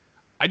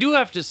I do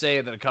have to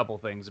say that a couple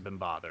things have been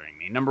bothering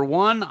me. Number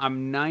one,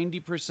 I'm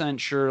 90%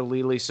 sure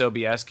Lily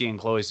Sobieski and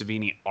Chloe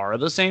Savini are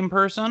the same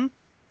person,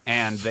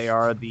 and they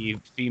are the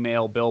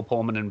female Bill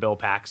Pullman and Bill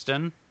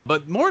Paxton.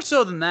 But more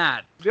so than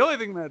that, the only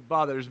thing that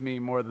bothers me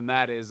more than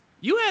that is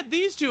you had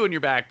these two in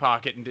your back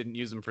pocket and didn't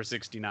use them for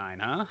 69,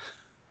 huh?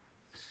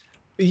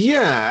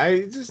 Yeah,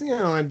 I just,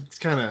 I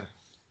kind of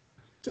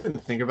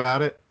didn't think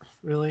about it,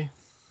 really.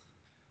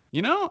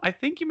 You know, I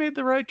think you made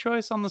the right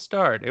choice on the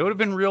start. It would have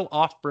been real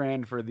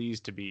off-brand for these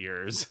to be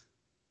yours.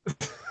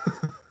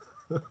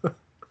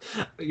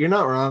 You're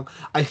not wrong.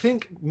 I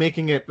think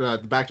making it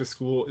back to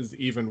school is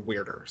even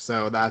weirder.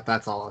 So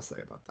that's all I'll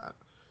say about that.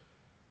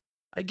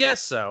 I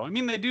guess so. I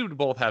mean, they do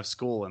both have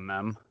school in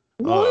them.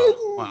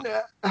 One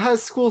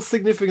has school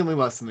significantly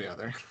less than the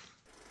other.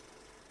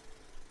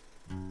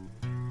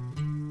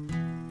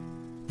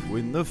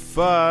 When the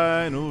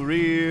final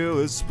reel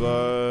is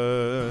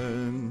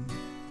spun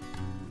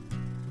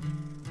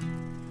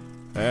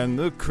and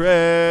the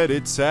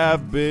credits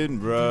have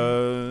been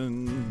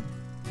run,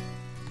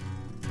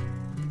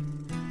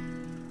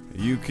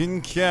 you can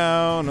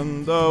count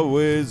on the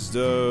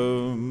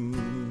wisdom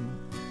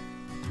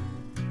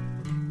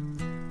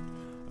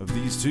of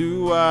these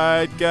two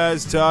white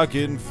guys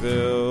talking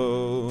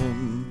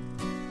film.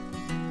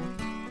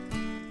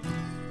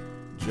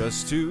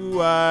 Just two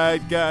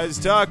white guys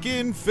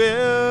talking film.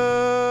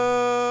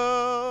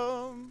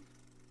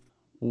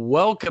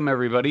 Welcome,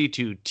 everybody,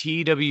 to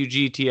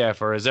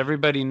TWGTF, or as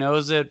everybody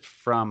knows it,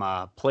 from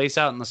a place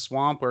out in the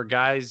swamp where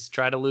guys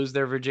try to lose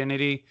their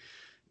virginity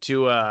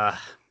to a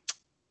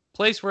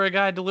place where a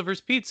guy delivers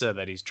pizza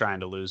that he's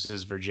trying to lose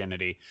his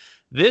virginity.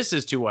 This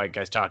is Two White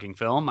Guys Talking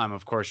Film. I'm,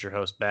 of course, your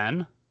host,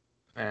 Ben.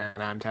 And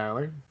I'm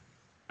Tyler.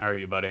 How are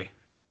you, buddy?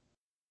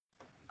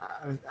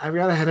 I've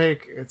got a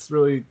headache. It's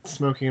really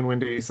smoky and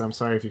windy, so I'm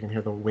sorry if you can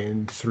hear the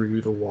wind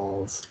through the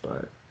walls.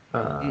 But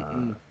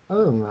other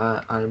than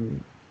that,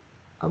 I'm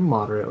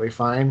moderately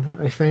fine,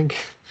 I think.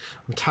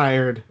 I'm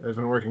tired. I've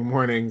been working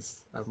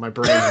mornings. My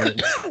brain.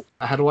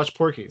 I had to watch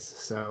Porky's,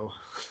 so.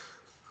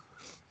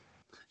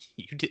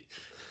 You did.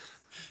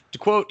 To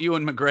quote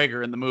Ewan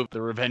McGregor in the movie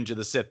The Revenge of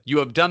the Sith, you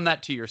have done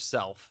that to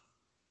yourself.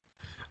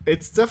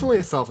 It's definitely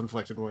a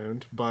self-inflicted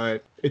wound,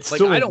 but it's like,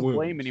 still I a don't wound.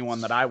 blame anyone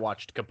that I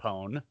watched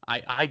Capone.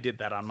 I did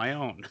that on my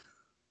own.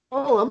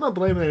 Oh, I'm not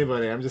blaming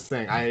anybody. I'm just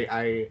saying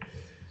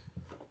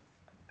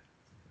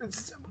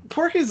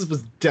Porky's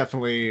was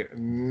definitely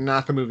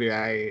not the movie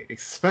I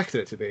expected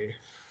it to be.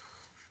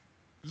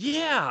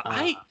 Yeah,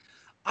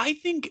 I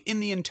think in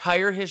the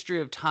entire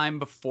history of time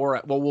before,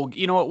 well, we'll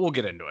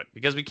get into it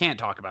because we can't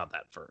talk about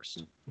that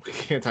first. We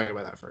can't talk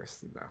about that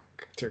first. No,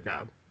 dear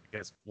God. I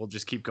guess we'll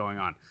just keep going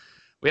on.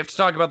 We have to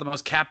talk about the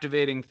most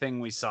captivating thing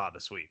we saw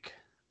this week.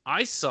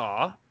 I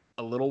saw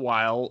a little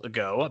while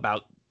ago,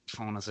 about,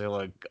 I want to say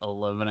like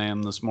 11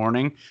 a.m. this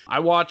morning, I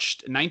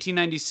watched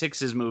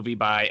 1996's movie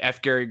by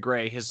F. Gary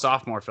Gray, his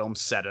sophomore film,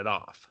 Set It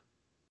Off.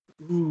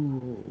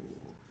 Ooh.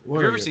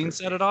 Have you ever seen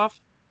Set It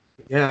Off?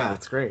 Yeah,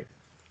 it's great.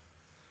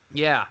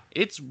 Yeah,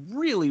 it's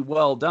really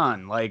well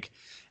done. Like,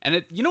 and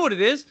it, you know what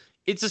it is?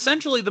 It's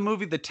essentially the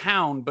movie The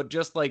Town, but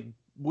just like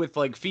with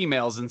like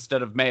females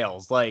instead of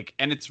males. Like,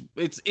 and it's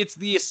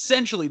the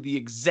essentially the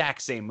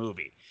exact same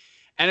movie.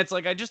 And it's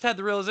like, I just had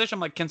the realization, I'm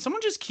like, can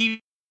someone just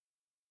keep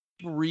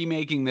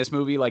remaking this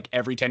movie like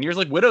every 10 years?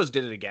 Like Widows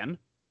did it again.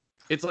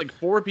 It's like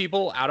 4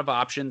 people out of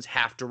options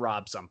have to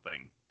rob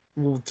something.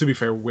 Well, to be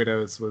fair,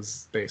 Widows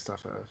was based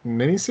off a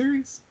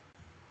miniseries.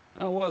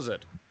 Oh, was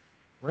it?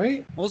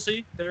 Right? We'll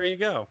see. There you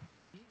go.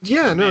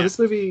 Yeah, no, Man. This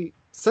movie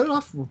Set It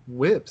Off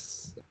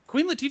whips.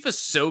 Queen Latifah's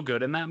so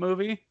good in that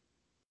movie.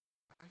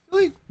 I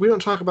feel like we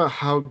don't talk about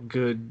how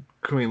good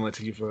Queen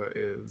Latifah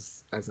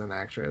is as an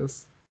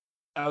actress.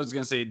 I was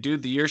going to say,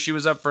 dude, the year she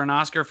was up for an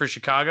Oscar for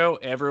Chicago,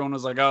 everyone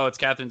was like, oh, it's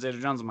Catherine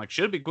Zeta-Jones. I'm like,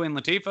 should be Queen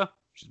Latifah.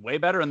 She's way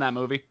better in that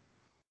movie.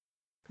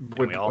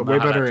 We all know way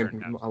how better that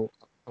in. turned out.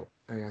 Oh,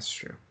 yeah, that's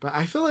true. But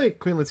I feel like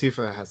Queen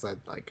Latifah has had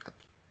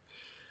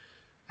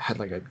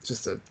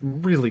just a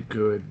really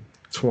good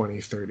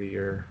 20-30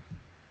 year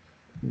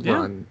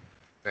run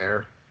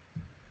there.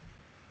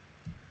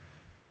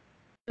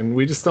 And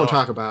we just don't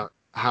talk about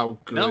how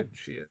good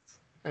she is.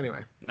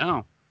 Anyway.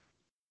 No.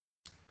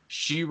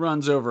 She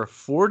runs over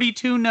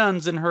 42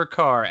 nuns in her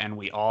car, and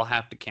we all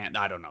have to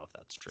I don't know if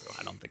that's true.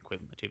 I don't think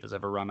Queen Latifah's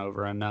ever run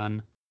over a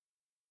nun.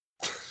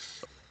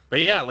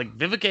 But yeah, like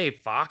Vivica A.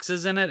 Fox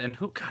is in it, and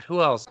who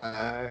else?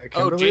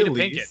 Kimberly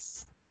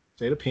Pinkett.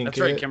 Jada Pinkett. That's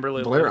right,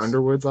 Kimberly Blair Elise.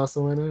 Underwood's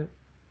also in it.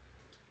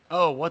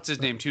 Oh, what's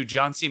his name too?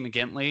 John C.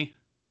 McGinley.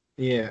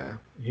 Yeah,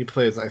 he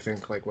plays, I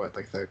think, like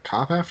the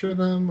cop after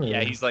them. Or...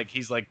 Yeah, he's like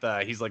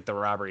the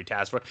robbery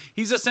task force.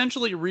 He's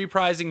essentially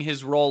reprising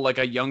his role like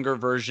a younger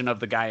version of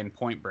the guy in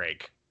Point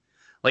Break.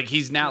 Like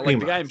he's now like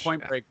the guy in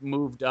Point Break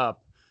moved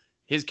up.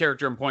 His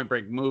character in Point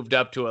Break moved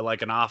up to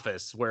an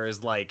office,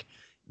 whereas like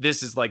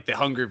this is like the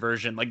hungry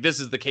version. Like this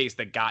is the case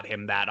that got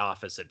him that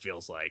office. It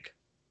feels like.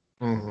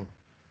 Mm-hmm.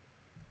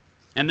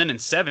 And then in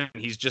 7,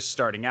 he's just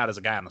starting out as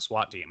a guy on the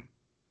SWAT team.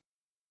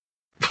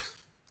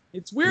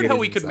 It's weird how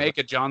we could make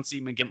a John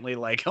C. McGinley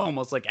like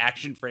almost like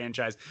action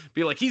franchise.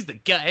 Be like, he's the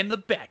guy in the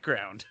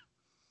background.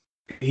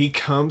 He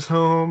comes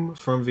home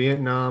from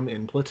Vietnam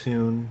in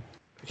Platoon.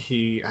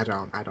 I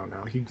don't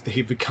know.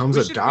 He becomes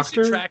a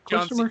doctor.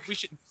 We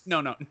should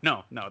no.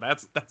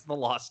 That's the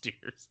Lost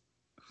Years.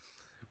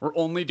 We're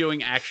only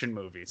doing action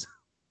movies.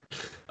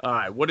 All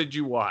right, what did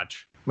you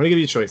watch? I'm gonna give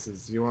you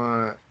choices. You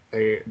want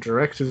a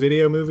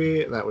direct-to-video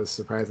movie that was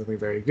surprisingly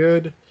very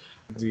good?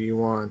 Do you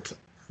want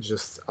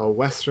just a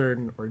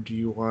Western, or do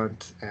you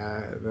want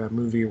the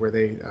movie where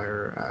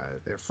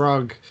they're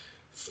frog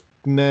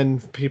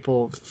men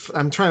people?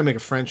 I'm trying to make a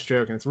French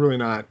joke, and it's really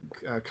not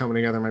coming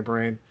together in my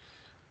brain.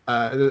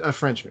 A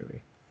French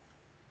movie.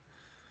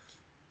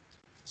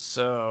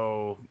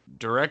 So,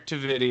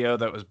 direct-to-video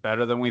that was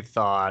better than we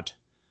thought.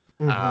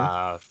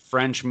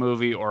 French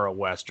movie or a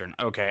Western.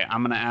 Okay,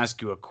 I'm going to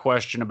ask you a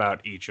question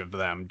about each of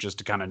them just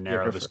to kind of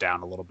narrow this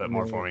down a little bit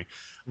more for me.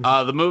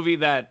 The movie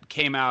that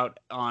came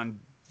out on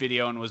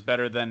video and was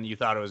better than you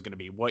thought it was going to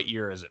be, what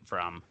year is it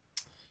from?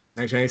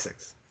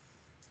 1996.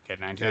 Okay,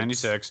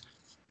 1996. It's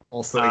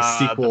also a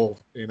sequel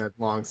in a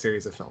long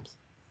series of films.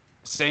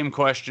 Same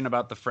question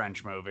about the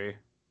French movie.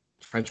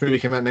 French movie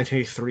came out in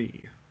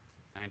 1983.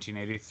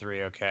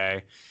 1983,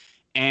 okay.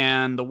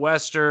 And the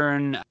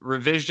Western,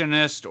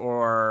 revisionist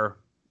or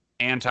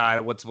anti,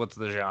 what's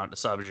the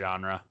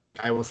subgenre?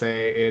 I will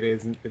say it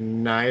is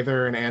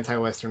neither an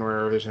anti-Western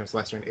or a revisionist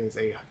Western. It is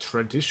a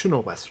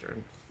traditional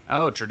Western.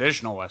 Oh,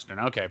 traditional Western.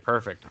 Okay,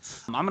 perfect.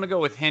 I'm going to go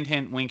with hint,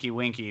 hint, winky,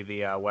 winky,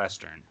 the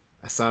Western.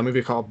 I saw a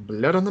movie called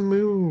Blood on the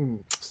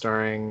Moon,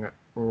 starring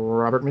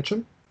Robert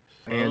Mitchum,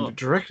 and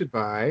directed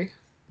by...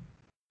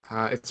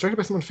 it's directed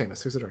by someone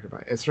famous. Who's it directed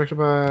by? It's directed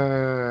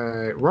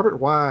by Robert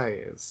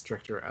Wise,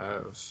 director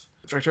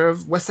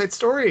of West Side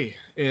Story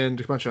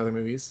and a bunch of other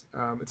movies.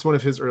 It's one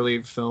of his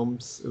early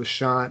films. It was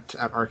shot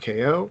at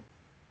RKO,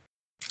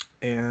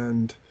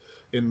 and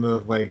in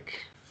the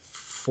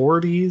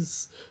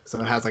 40s, so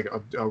it has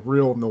a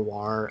real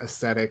noir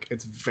aesthetic.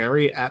 It's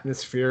very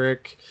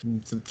atmospheric.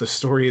 The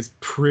story is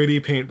pretty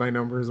paint by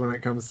numbers when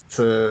it comes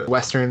to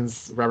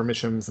Westerns. Robert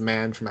Mitchum's a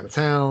man from out of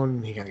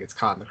town. He kind of gets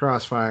caught in the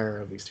crossfire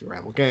of these two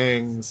rival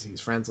gangs.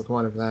 He's friends with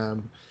one of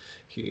them.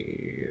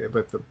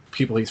 But the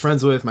people he's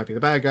friends with might be the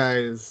bad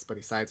guys, but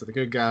he sides with the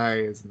good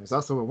guys. And there's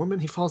also a woman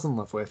he falls in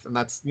love with, and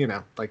that's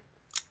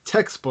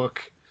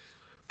textbook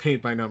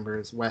paint by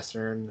numbers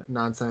Western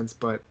nonsense.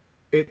 But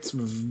it's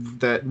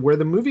that where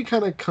the movie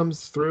kind of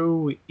comes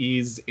through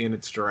is in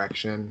its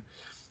direction,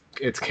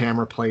 its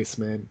camera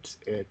placement,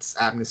 its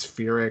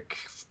atmospheric.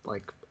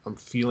 I'm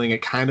feeling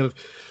it kind of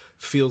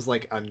feels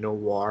like a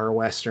noir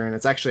Western.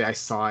 It's actually, I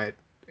saw it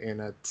in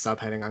a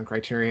subheading on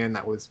Criterion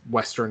that was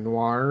Western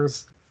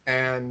noirs.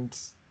 And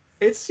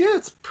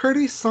it's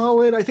pretty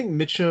solid. I think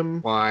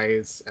Mitchum,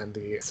 Wise, and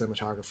the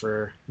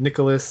cinematographer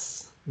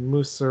Nicholas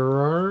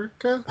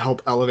Musararka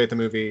help elevate the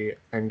movie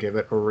and give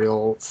it a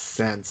real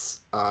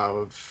sense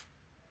of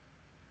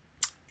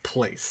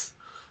place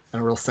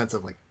and a real sense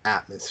of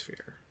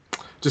atmosphere.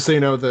 Just so you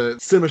know, the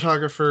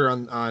cinematographer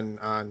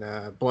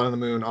on Blood on the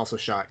Moon also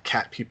shot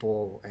Cat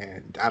People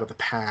and Out of the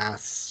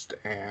Past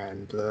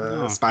and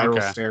the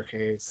Spiral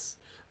Staircase,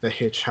 The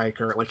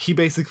Hitchhiker. He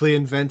basically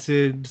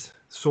invented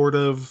sort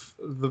of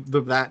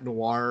that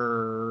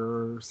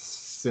noir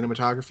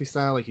cinematography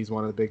style. He's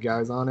one of the big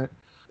guys on it.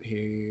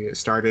 He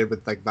started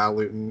with Val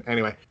Lewton.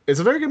 Anyway,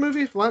 it's a very good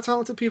movie. A lot of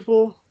talented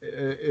people.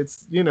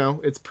 It's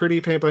it's pretty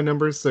paint by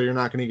numbers, so you're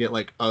not going to get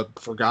a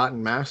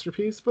forgotten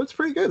masterpiece, but it's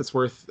pretty good. It's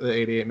worth the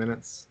 88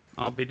 minutes.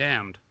 I'll be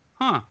damned.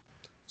 Huh.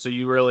 So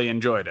you really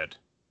enjoyed it?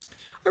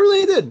 I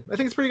really did. I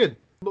think it's pretty good.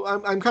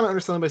 I'm kind of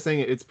underselling by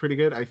saying it's pretty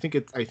good. I think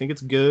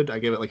it's good. I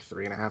give it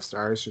 3.5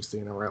 stars just so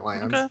you know where it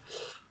lands. Okay.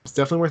 It's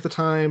definitely worth the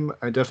time.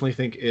 I definitely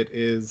think it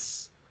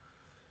is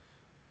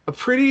a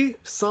pretty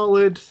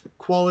solid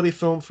quality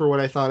film for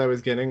what I thought I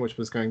was getting, which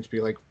was going to be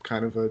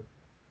kind of a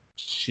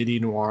shitty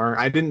noir.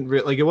 I didn't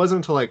it wasn't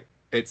until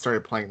it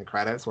started playing the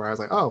credits where I was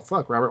like, oh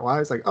fuck, Robert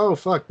Wise, oh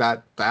fuck,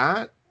 that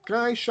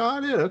guy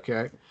shot it.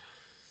 Okay,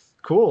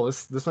 cool.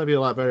 This might be a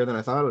lot better than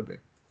I thought it would be.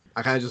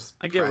 I kind of just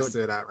pressed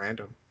it at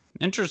random.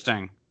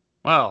 Interesting.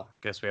 Well,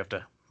 guess we have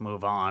to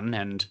move on,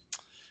 and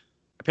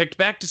I picked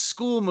Back to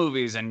School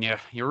movies, and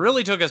you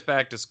really took us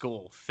back to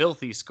school.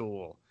 Filthy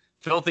School.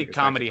 Filthy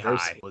Comedy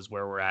High was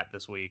where we're at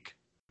this week.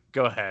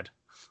 Go ahead.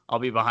 I'll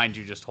be behind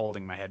you just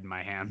holding my head in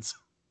my hands.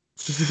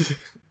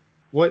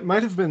 What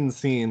might have been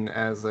seen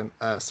as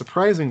a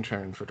surprising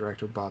turn for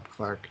director Bob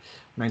Clark,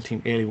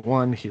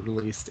 1981, he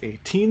released a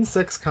teen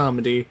sex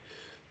comedy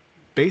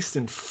based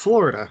in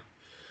Florida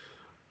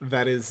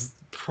that is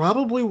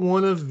probably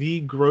one of the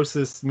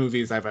grossest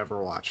movies I've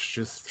ever watched.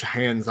 Just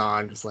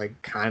hands-on, just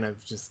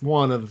just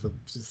one of the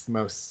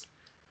most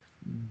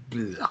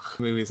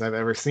movies I've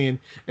ever seen.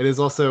 It is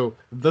also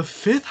the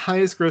 5th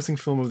highest grossing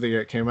film of the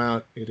year it came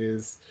out. It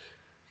is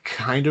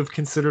kind of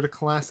considered a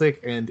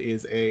classic and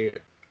is a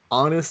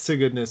honest to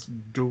goodness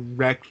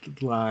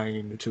direct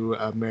line to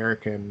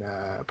American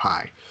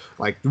Pie.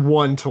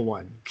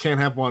 1-to-1. Can't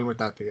have one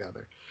without the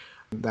other.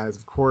 That is,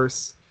 of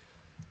course,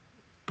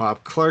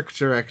 Bob Clark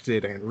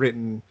directed and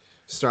written,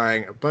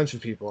 starring a bunch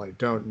of people I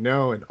don't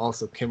know, and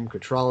also Kim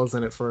Cattrall is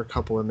in it for a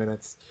couple of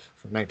minutes,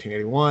 from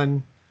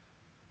 1981.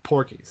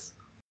 Porky's.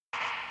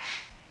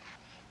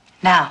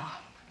 Now,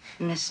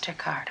 Mr.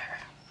 Carter,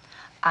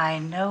 I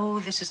know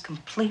this is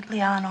completely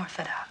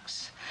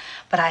unorthodox,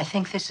 but I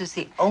think this is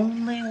the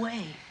only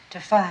way to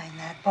find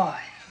that boy.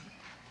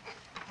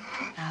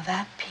 Now,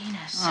 that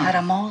penis had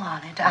a mole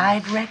on it.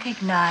 I'd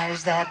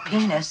recognize that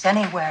penis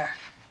anywhere.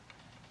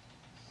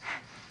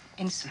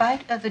 In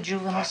spite of the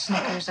juvenile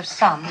snickers of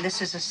some,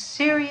 this is a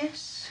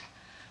serious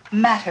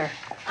matter.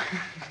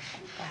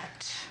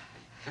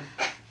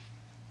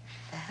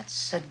 That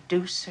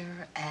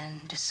seducer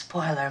and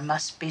despoiler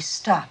must be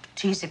stopped.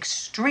 He's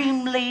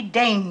extremely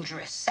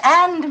dangerous.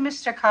 And,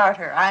 Mr.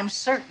 Carter, I'm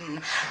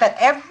certain that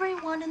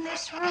everyone in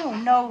this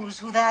room knows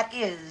who that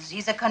is.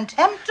 He's a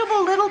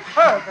contemptible little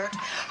pervert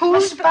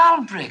who's... Miss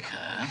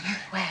Balbreaker.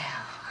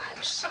 Well,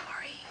 I'm sorry.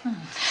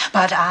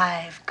 But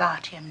I've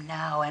got him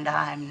now, and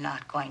I'm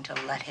not going to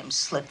let him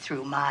slip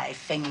through my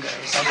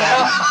fingers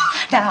again.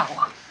 Now,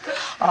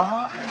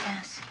 all I'm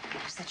asking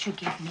is that you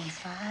give me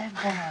 5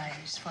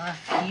 boys for a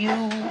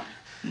few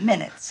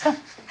minutes.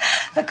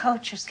 The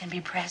coaches can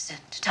be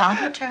present,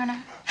 Tommy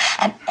Turner,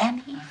 and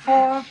any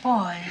 4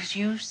 boys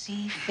you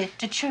see fit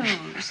to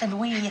choose. And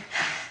we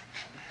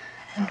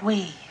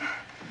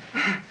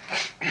can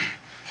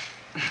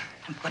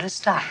put a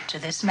stop to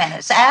this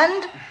menace.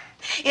 And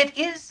it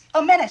is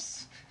a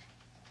menace.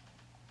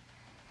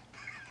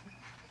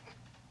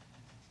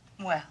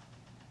 Well,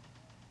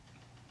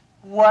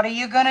 what are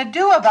you going to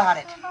do about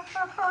it?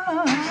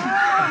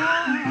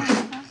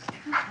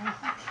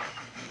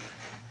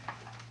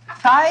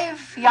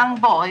 5 young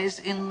boys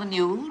in the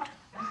nude,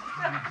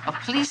 a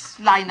police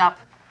lineup,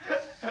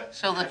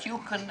 so that you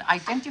can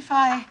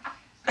identify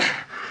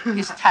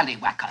his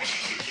tallywhacker.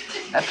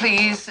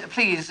 Please,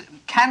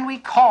 can we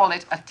call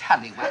it a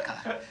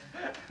tallywhacker?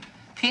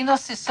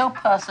 Penis is so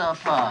personal.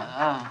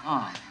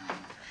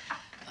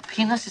 The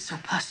penis is so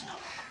personal.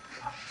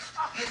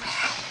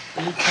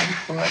 We can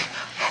put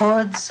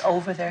hoods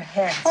over their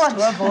heads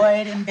to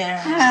avoid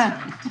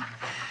embarrassment.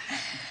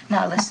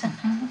 Now listen,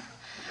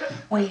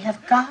 we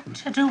have got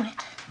to do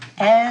it,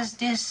 as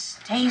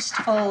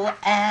distasteful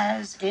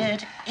as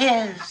it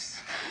is.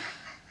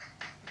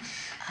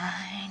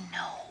 I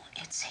know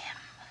it's him.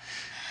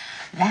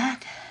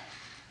 That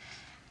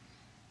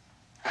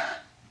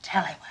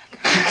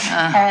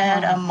tallywhacker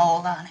had a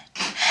mole on it,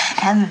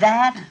 and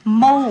that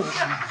mole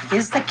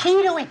is the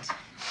key to it.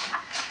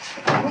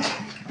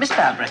 Miss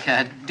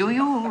Balbreaker, do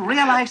you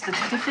realize the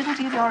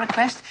difficulty of your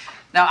request?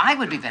 Now, I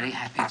would be very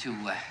happy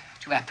to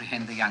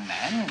apprehend the young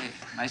man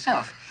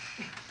myself.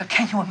 But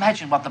can you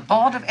imagine what the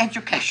Board of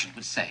Education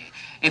would say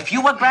if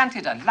you were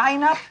granted a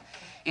lineup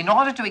in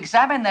order to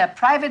examine their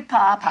private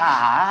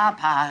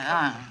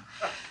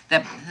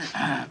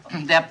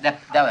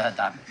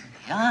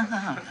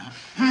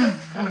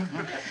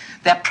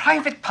their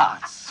private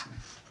parts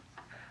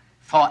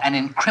for an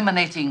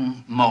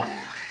incriminating mole?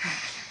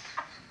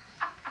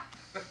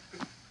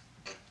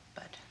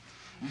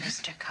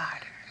 Mr.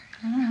 Carter.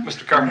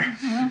 Mr. Carter,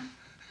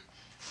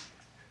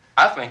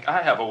 I think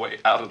I have a way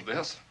out of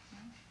this.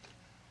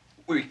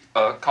 We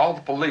call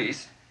the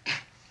police,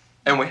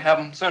 and we have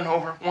them send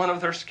over one of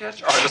their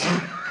sketch artists.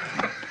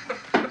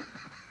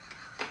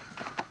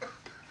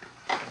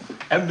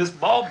 And Miss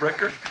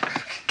Balbreaker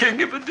can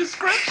give a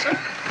description.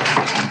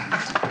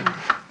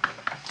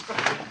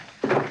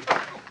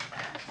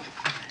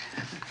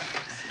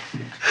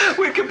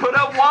 We can put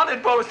up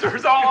wanted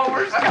posters all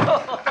over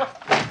school.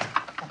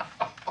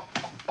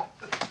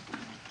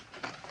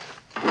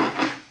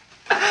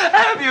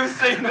 Have you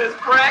seen this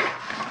prick?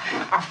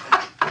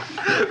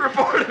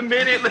 Report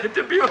immediately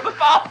to Beulah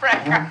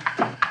Balbreaker.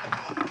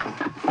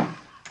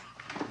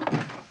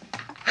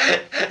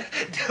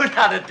 Do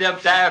not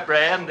attempt to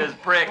apprehend this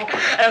prick,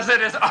 as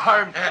it is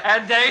armed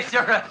and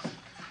dangerous.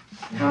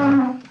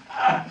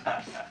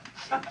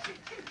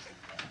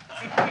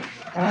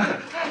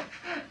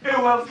 It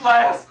was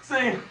last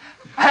seen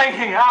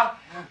hanging out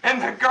in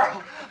the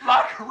girl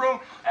locker room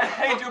at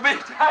Angel Beach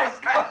High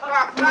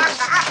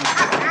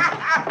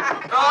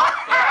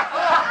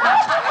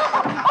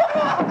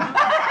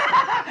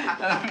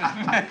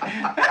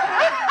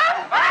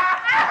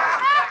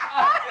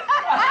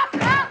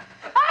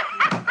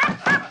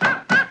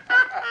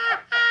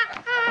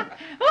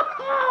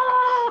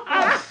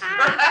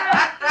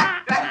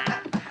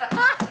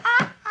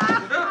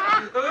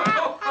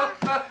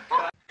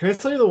Can I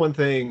tell you the one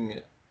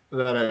thing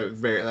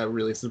that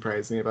really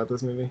surprised me about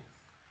this movie?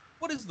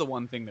 What is the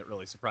one thing that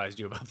really surprised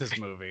you about this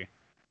movie?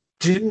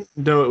 Didn't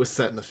know it was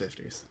set in the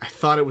 50s. I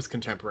thought it was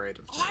contemporary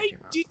to the time it came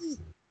out.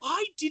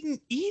 I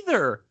didn't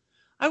either.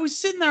 I was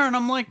sitting there and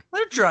I'm like,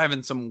 they're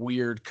driving some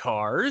weird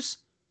cars.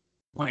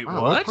 Wait,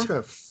 Wow, what?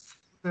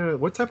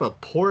 What type of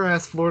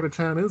poor-ass Florida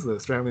town is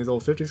this, driving these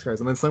old 50s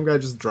cars? And then some guy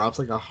just drops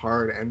like a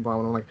hard N-bomb,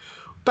 and I'm like,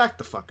 back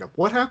the fuck up.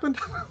 What happened?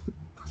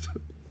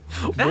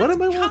 What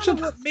am I watching?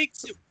 That's what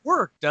makes it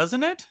work,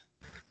 doesn't it?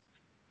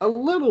 A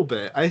little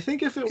bit. I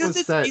think if it Because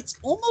was set, it's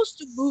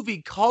almost a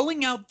movie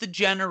calling out the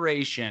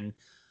generation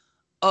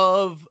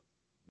of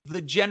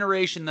the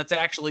generation that's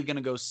actually going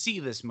to go see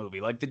this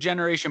movie. Like the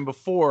generation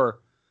before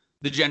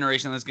the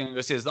generation that's going to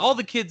go see this. All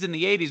the kids in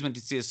the 80s went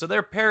to see this, so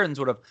their parents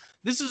would have.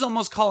 This is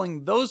almost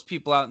calling those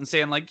people out and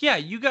saying, like, yeah,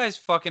 you guys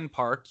fucking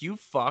parked. You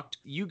fucked.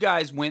 You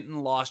guys went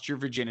and lost your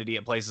virginity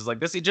at places like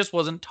this. It just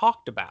wasn't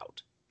talked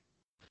about.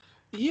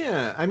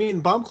 yeah, I mean,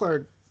 Bob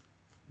Clark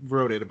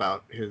wrote it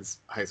about his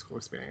high school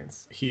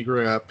experience. He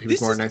grew up, he was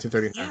born in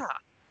 1939. Yeah.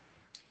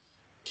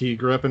 He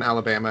grew up in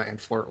Alabama and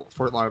Fort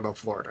Lauderdale,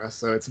 Florida.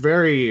 So it's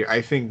very,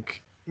 I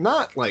think,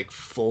 not like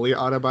fully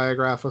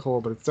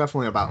autobiographical, but it's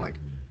definitely about like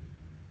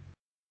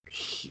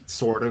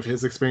sort of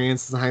his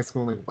experiences in high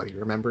school and like, what he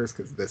remembers,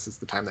 because this is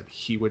the time that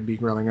he would be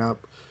growing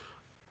up.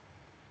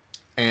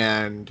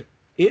 And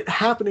it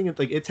happening,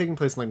 like it taking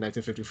place in like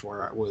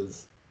 1954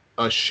 was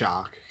a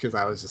shock, because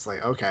I was just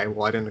like, okay,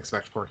 well, I didn't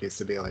expect Porky's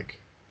to be like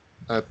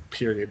a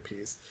period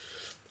piece.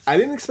 I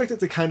didn't expect it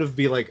to kind of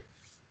be like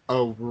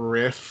a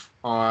riff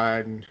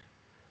on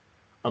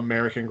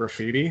American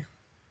Graffiti.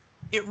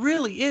 It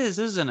really is,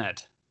 isn't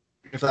it?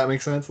 If that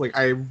makes sense. Like,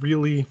 I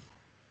really...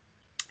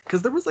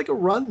 Because there was like a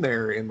run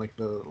there in like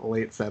the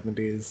late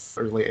 70s,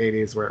 early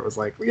 80s where it was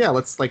like, yeah,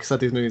 let's like set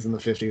these movies in the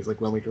 50s, like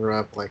when we grew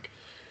up. Like,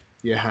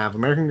 you have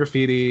American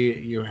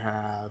Graffiti, you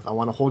have I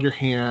Want to Hold Your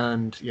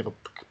Hand, you have a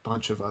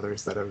bunch of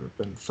others that have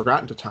been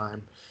forgotten to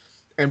time,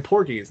 and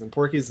Porky's. And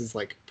Porky's is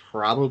like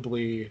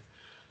probably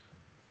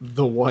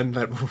the one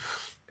that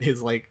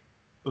is like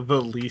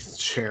the least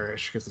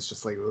cherished, because it's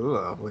just like,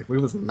 ugh, like it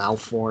was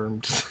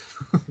malformed.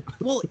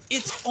 Well,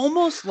 it's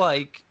almost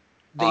like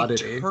they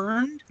Oddity.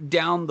 turned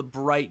down the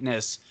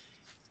brightness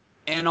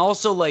and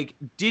also like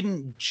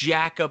didn't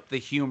jack up the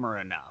humor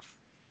enough.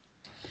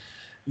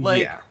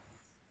 Like, yeah.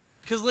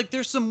 because like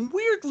there's some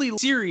weirdly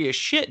serious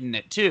shit in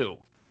it too.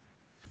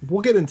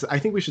 We'll get into... I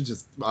think we should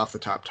just, off the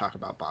top, talk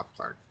about Bob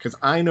Clark. Because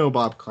I know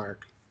Bob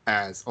Clark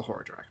as a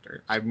horror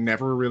director. I've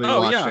never really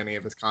watched any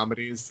of his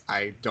comedies.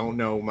 I don't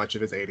know much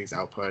of his 80s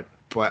output.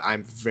 But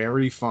I'm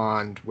very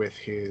fond with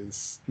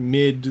his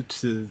mid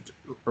to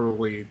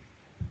early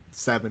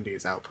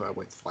 70s output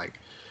with, like,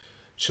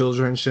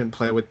 Children Shouldn't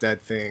Play with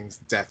Dead Things,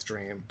 Death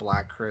Dream,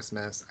 Black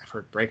Christmas. I've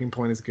heard Breaking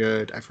Point is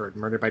good. I've heard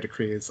Murder by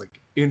Decree is, like,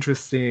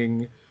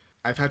 interesting.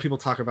 I've had people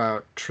talk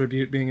about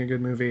Tribute being a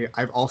good movie.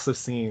 I've also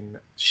seen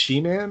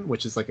She-Man,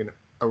 which is like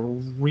a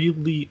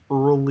really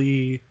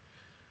early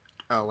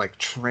like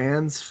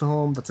trans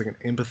film that's like an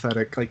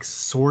empathetic, like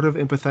sort of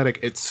empathetic.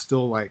 It's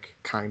still like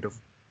kind of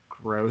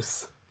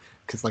gross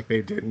because like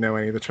they didn't know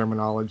any of the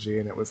terminology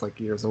and it was like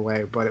years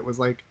away. But it was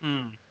like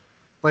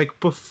like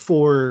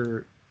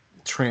before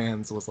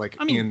trans was like,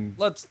 I mean, in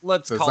let's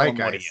the call him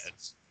what he zeitgeist.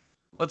 is.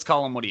 Let's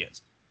call him what he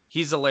is.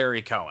 He's a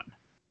Larry Cohen.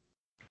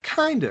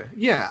 Kinda,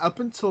 yeah, up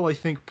until I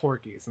think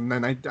Porky's, and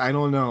then I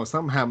don't know,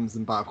 something happens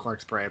in Bob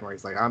Clark's brain where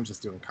he's like, I'm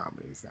just doing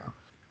comedies now.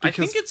 I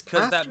think it's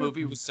because that after-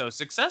 movie was so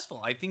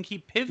successful. I think he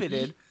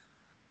pivoted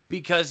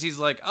because he's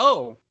like,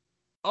 oh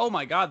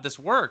my God, this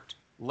worked.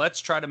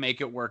 Let's try to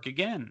make it work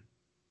again.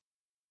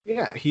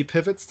 Yeah, he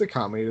pivots to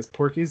comedy. Does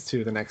Porky's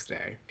 2 the next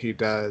day. He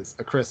does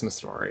A Christmas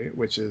Story,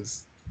 which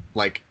is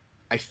like,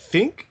 I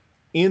think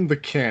in the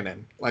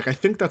canon, like I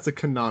think that's a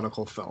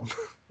canonical film.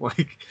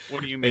 Like,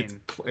 What do you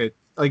mean? It's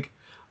like,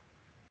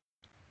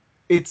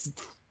 it's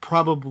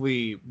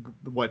probably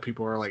what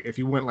people are like. If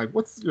you went like,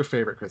 what's your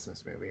favorite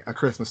Christmas movie? A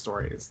Christmas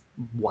Story is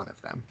one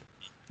of them.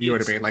 You know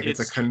what I mean? Like,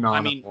 it's a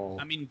canonical.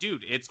 I mean,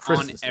 dude, it's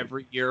Christmas on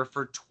every year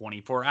for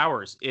 24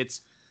 hours.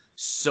 It's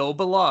so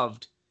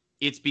beloved.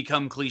 It's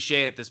become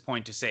cliche at this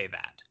point to say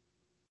that.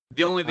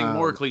 The only thing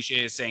more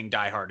cliche is saying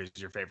Die Hard is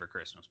your favorite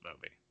Christmas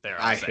movie. There,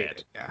 I'll say hate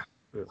it. Yeah.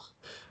 Ugh.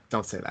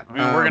 Don't say that. I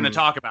mean, we're going to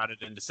talk about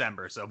it in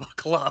December, so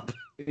buckle up.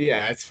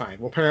 Yeah, it's fine.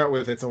 We'll pair it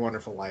with It's a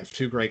Wonderful Life.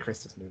 2 great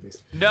Christmas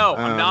movies. No,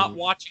 I'm not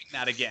watching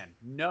that again.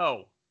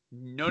 No.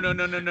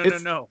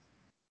 No.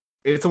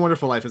 It's a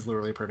Wonderful Life is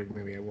literally a perfect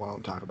movie. I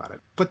won't talk about it.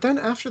 But then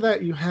after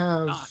that, you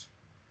have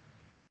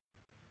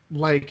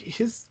like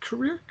his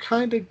career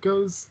kind of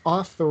goes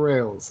off the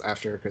rails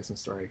after A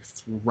Christmas Story.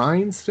 It's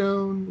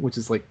Rhinestone, which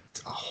is like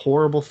a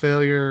horrible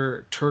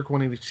failure. Turk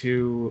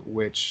 182,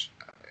 which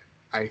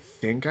I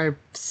think I've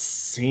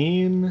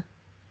seen.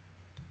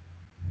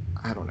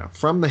 I don't know.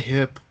 From the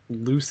Hip,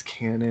 Loose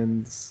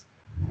Cannons,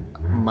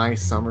 My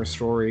Summer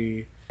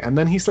Story. And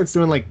then he starts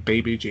doing like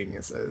Baby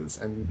Geniuses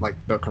and like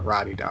The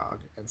Karate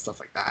Dog and stuff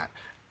like that.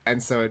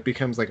 And so it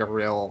becomes like a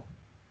real,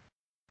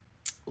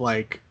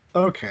 like,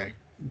 okay,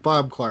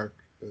 Bob Clark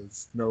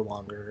is no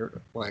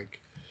longer like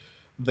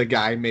the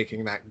guy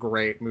making that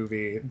great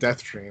movie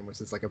Death Dream, which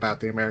is like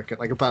about the American,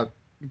 like about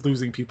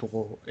losing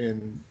people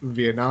in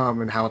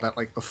Vietnam and how that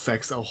like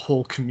affects a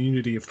whole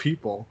community of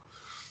people.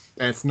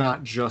 And it's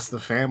not just the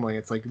family,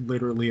 it's like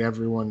literally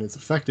everyone is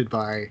affected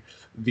by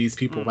these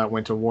people that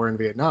went to war in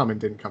Vietnam and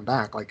didn't come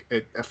back. Like,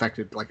 it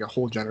affected like a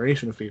whole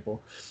generation of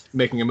people.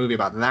 Making a movie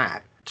about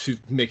that to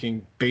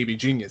making Baby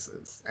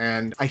Geniuses.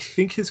 And I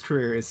think his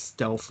career is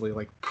stealthily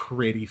like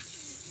pretty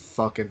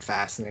fucking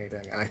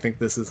fascinating. And I think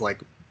this is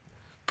like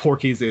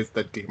Porky's is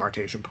the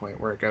demarcation point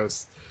where it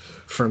goes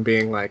from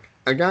being like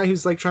a guy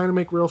who's like trying to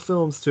make real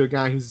films to a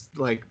guy who's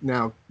like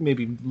now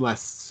maybe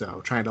less so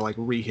trying to like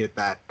re-hit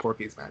that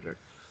Porky's magic.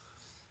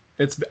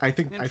 I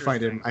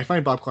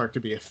find Bob Clark to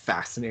be a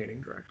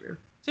fascinating director.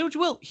 Say what you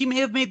will, he may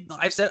have made.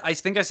 I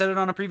think I said it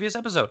on a previous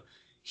episode.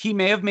 He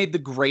may have made the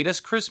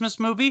greatest Christmas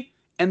movie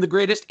and the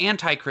greatest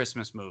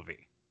anti-Christmas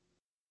movie.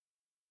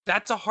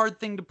 That's a hard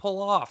thing to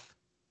pull off.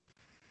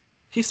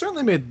 He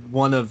certainly made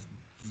one of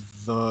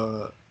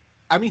the.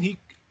 I mean,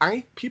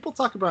 people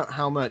talk about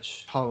how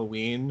much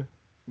Halloween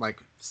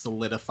like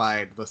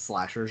solidified the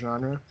slasher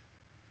genre.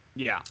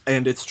 Yeah,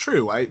 and it's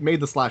true. I made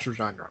the slasher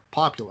genre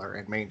popular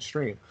and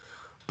mainstream,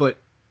 but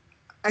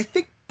I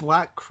think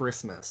Black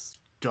Christmas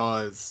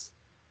does.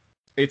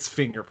 Its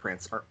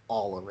fingerprints are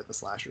all over the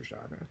slasher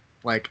genre.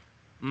 Like,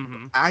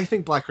 I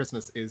think Black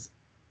Christmas is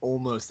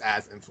almost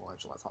as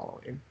influential as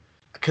Halloween,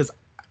 because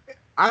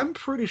I'm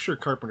pretty sure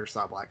Carpenter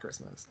saw Black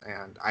Christmas,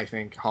 and I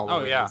think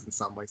Halloween is in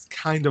some ways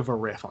kind of a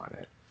riff on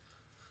it.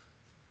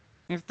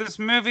 If this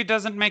movie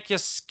doesn't make your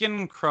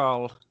skin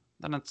crawl,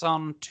 then it's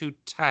on too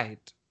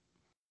tight.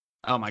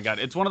 Oh my god,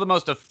 it's one of the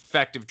most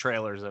effective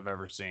trailers I've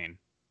ever seen.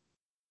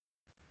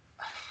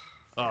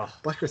 Oh,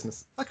 Black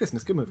Christmas,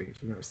 good movie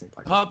if you've never seen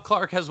Black Christmas. Bob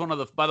Clark has one of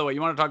the. By the way,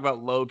 you want to talk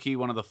about low key,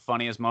 one of the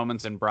funniest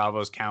moments in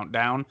Bravo's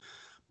Countdown.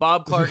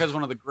 Bob Clark has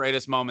one of the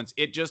greatest moments.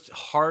 It just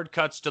hard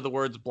cuts to the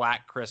words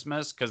Black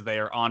Christmas because they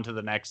are on to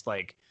the next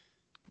like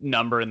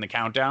number in the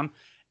countdown.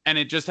 And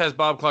it just has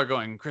Bob Clark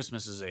going,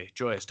 Christmas is a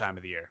joyous time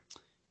of the year.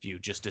 If you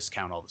just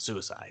discount all the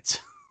suicides.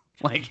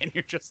 Like, and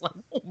you're just like,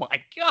 oh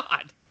my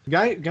God.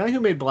 Guy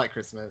who made Black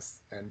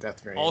Christmas and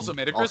Death Train also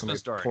made a Christmas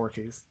Story.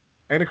 Porky's.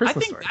 And a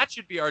Christmas Story. I think that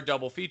should be our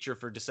double feature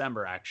for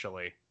December,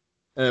 actually.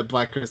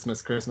 Black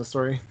Christmas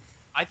Story.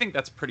 I think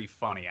that's pretty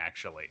funny,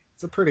 actually.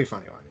 It's a pretty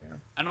funny one, yeah.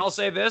 And I'll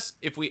say this,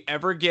 if we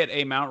ever get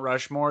a Mount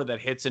Rushmore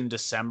that hits in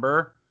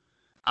December,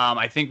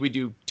 I think we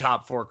do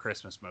top 4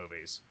 Christmas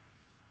movies.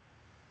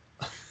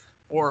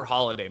 Or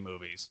holiday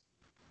movies.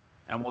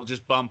 And we'll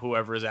just bump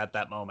whoever is at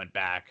that moment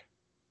back.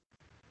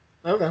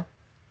 Okay.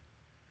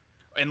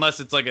 Unless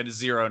it's like a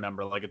 0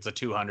 number, like it's a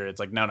 200. It's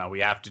like, no,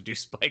 we have to do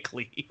Spike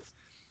Lee.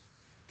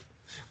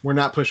 We're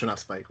not pushing up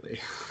Spike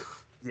Lee.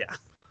 Yeah.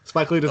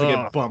 Spike Lee doesn't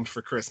get bumped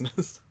for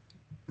Christmas.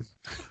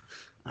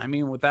 I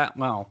mean, with that,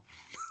 well,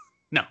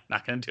 no,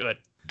 not gonna do it.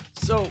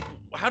 So,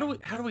 how do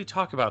we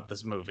talk about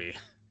this movie?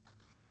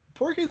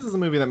 Porky's is a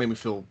movie that made me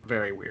feel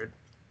very weird.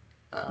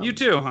 You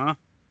too, huh?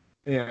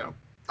 Yeah.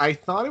 I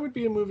thought it would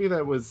be a movie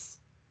that was.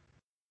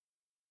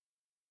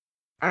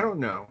 I don't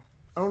know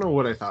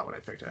what I thought when I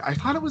picked it. I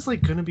thought it was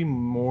like gonna be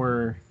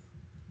more.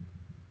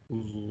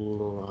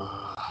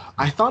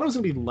 I thought it was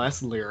gonna be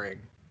less leering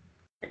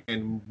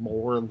and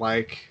more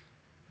like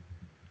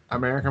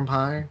American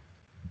Pie.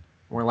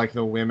 Where like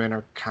the women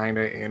are kind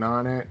of in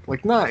on it,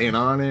 like not in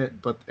on it,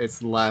 but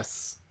it's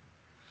less.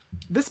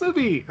 This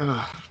movie,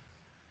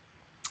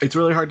 it's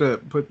really hard to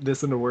put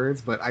this into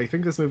words, but I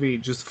think this movie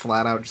just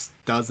flat out just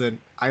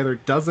doesn't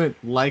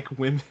like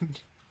women,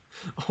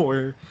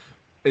 or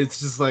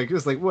it's just like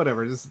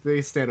whatever, just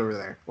they stand over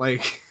there.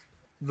 Like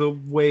the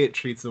way it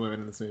treats the women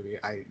in this movie,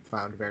 I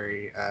found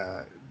very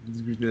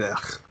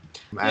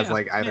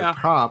like either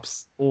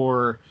props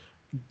or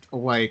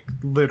like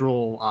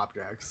literal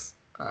objects.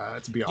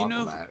 To be off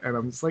of that, and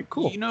I'm just like,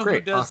 cool. You know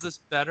great, who does awesome. this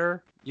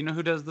better? You know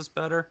who does this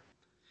better?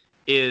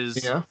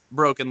 Is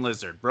Broken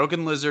Lizard.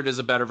 Broken Lizard is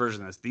a better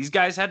version of this. These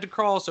guys had to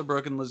crawl so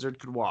Broken Lizard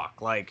could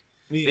walk. Like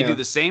they do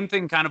the same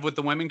thing kind of with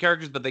the women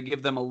characters, but they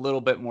give them a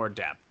little bit more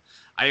depth.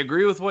 I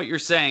agree with what you're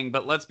saying,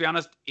 but let's be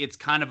honest, it's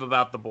kind of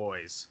about the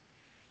boys.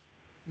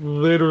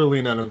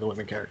 Literally none of the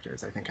women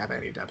characters, I think, have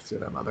any depth to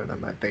them other than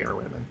that they are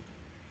women.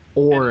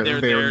 Or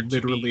they're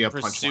literally a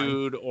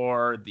pursued,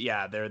 or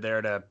they're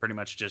there to pretty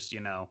much just,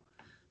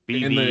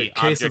 be in the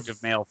object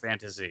of male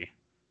fantasy.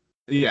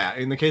 Yeah,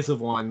 in the case of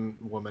one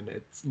woman,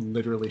 it's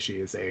literally she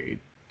is a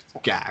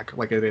gag,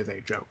 like it is a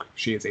joke.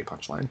 She is a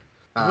punchline.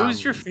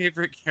 Who's your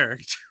favorite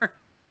character?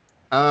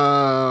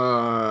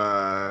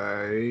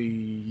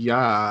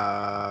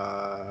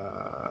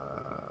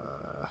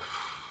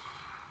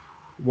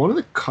 One of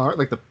the car,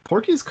 like the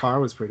Porky's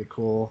car, was pretty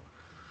cool.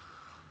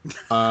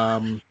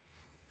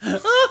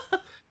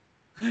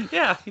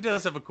 Yeah, he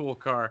does have a cool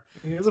car.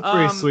 He has a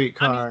pretty sweet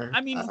car. I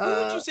mean, who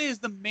would you say is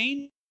the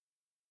main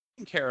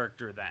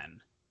character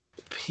then?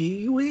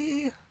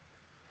 Pee-wee?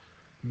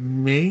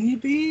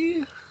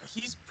 Maybe?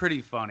 He's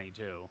pretty funny,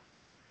 too.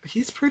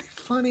 He's pretty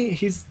funny.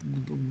 He's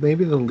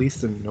maybe the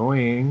least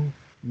annoying.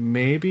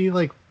 Maybe,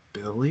 like,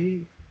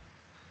 Billy?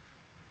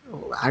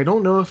 I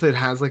don't know if it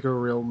has, like, a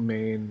real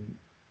main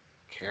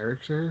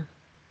character,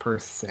 per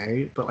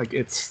se. But, like,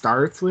 it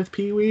starts with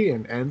Pee-wee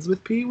and ends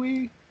with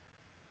Pee-wee.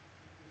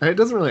 It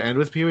doesn't really end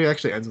with Pee-wee. It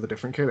actually ends with a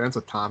different kid. It ends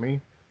with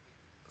Tommy.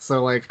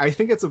 So, like, I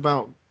think it's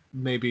about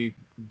maybe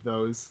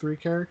those 3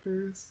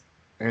 characters.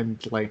 And,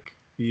 like,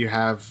 you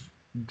have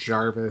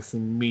Jarvis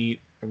and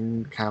Meat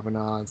and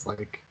Kavanaugh's,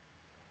 like,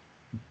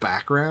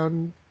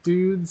 background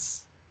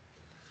dudes.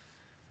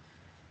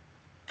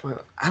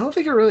 But I don't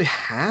think it really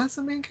has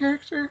a main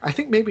character. I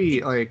think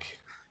maybe like,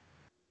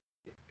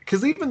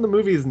 because even the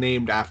movie is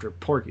named after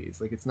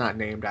Porky's. Like, it's not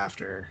named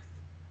after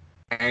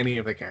any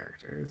of the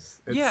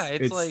characters.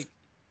 It's like,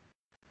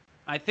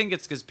 I think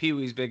it's because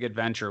Pee-wee's Big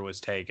Adventure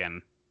was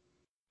taken.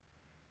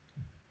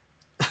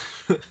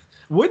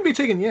 Wouldn't be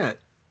taken yet.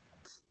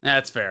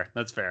 That's fair.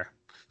 That's fair.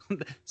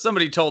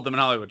 Somebody told them in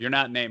Hollywood, "You're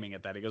not naming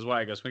it that." He goes,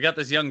 "Why?" He goes, "We got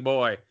this young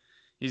boy.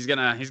 He's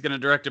gonna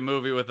direct a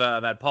movie with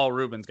that Paul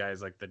Rubens guy."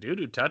 He's like, "The dude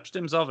who touched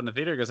himself in the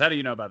theater." He goes, "How do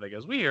you know about that?" He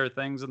goes, "We hear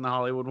things in the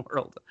Hollywood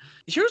world."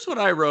 Here's what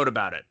I wrote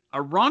about it: a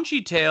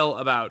raunchy tale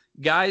about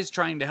guys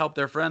trying to help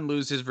their friend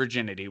lose his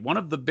virginity. One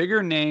of the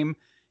bigger name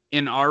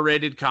in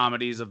R-rated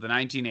comedies of the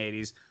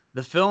 1980s.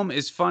 The film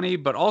is funny,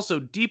 but also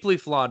deeply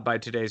flawed by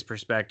today's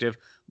perspective,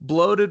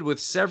 bloated with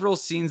several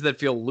scenes that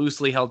feel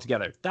loosely held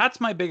together.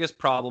 That's my biggest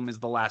problem, is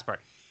the last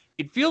part.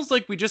 It feels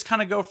like we just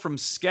kind of go from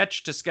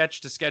sketch to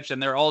sketch to sketch,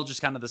 and they're all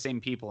just kind of the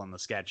same people in the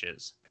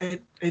sketches.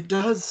 It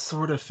does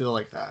sort of feel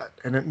like that,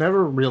 and it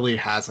never really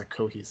has a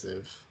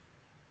cohesive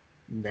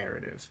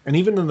narrative. And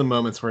even in the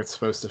moments where it's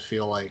supposed to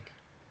feel like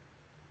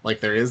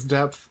there is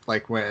depth,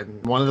 like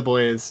when one of the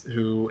boys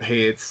who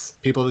hates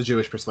people of the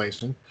Jewish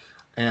persuasion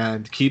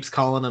and keeps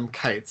calling them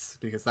kites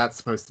because that's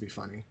supposed to be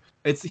funny.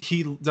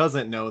 He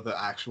doesn't know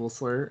the actual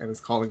slur and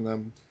is calling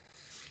them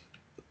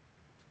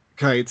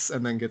kites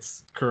and then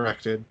gets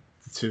corrected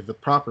to the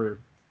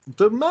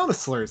amount of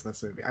slurs in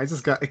this movie.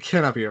 It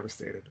cannot be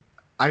overstated.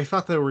 I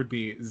thought there would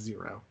be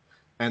 0,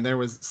 and there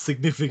was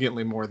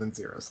significantly more than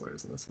 0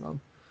 slurs in this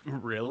film.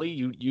 Really?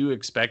 You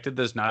expected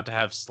this not to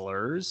have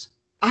slurs?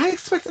 I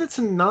expected it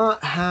to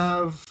not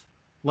have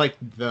like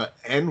the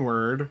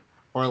N-word.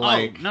 Or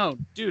like, oh no,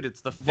 dude,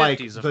 it's the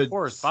 50s, like of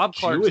course. Bob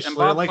Clark's Jewish and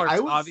slur, Bob like,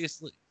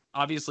 Clark's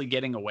obviously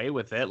getting away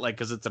with it, like,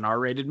 because it's an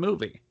R-rated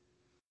movie.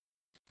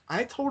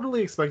 I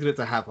totally expected it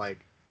to have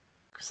like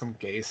some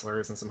gay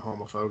slurs and some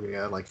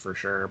homophobia, like for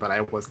sure. But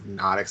I was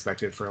not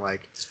expected for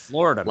like it's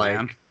Florida, like,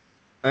 man.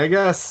 I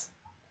guess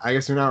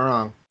you're not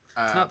wrong.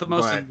 It's not the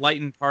most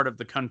enlightened part of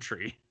the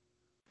country.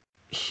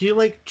 He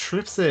like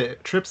trips the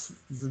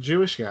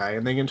Jewish guy,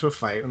 and they get into a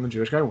fight, and the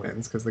Jewish guy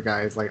wins because the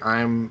guy is like,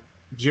 I'm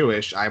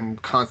Jewish, I'm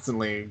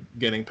constantly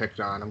getting picked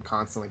on,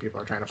 people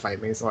are trying to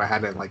fight me, so I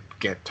had to like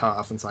get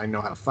tough, and so I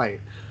know how to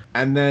fight.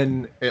 And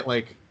then it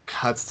like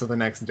cuts to the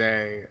next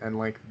day, and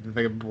like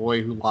the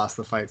boy who lost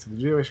the fight to the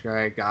Jewish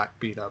guy got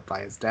beat up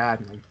by his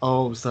dad, and like,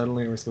 oh,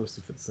 suddenly we're supposed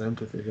to feel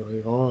sympathy,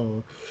 like,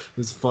 oh,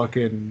 this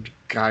fucking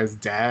guy's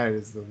dad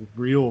is the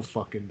real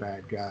fucking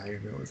bad guy.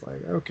 And it was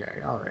like,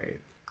 okay, all right.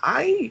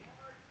 I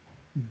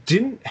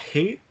didn't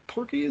hate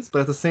Porky's, but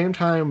at the same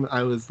time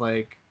I was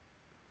like,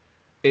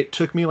 it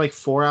took me like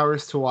 4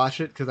 hours to watch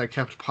it because I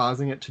kept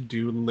pausing it to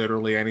do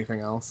literally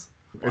anything else.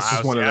 It's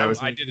just one of those.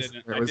 I did it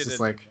in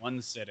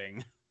one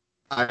sitting.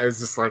 I was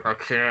just like,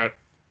 I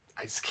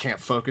just can't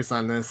focus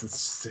on this.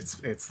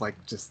 It's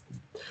like, just,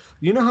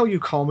 you know how you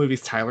call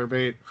movies Tyler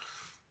bait?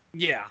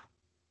 Yeah.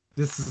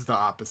 This is the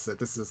opposite.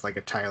 This is like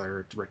a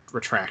Tyler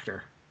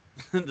retractor.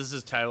 This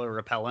is Tyler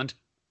repellent.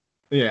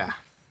 Yeah.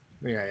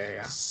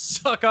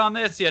 Suck on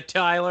this, you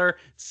Tyler.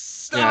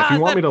 Yeah, if you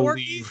want me to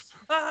leave.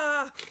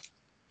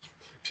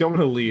 If you want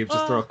me to leave,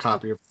 just throw a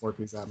copy of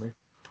Porky's at me.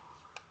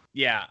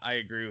 Yeah, I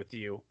agree with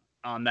you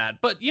on that.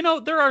 But, you know,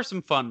 there are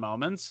some fun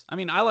moments. I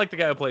mean, I like the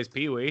guy who plays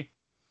Pee-wee.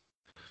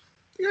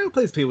 The guy who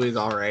plays Pee-wee is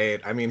all right.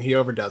 I mean, he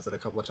overdoes it a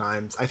couple of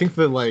times. I think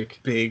the, like,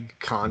 big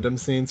condom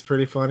scene's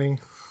pretty funny.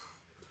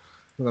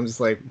 And I'm just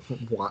like,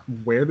 what?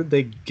 Where did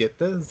they get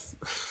this?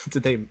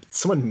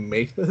 Someone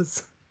make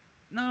this?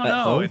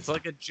 No, it's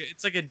like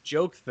a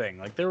joke thing.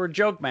 Like, there were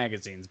joke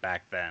magazines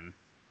back then.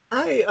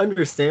 I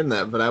understand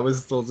that, but I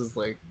was still just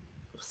like,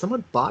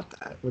 someone bought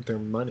that with their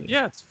money.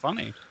 Yeah, it's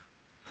funny.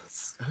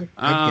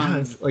 I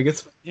guess. Like,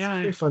 it's a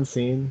pretty fun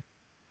scene.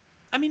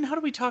 I mean, how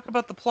do we talk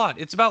about the plot?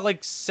 It's about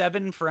like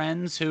 7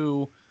 friends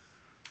who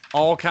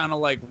all kind of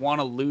like want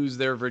to lose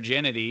their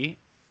virginity,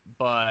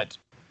 but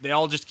they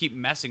all just keep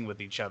messing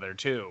with each other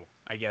too,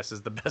 I guess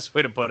is the best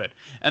way to put it.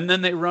 And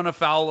then they run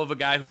afoul of a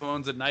guy who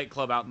owns a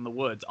nightclub out in the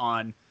woods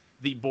on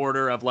the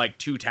border of like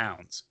 2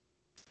 towns.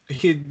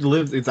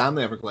 It's on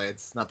the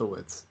Everglades, not the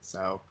woods.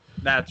 So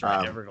that's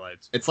right,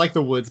 Everglades. It's like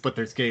the woods, but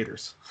there's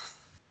gators.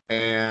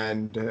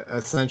 And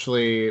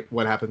essentially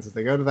what happens is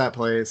they go to that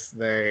place,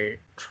 they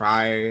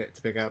try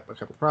to pick up a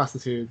couple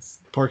prostitutes.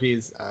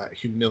 Porky's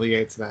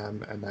humiliates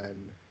them, and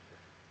then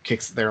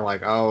they're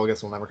like, oh, I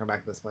guess we'll never come back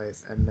to this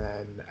place. And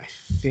then I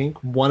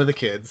think one of the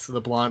kids, the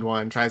blonde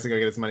one, tries to go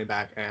get his money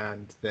back,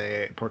 and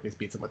Porky's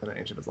beats him within an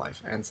inch of his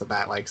life. And so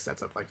that like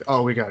sets up like,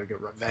 oh, we gotta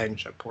get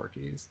revenge at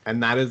Porky's.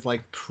 And that is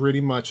like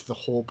pretty much the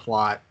whole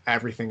plot.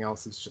 Everything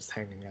else is just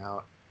hanging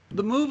out.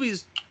 The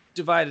movie's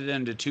divided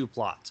into 2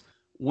 plots.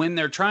 When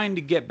they're trying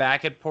to get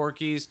back at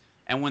Porky's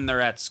and when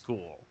they're at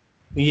school.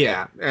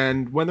 Yeah,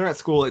 and when they're at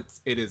school, it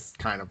is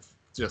kind of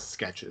just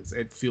sketches.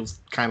 It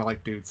feels kind of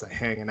like dudes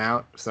hanging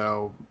out,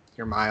 so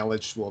your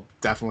mileage will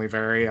definitely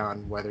vary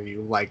on whether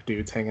you like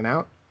dudes hanging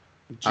out.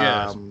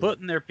 Just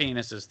putting their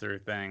penises through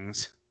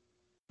things.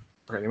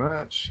 Pretty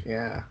much,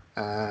 yeah.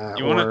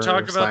 You want to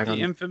talk about spying the on-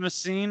 infamous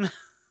scene?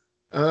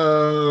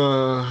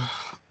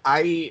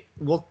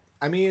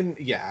 I mean,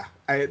 yeah.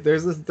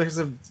 There's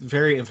a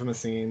very infamous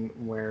scene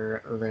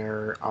where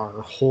there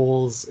are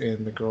holes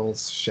in the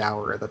girls'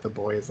 shower that the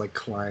boys like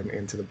climb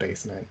into the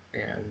basement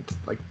and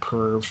like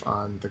perv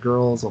on the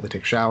girls while they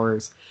take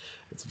showers.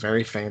 It's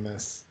very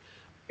famous.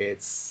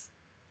 It's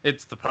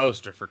It's the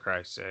poster, for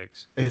Christ's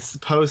sakes. the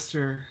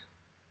poster.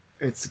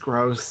 It's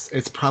gross.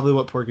 It's probably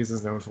what Porky's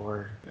is known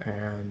for,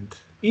 and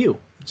ew,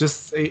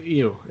 just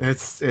ew.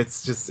 It's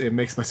just it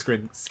makes my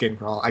skin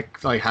crawl.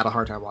 I had a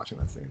hard time watching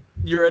that scene.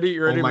 You ready?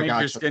 You ready Oh to my make your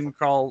gosh, skin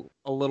crawl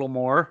a little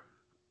more?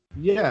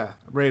 Yeah,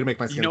 I'm ready to make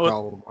my skin know what-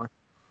 crawl a little more.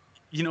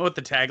 You know what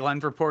the tagline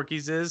for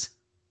Porky's is?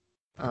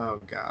 Oh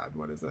God,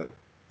 what is it?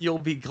 You'll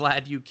be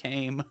glad you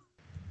came.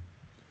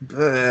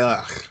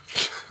 Ugh.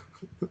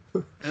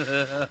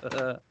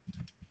 That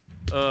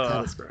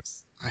Ugh. is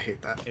gross. I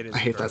hate that. It is I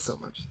hate gross. that so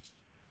much.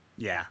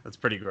 Yeah, that's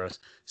pretty gross.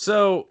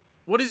 So,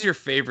 what is your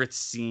favorite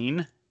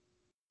scene?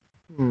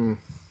 Hmm.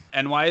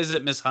 And why is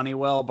it Miss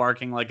Honeywell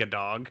barking like a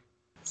dog?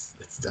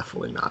 It's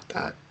definitely not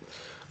that.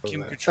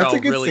 Kim That's Cattrall a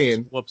good really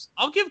scene. whoops.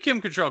 I'll give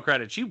Kim Cattrall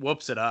credit. She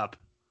whoops it up.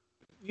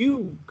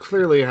 You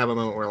clearly have a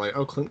moment where like,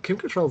 oh, Kim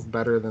Cattrall's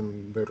better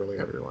than literally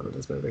everyone in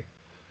this movie.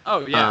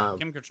 Oh yeah, Um,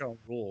 Kim Cattrall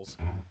rules.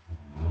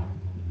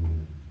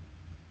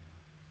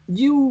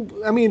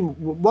 I mean,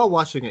 while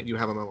watching it, you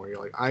have a moment where you're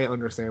like, I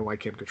understand why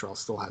Kim Cattrall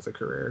still has a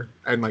career,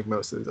 and like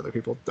most of these other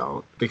people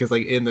don't, because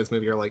like in this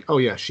movie, you're like, oh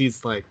yeah,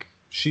 she's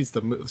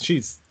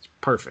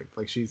perfect,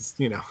 like she's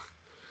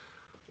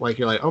like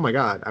you're like, oh my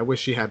god, I wish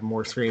she had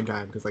more screen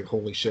time because like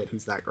holy shit,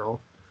 who's that girl?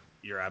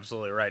 You're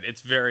absolutely right.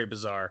 It's very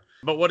bizarre.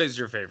 But what is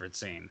your favorite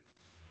scene?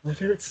 My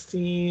favorite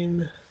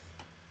scene.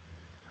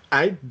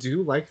 I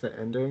do like the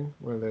ending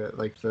where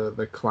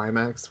the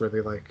climax where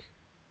they like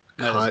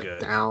That is cut good.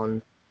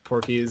 down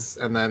Porky's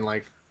and then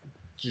like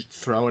just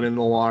throw it in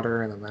the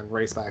water and then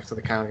race back to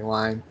the county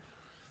line.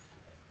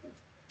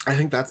 I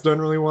think that's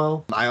done really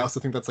well. I also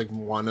think that's like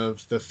one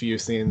of the few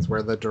scenes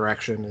where the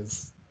direction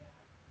is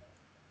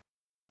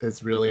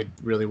really,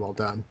 really well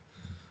done.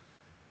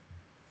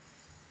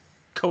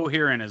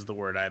 Coherent is the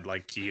word I'd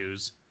like to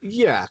use.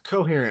 Yeah,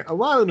 coherent. A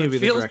lot of the movie,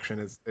 feels- the direction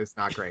is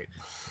not great.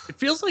 It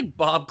feels like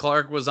Bob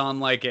Clark was on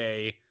like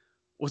a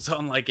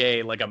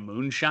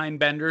moonshine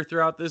bender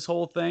throughout this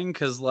whole thing,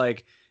 because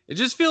like it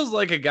just feels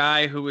like a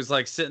guy who was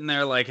like sitting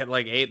there like at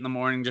like 8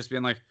 a.m. just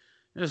being like,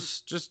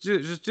 just do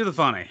the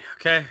funny,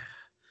 okay?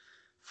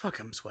 Fuck,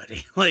 I'm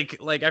sweaty.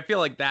 Like I feel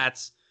like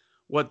that's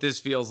what this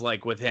feels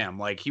like with him.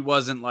 Like he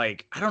wasn't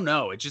like, I don't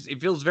know, it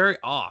feels very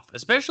off,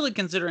 especially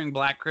considering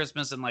Black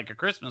Christmas and like A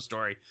Christmas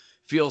Story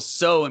feels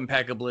so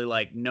impeccably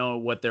like know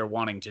what they're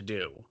wanting to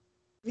do.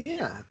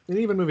 Yeah, and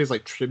even movies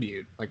like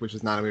Tribute, like which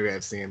is not a movie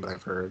I've seen but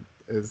I've heard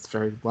is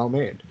very well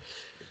made.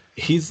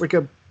 He's like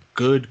a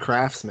good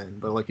craftsman,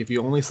 but like if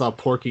you only saw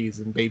Porky's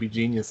and Baby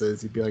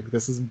Geniuses, you'd be like,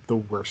 this is the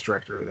worst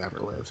director to ever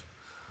live.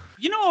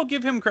 You know, I'll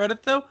give him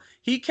credit though.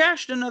 He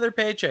cashed another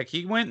paycheck.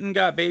 He went and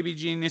got Baby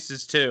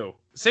Geniuses too.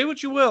 Say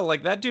what you will,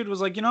 like that dude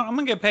was like, you know, I'm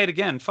gonna get paid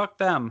again. Fuck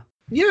them.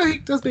 Yeah, he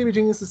does Baby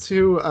Geniuses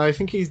too. I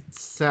think he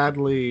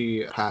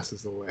sadly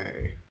passes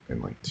away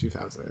in like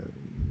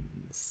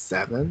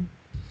 2007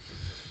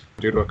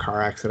 due to a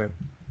car accident,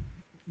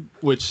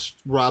 which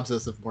robs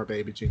us of more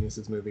Baby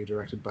Geniuses movie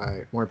directed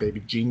by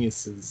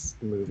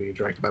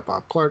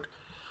Bob Clark.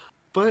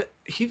 But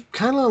he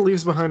kind of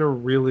leaves behind a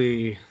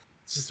really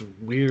just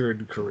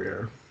weird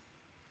career.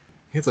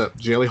 He has a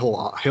Haley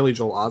Joel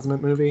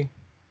Osment movie.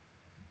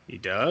 He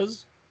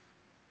does?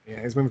 Yeah,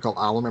 his movie called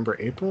I'll Remember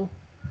April.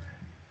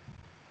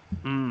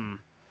 Hmm.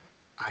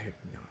 I have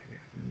no idea.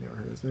 I've never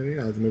heard of this movie.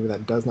 It's a movie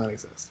that does not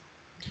exist.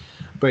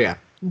 But yeah,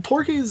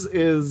 Porky's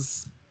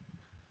is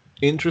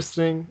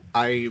interesting.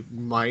 I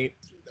might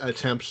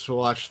attempt to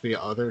watch the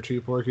other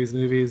two Porky's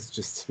movies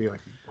just to be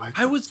like, what?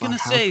 I was gonna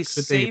say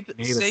save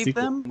sequel?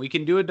 them. We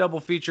can do a double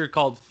feature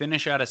called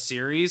Finish Out a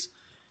Series,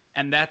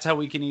 and that's how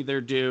we can either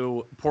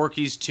do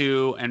Porky's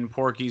 2 and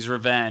Porky's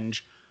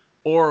Revenge,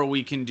 or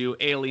we can do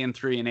Alien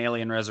 3 and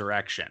Alien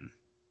Resurrection.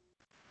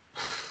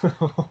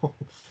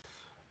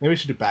 Maybe we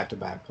should do back to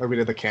back, like we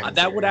did the canon.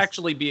 That would series.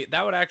 actually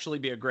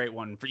be a great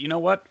one. For you know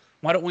what?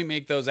 Why don't we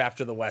make those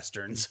after the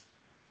westerns?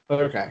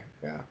 Okay,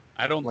 yeah.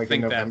 I don't Like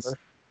think in that's. November?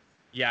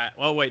 Yeah.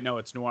 Well, wait. No,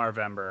 it's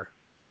Noirvember.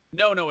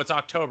 No, it's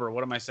October.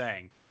 What am I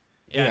saying?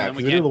 Yeah, then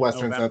because we do the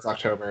westerns, that's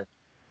October.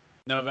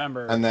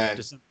 November. And then-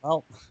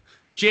 Well,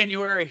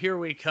 January, here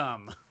we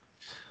come.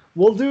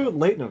 We'll do it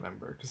late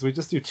November, because we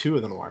just do two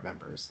of the Noir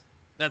members.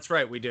 That's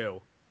right, we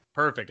do.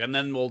 Perfect. And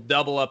then we'll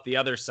double up the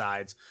other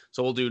sides.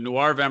 So we'll do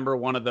Noirvember,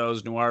 one of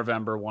those,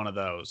 Noirvember, one of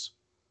those.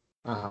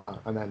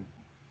 And then,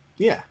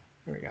 yeah,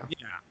 there we go.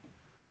 Yeah.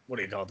 What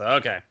do you call it?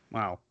 Okay.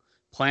 Wow.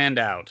 Planned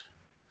out.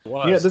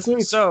 Yeah, this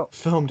movie's so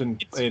filmed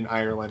in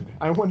Ireland.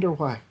 I wonder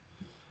why.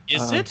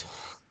 is it?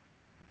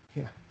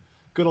 Yeah.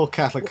 Good old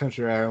Catholic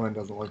country Ireland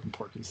doesn't live in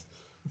Porky's.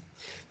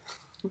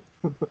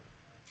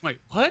 Wait,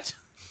 what?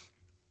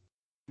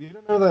 You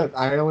don't know that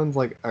Ireland's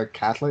like a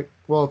Catholic?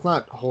 Well, it's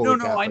not wholly No,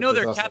 Catholic. I know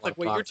there's they're also a lot Catholic. of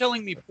Wait, you're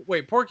telling me? Protestant.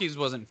 Wait, Porky's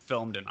wasn't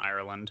filmed in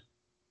Ireland.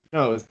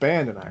 No, it was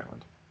banned in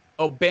Ireland.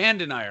 Oh,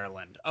 banned in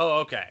Ireland. Oh,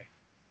 okay.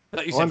 I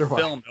thought you I said wonder why.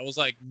 filmed. I was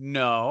like,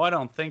 no, I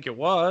don't think it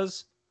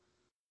was.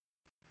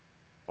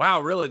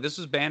 Wow, really? This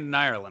was banned in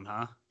Ireland,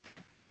 huh?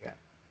 Yeah.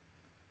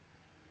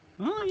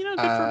 Well, good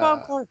for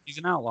Bob Clark. He's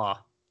an outlaw.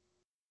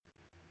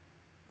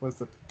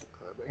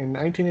 In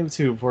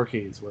 1982,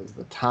 Porky's was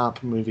the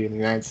top movie in the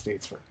United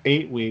States for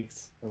 8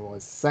 weeks and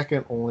was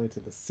second only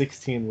to the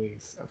 16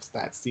 weeks of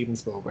that Steven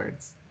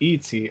Spielberg's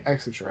E.T.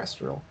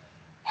 Extraterrestrial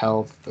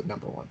held the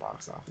 #1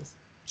 box office.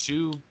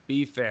 To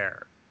be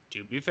fair,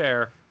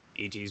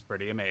 E.T.'s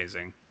pretty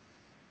amazing.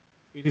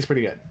 E.T.'s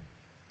pretty good.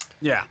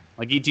 Yeah,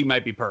 like E.T.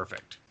 might be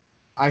perfect.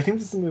 I think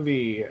this is a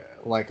movie,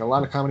 like a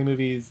lot of comedy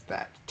movies,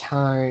 that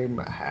time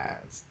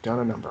has done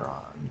a number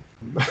on.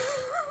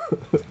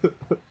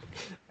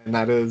 And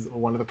that is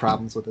one of the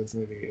problems with this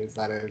movie, is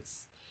that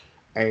it's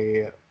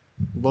a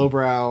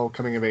lowbrow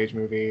coming-of-age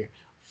movie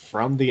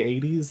from the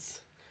 80s.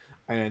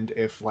 And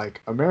if,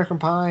 like, American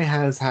Pie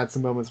has had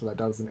some moments where that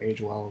doesn't age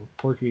well,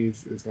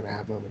 Porky's is going to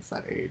have moments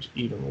that age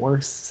even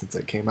worse, since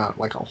it came out,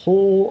 like, a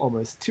whole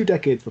almost 2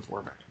 decades before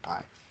American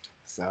Pie.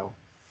 So,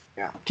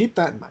 yeah, keep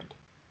that in mind.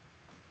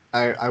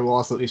 I will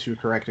also issue a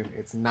correction.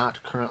 It's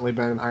not currently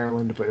banned in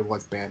Ireland, but it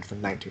was banned for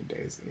 19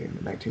 days in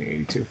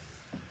 1982.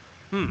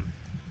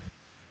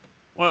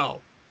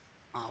 Well,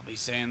 I'll be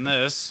saying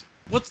this.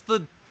 What's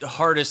the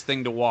hardest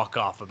thing to walk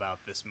off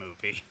about this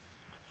movie?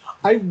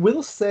 I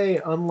will say,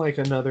 unlike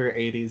another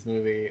 80s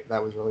movie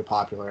that was really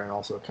popular and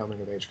also a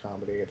coming-of-age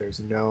comedy,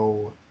 there's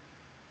no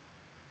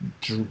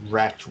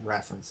direct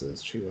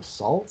references to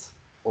assault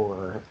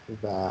or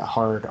the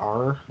hard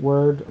R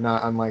word,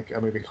 not unlike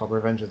a movie called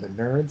Revenge of the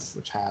Nerds,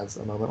 which has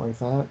a moment like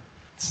that.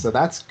 So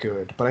that's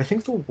good. But I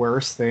think the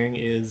worst thing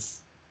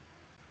is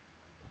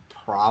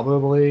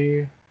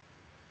probably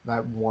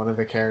that one of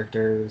the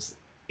characters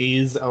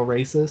is a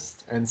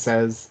racist and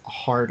says a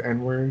hard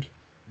N-word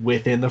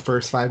within the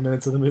first 5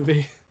 minutes of the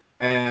movie.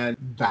 And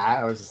that,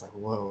 I was just like,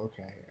 whoa,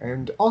 okay.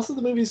 And also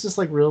the movie's just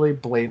like really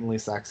blatantly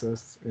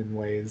sexist in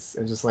ways,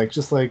 and just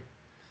like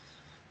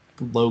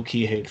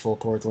low-key hateful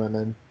towards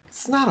women.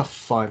 It's not a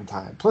fun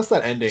time. Plus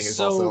that ending is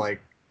also like,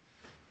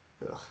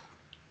 ugh.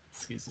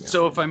 Excuse me.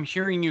 So if I'm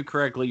hearing you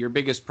correctly, your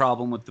biggest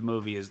problem with the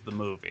movie is the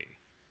movie.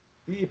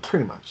 Yeah,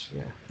 pretty much,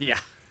 yeah. Yeah.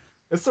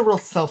 It's a real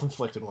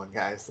self-inflicted one,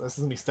 guys. This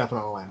is me stepping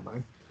on a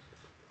landmine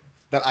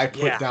that I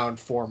put down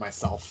for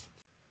myself.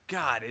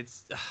 God,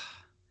 it's...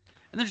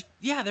 And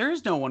there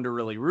is no one to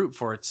really root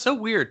for. It's so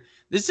weird.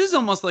 This is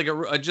almost like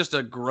just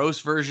a gross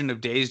version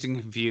of Dazed and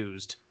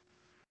Confused.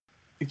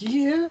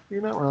 Yeah,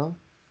 you're not wrong.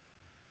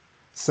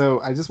 So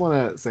I just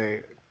want to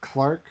say,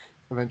 Clark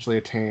eventually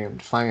attained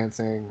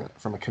financing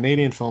from a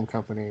Canadian film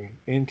company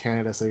in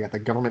Canada, so he got the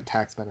government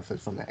tax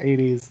benefit from the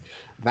 80s.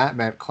 That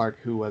meant Clark,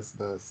 who was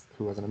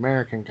an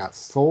American, got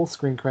sole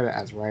screen credit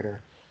as writer.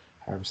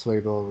 However,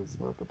 Swaybill was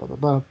blah, blah, blah, blah,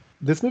 blah.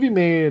 This movie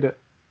made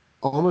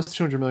almost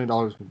 $200 million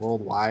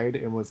worldwide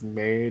and was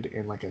made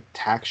in like a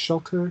tax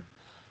shelter.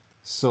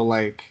 So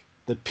like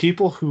the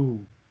people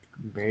who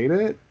made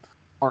it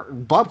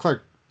Bob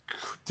Clark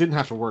didn't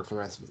have to work for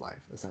the rest of his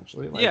life,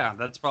 essentially. Like, yeah,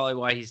 that's probably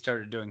why he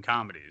started doing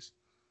comedies.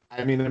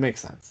 I mean, it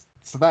makes sense.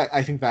 So that,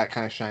 I think that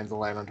kind of shines a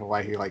light onto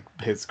why he, like,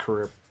 his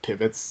career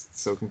pivots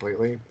so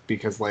completely,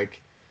 because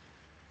like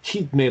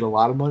he made a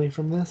lot of money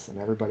from this, and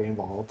everybody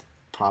involved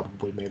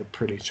probably made a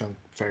pretty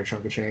fair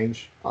chunk of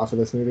change off of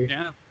this movie.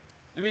 Yeah.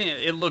 I mean,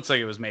 it looks like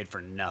it was made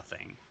for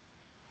nothing.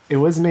 It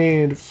was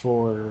made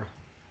for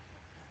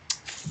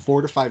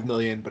 $4 to $5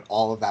 million, but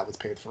all of that was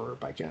paid for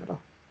by Canada.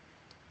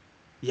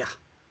 Yeah.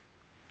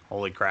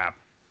 Holy crap.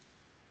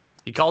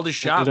 He called his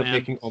shot, ended man. up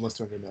making almost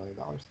 $200 million.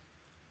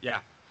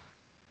 Yeah.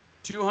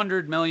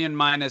 200 million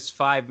minus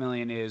 5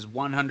 million is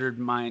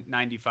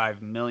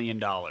 $195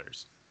 million.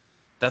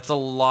 That's a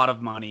lot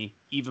of money,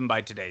 even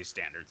by today's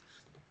standards.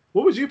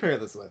 What would you pair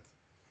this with?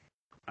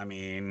 I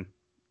mean,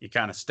 you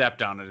kind of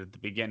stepped on it at the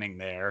beginning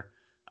there.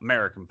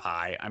 American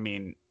Pie. I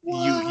mean,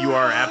 you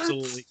are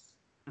absolutely...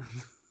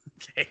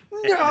 Okay.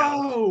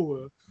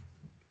 No!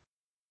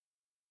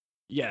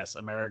 Yes,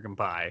 American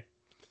Pie.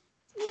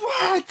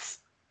 What?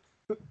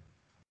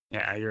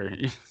 Yeah,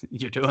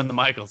 you're doing the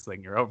Michaels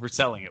thing. You're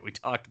overselling it. We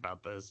talked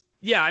about this.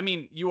 Yeah, I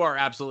mean, you are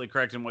absolutely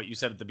correct in what you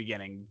said at the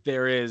beginning.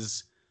 There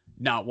is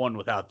not one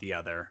without the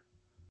other.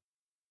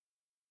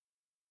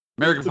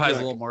 American Pie is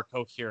a little more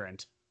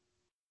coherent.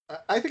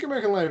 I think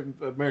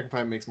American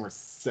Pie makes more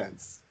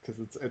sense because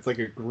it's like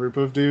a group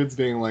of dudes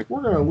being like,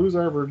 we're gonna lose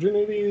our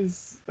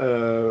virginities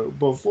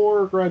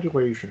before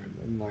graduation,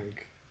 and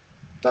like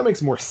that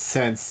makes more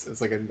sense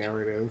as like a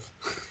narrative.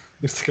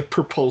 There's like a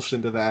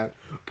propulsion to that.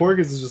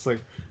 Porky's is just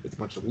like, it's a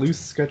bunch of loose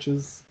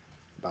sketches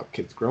about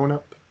kids growing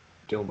up,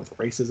 dealing with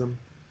racism,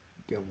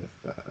 dealing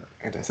with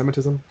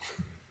anti-Semitism.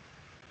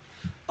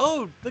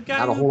 Oh, the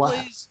guy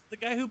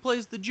who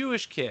plays the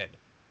Jewish kid.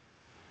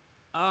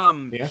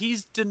 Yeah.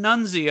 He's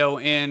D'Annunzio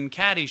in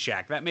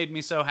Caddyshack. That made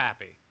me so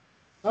happy.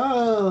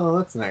 Oh,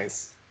 that's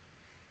nice.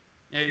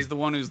 Yeah, he's the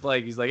one who's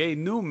like, hey,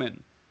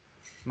 Newman,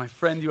 my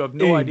friend, you have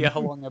no idea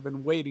how long I've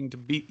been waiting to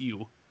beat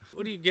you.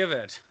 What do you give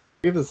it?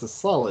 Give this a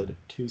solid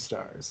 2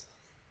 stars.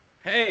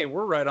 Hey,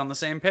 we're right on the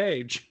same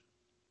page.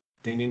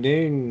 Ding, ding,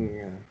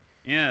 ding.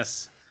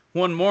 Yes.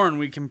 One more and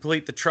we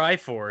complete the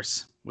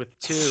Triforce with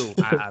 2.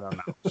 I don't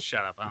know.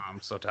 Shut up. Oh,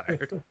 I'm so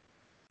tired.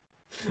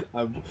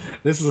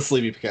 This is a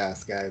sleepy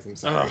cast, guys. I'm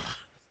sorry.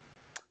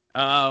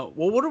 Well,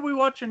 what are we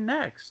watching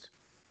next?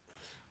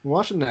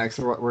 Watching next,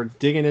 we're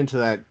digging into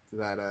that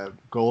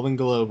Golden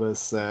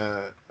Globus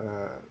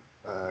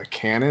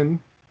canon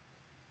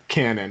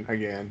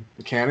again,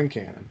 the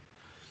canon.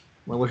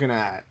 We're looking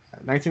at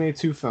a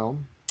 1982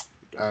 film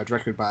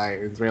directed by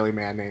an Israeli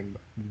man named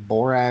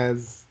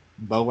Boaz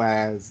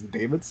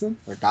Davidson.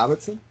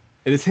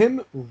 It is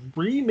him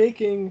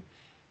remaking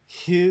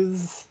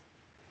his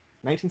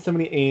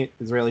 1978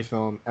 Israeli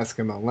film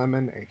Eskimo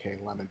Lemon, aka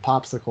Lemon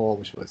Popsicle,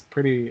 which was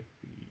pretty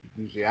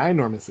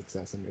ginormous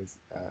success in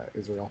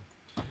Israel.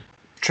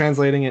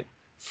 Translating it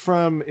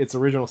from its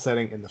original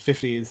setting in the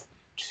 50s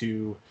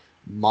to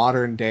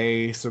modern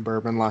day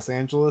suburban Los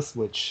Angeles,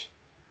 which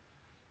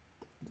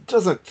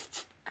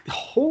doesn't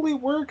wholly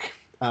work.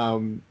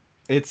 I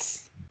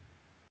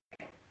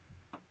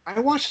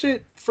watched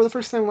it for the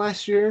first time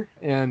last year,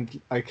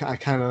 and I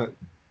kind of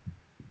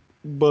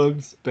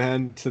bugged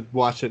Ben to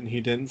watch it, and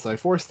he didn't, so I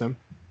forced him.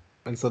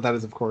 And so that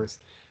is, of course,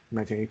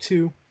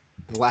 1982,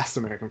 The Last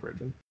American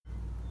Virgin.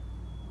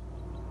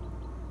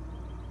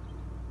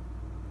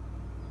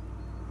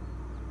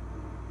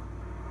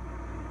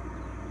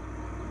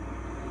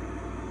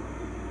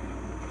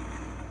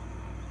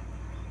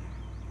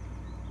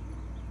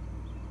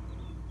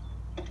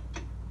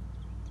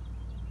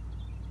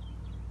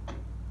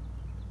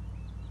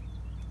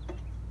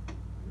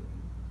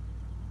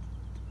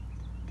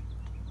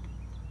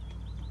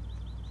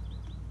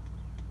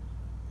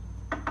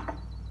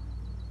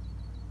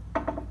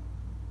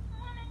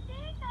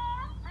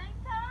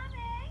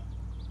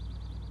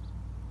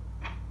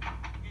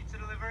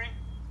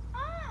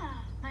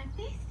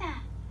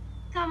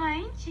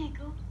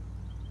 Chico.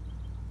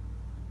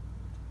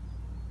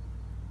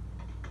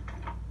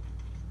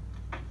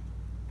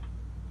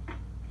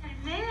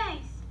 Carmela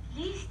is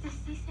pleased to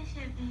see such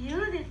a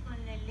beautiful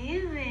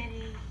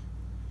delivery.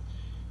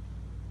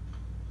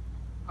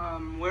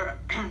 Where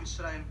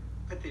should I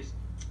put these?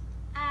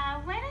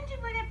 Why don't you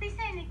put a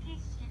pizza in the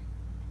kitchen?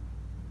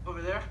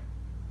 Over there?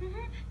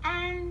 Mm-hmm.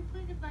 And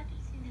put the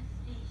bottles in the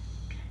fridge.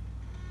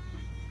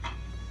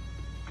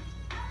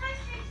 How much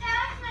do you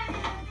charge, my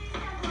little pizza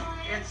boy?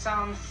 It's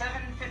 $7.50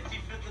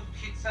 for the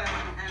pizza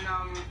and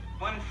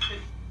 $1.50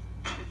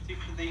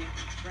 for the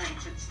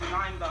drinks. It's $9.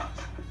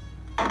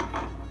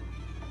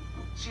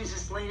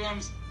 Jesus, late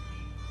M's.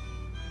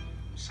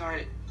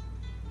 Sorry, it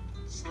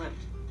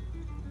slipped.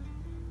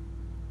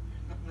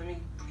 Let me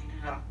clean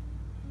it up.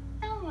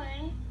 Don't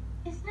worry,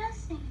 it's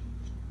nothing.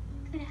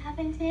 Could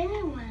happen to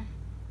anyone.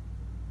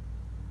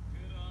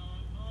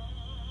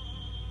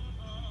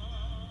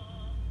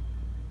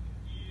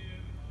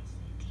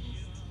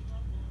 Tasty.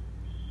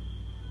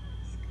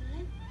 It's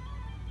good.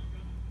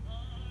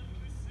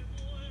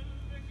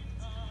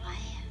 It's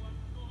fire.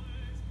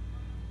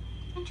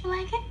 Don't you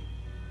like it?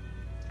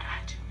 I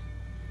do.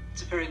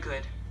 It's very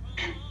good.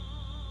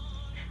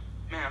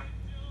 Ma'am.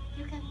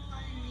 You can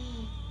call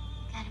me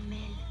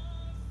Carmela.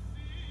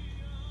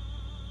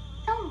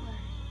 Don't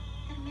worry,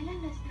 Carmela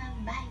does not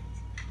bite.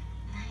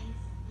 Nice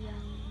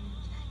young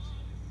muchacho.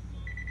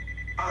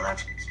 Oh,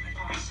 that's my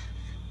boss.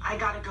 I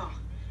gotta go.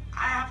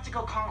 I have to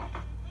go call him.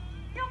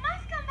 You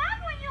must come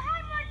back when you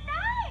have more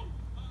time.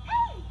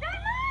 Hey, you're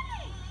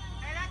learning.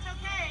 Hey, that's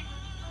okay.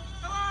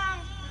 So long.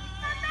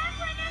 Come back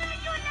whenever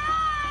you like.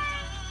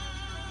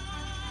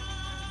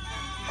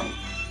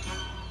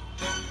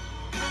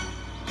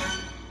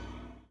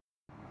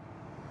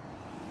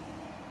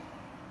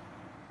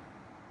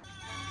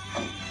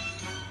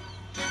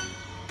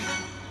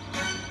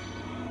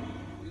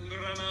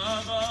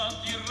 Granada,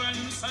 tierra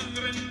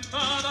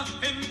ensangrentada,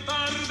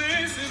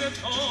 entardece de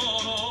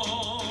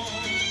todo.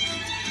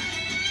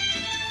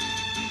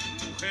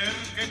 Mujer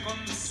que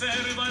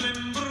conserva el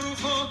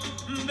embrujo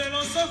de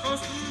los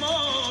ojos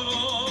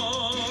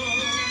moros.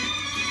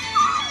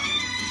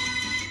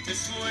 De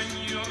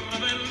sueño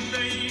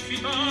rebelde y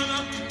gitana,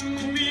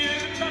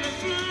 cubierta de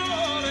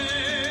flores.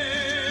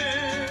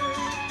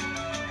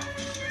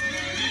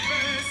 Mi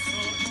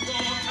beso, tu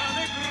boca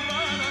de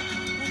grana,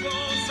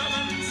 jugosa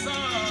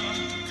manzana,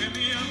 que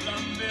me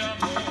hablan de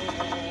amores.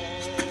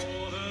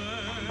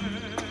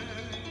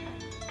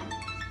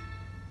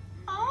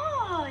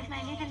 Oh, it's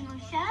my little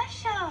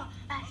muchacho.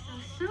 Back so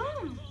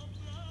soon.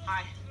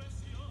 Hi.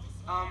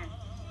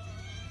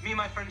 Me and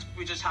my friends,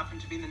 we just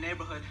happened to be in the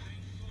neighborhood.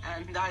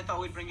 And I thought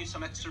we'd bring you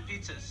some extra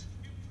pizzas.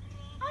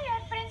 Oh,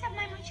 you're friends of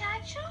my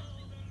muchacho?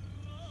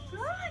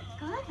 Good,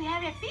 good. We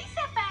have a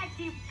pizza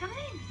party. Come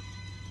in.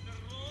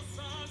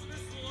 Rosas de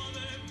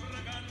suave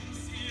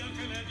fragancia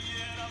que le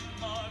diera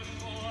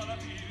amargo a la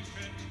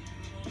Virgen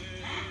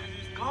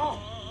Rodea. Go.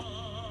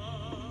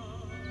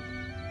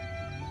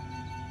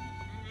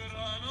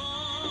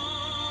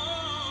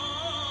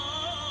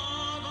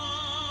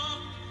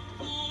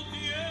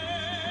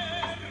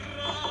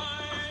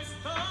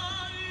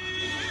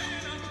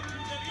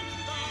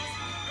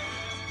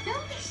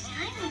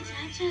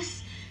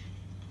 Just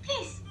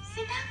please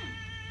sit down.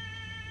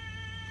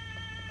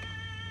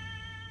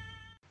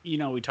 You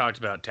know, we talked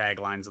about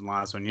taglines in the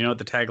last one. You know what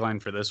the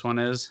tagline for this one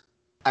is?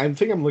 I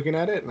think I'm looking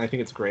at it, and I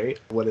think it's great.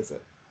 What is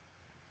it?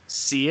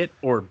 See it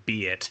or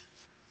be it.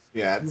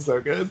 Yeah, it's so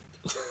good.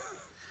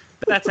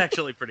 That's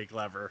actually pretty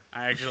clever.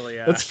 I actually.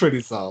 That's pretty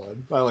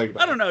solid. I like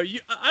that. I don't know.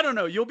 I don't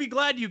know. You'll be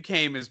glad you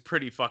came is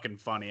pretty fucking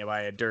funny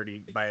by a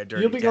dirty.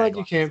 You'll be glad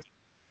you came.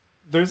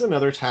 There's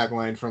another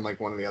tagline from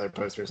like one of the other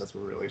posters that's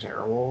really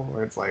terrible,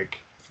 where it's like,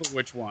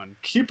 which one?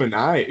 Keep an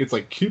eye. It's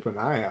like keep an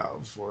eye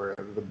out for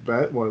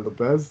one of the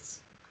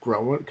best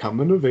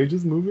coming of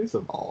ages movies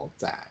of all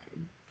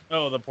time.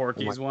 Oh, the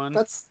Porky's one.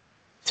 That's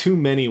too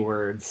many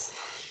words.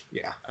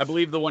 Yeah. I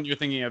believe the one you're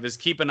thinking of is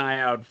keep an eye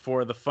out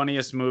for the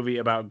funniest movie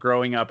about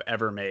growing up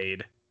ever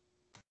made.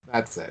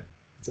 That's it.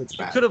 It's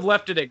bad. You could have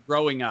left it at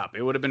growing up.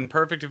 It would have been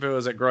perfect if it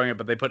was at growing up,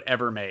 but they put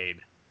ever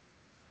made.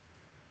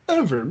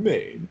 Ever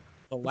made.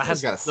 The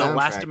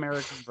last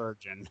American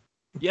Virgin.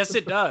 Yes,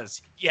 it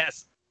does.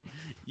 Yes,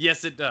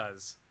 it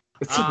does.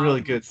 It's a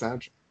really good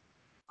soundtrack.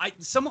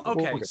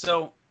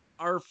 So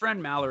our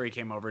friend Mallory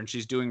came over and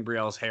she's doing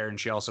Brielle's hair, and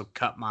she also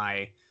cut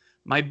my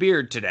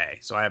beard today.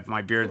 So I have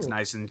my beard's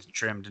nice and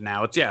trimmed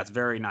now. It's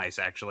very nice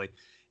actually.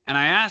 And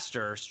I asked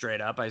her straight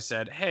up. I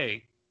said,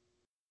 "Hey,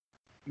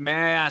 may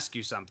I ask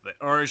you something?"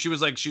 Or she's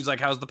like,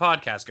 "How's the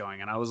podcast going?"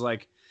 And I was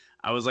like,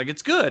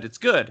 "It's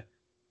good."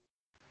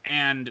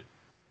 And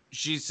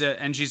she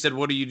said,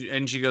 "What are you?"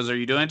 And she goes, "Are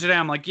you doing today?"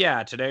 I'm like,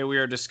 "Yeah, today we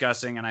are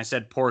discussing." And I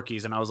said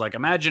Porky's, and I was like,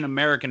 "Imagine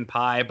American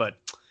Pie, but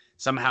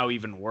somehow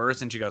even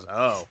worse." And she goes,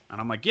 "Oh,"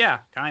 and I'm like, "Yeah,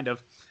 kind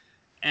of."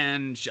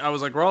 And I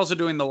was like, "We're also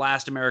doing The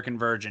Last American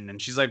Virgin."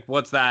 And she's like,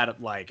 "What's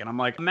that like?" And I'm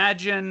like,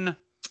 "Imagine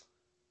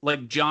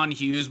like John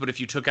Hughes, but if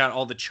you took out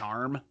all the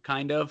charm,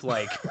 kind of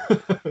like,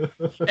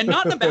 and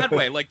not in a bad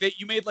way. Like that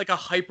you made like a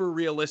hyper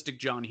realistic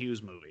John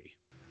Hughes movie."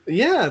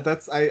 Yeah,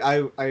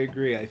 I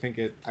agree. I think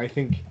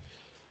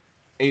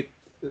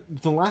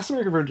The Last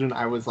American Virgin,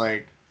 I was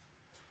like,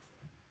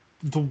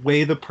 the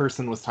way the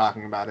person was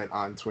talking about it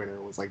on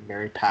Twitter was like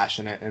very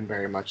passionate and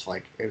very much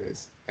like it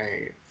is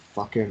a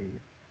fucking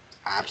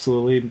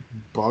absolutely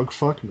bug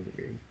fuck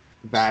movie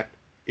that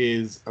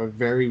is a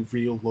very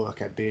real look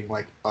at being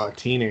like a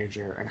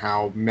teenager and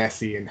how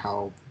messy and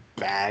how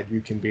bad you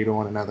can be to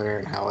one another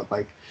and how it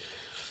like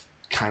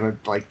kind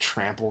of like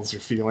tramples your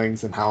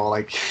feelings and how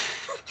like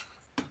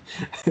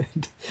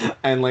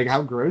and like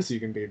how gross you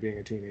can be being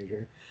a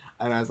teenager.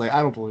 And I was like,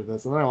 I don't believe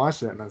this. And then I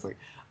watched it and I was like,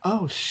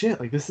 oh shit,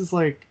 like this is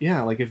like,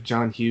 yeah, like if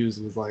John Hughes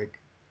was like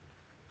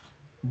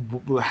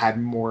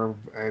had more of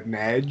an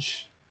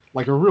edge,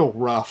 like a real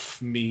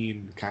rough,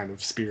 mean kind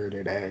of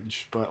spirited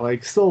edge, but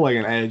like still like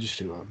an edge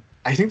to him.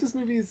 I think this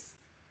movie's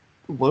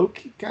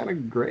low-key kind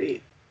of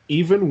great,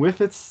 even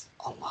with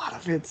a lot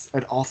of it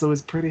also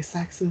is pretty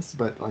sexist,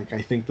 but like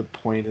I think the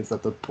point is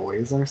that the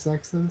boys are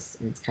sexist,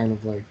 and it's kind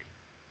of like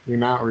you're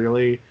not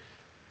really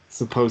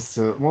supposed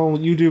to. Well,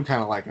 you do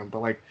kind of like them, but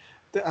like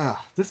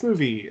this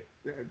movie.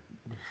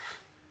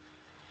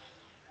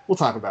 We'll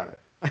talk about it.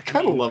 I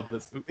kind of love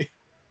this movie.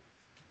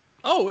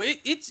 Oh,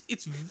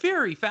 it's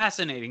very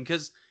fascinating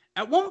because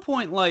at one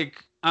point,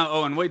 like,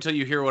 and wait till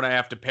you hear what I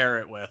have to pair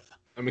it with.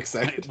 I'm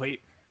excited.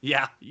 Wait.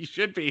 Yeah, you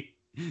should be.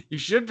 You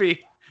should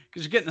be,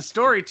 because you're getting the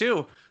story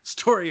too.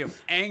 Story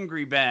of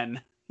Angry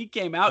Ben. He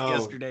came out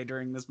yesterday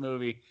during this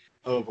movie.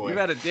 Oh boy. We've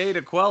had a day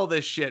to quell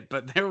this shit,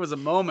 but there was a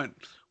moment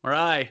where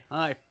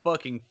I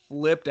fucking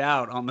flipped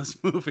out on this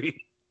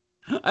movie.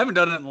 I haven't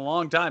done it in a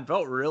long time.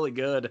 Felt really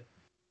good.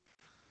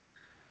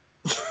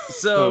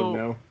 So. Oh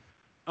no.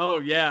 Oh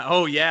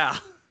yeah.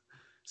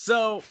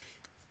 So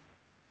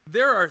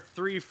there are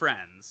 3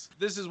 friends.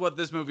 This is what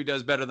this movie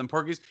does better than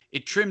Porky's.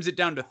 It trims it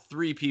down to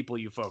 3 people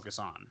you focus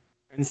on.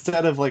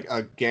 Instead of like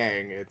a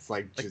gang, it's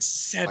like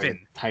just 7.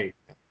 like tight.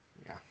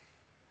 Yeah.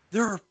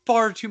 There are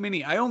far too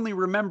many. I only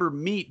remember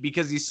Meat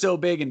because he's so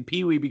big and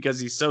Pee-wee because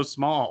he's so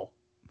small.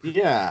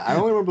 Yeah, I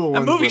only remember the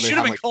ones. That movie where should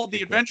have been called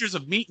The Adventures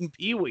of Meat and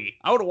Pee-wee.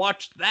 I would have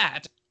watched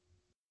that.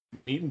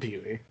 Meat and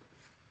Pee-wee.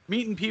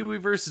 Meat and Pee-wee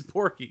versus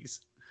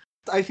Porky's.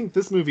 I think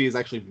this movie is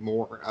actually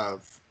more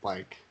of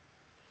like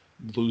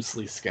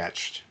loosely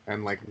sketched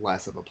and like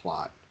less of a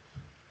plot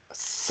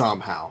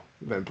somehow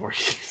than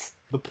Porky's.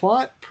 The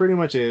plot pretty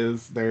much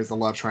is there's a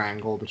love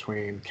triangle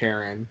between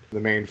Karen, the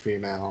main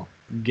female,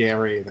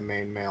 Gary, the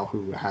main male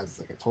who has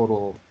like a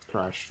total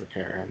crush for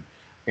Karen,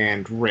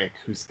 and Rick,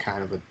 who's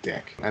kind of a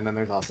dick. And then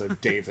there's also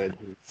David,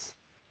 who's...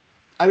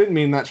 I didn't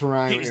mean that to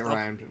rhyme. It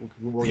rhymed.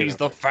 He's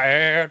the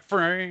fat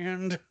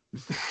friend.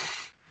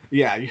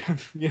 Yeah, you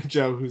have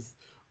Joe, who's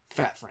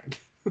fat friend.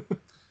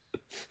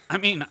 I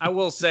mean, I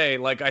will say,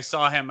 like, I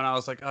saw him and I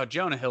was like, oh,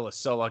 Jonah Hill is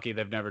so lucky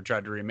they've never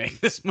tried to remake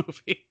this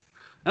movie.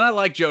 And I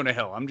like Jonah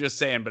Hill, I'm just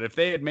saying, but if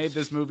they had made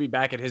this movie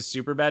back at his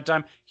super bad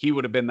time, he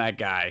would have been that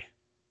guy.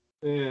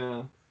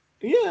 Yeah.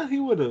 Yeah, he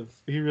would have.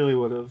 He really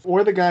would have.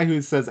 Or the guy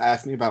who says,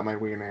 ask me about my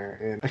wiener,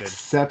 and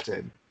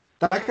Accepted.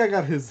 That guy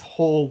got his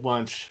whole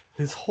lunch,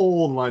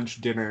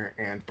 dinner,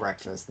 and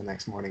breakfast the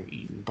next morning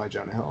eaten by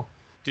Jonah Hill.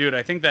 Dude,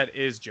 I think that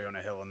is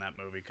Jonah Hill in that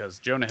movie, because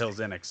Jonah Hill's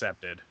in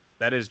Accepted.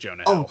 That is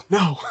Jonah Hill. Oh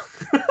no.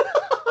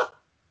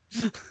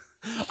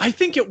 I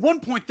think at one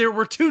point there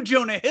were 2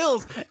 Jonah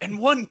Hills and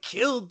one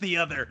killed the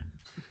other.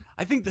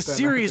 I think the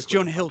serious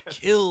Jonah Hill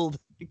killed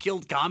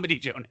comedy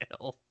Jonah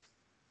Hill.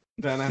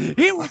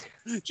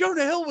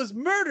 Jonah Hill was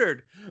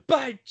murdered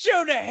by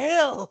Jonah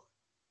Hill.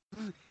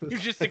 You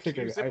just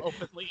accuse him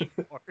openly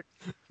in court.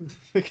 I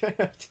think I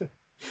have to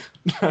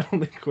not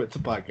only quit the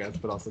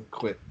podcast, but also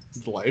quit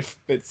life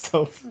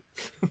itself.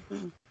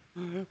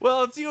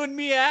 Well, it's you and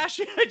me, Ash.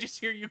 I just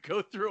hear you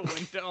go through a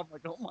window. I'm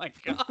like, oh my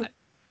god.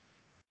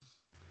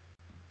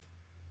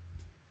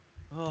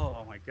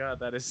 Oh my god,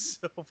 that is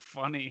so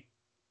funny.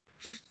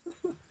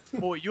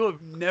 Boy, you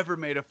have never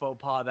made a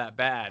faux pas that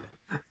bad.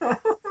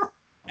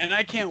 And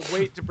I can't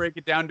wait to break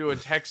it down to a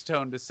text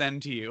tone to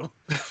send to you.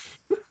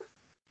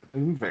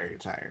 I'm very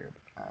tired.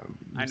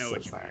 I know so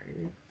what you sorry.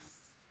 mean.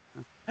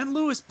 And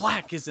Lewis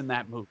Black is in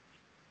that movie.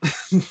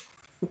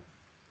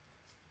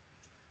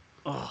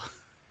 Oh,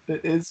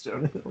 it is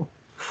Jonah Hill.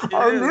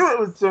 I knew it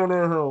was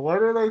Jonah Hill. Why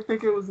did I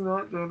think it was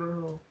not Jonah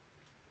Hill?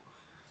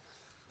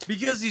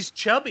 Because he's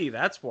chubby,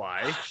 that's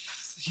why.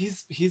 He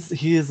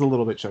is a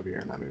little bit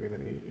chubbier in that movie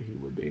than he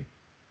would be.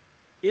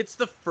 It's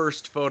the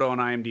first photo on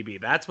IMDb.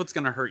 That's what's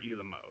going to hurt you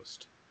the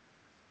most.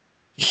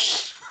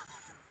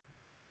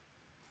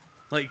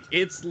 Like,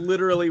 it's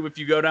literally, if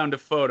you go down to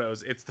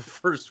photos, it's the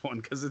first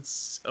one because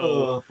it's so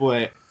Oh,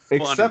 boy.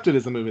 funny. Accepted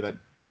is a movie that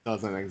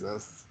doesn't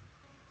exist.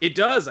 It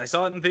does. I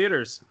saw it in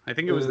theaters. I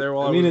think it was there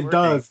while I was it working.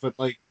 does, but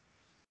like,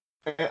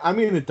 I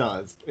mean, it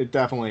does. It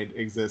definitely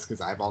exists because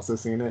I've also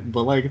seen it.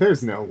 But like,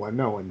 there's no one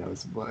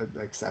knows what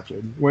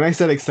Accepted. When I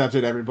said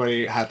Accepted,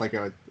 everybody had like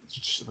an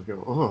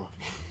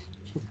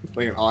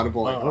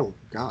audible, like, oh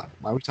god,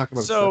 why are we talking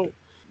about Accepted?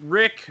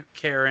 Rick,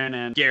 Karen,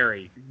 and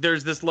Gary.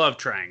 There's this love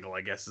triangle,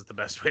 I guess is the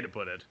best way to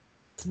put it.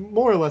 It's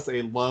more or less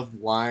a love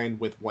line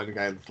with one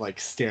guy like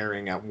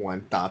staring at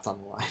one dots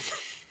on the line.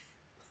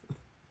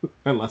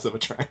 And less of a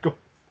triangle.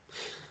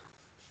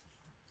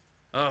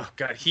 Oh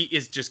god, he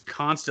is just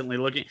constantly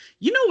looking.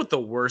 You know what the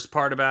worst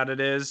part about it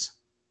is?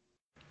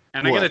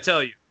 And I gotta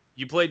tell you,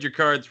 you played your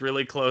cards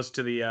really close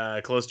to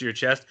your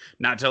chest,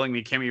 not telling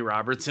me Kimmy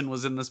Robertson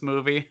was in this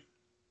movie.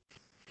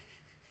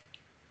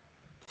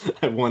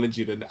 I wanted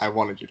you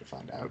to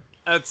find out.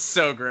 That's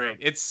so great.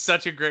 It's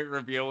such a great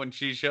reveal when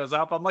she shows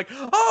up. I'm like,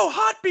 oh,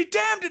 hot be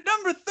damned at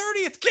number 30,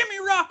 it's Kimmy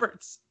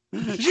Roberts.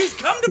 She's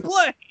come to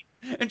play,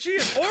 and she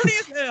is horny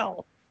as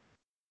hell.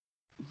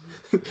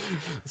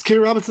 Is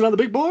Kimmy Robertson on the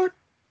big board?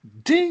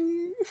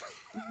 Ding!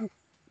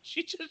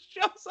 She just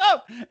shows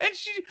up, and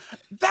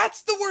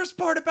that's the worst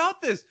part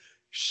about this.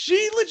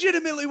 She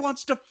legitimately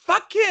wants to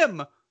fuck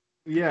him.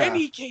 Yeah. And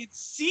he can't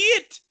see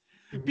it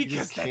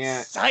because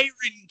that siren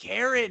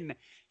Karen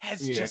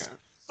has just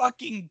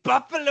fucking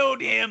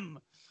buffaloed him.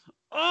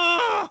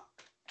 Oh,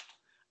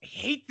 I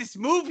hate this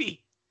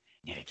movie.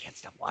 Yet I can't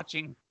stop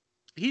watching.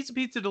 He's a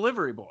pizza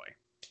delivery boy.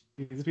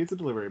 He's a pizza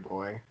delivery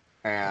boy,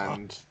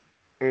 and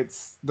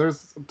there's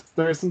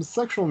some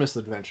sexual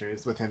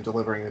misadventures with him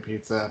delivering the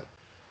pizza.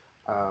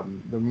 There are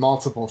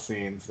multiple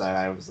scenes that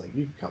I was like,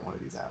 you can cut one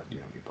of these out. You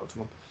don't need both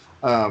of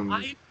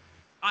them.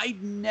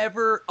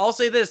 I'll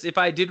say this, if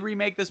I did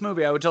remake this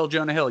movie, I would tell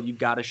Jonah Hill, you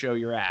gotta show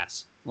your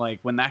ass.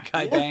 Like, when that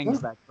guy bangs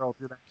that girl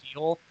through that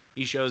keyhole,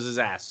 he shows his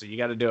ass, so you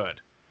gotta do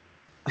it.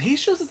 He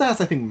shows his ass,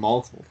 I think,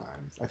 multiple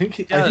times. I think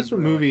the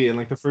movie, in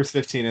like the first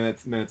 15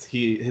 minutes,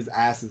 his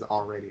ass is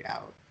already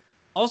out.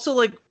 Also,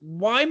 like,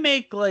 why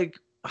make, like,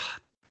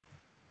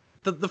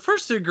 the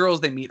first 3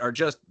 girls they meet are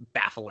just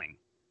baffling.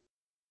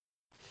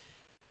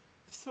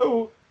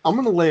 So, I'm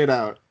gonna lay it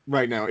out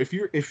right now. If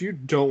you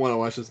don't want to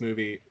watch this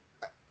movie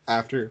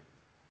after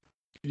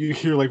you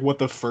hear like what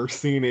the first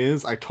scene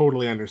is, I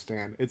totally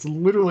understand. It's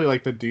literally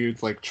like the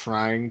dude's like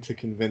trying to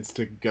convince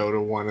to go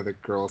to one of the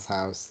girls'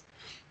 house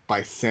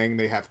by saying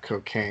they have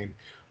cocaine,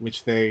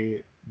 which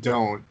they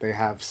don't. They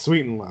have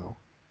Sweet and Low.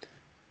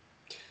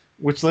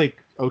 Which,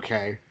 like,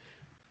 okay.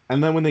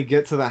 And then when they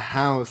get to the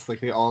house, like,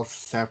 they all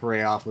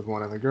separate off with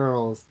one of the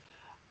girls,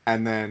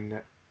 and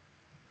then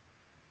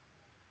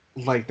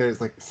like there's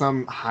like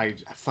some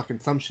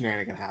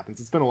shenanigan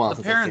happens. It's been a while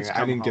since I've seen it.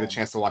 I didn't get a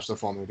chance to watch the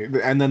full movie.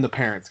 And then the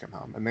parents come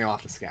home and they all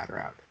have to scatter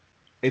out.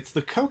 It's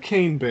the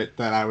cocaine bit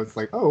that I was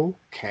like, oh,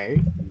 okay,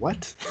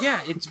 what? Yeah,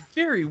 it's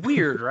very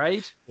weird,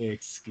 right?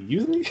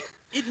 Excuse me?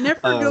 It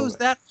never goes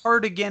that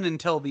hard again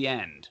until the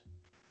end.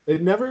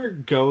 It never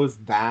goes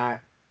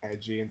that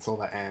edgy until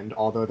the end,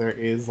 although there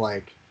is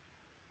like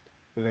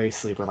they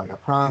sleep with like a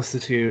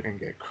prostitute and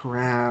get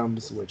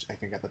crabs, which I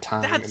think at the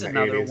time in the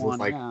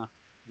 80s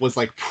was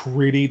like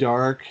pretty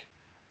dark,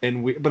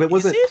 but it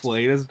wasn't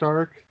played as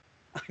dark.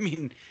 I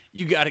mean,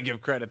 you got to give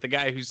credit. The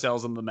guy who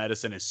sells them the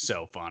medicine is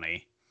so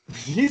funny.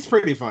 He's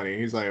pretty funny.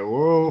 He's like,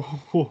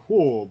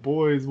 whoa,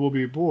 boys will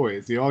be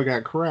boys. You all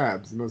got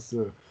crabs. You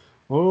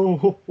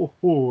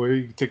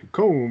take a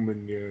comb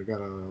and you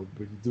gotta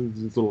do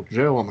this little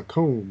gel on the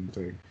comb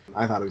thing.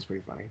 I thought it was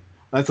pretty funny.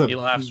 That's a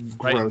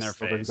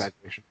gross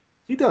exaggeration.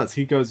 He does.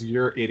 He goes,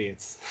 "You're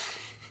idiots."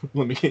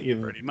 Let me get you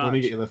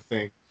the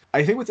thing.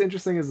 I think what's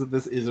interesting is that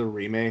this is a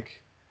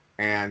remake,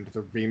 and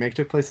the remake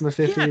took place in the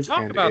 50s. Yeah,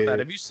 talk and about that.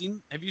 Have you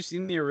seen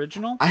the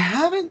original? I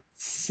haven't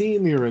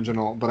seen the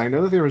original, but I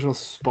know that the original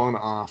spun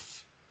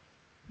off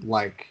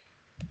like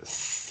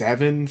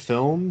 7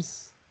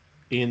 films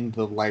in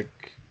the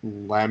like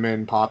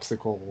Lemon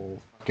Popsicle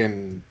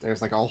fucking.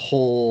 There's like a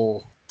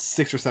whole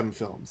 6 or 7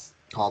 films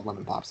called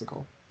Lemon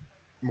Popsicle.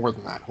 More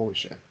than that, holy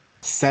shit.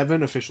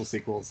 7 official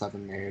sequels have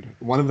been made.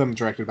 One of them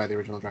directed by the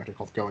original director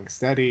called Going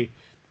Steady,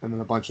 and then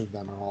a bunch of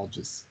them are all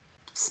just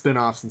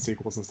spin-offs and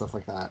sequels and stuff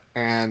like that.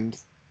 And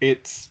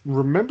it's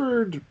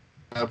remembered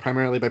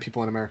primarily by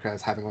people in America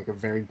as having like a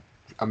very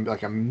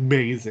like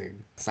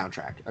amazing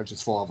soundtrack,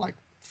 just full of like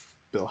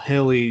Bill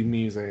Haley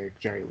music,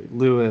 Jerry Lee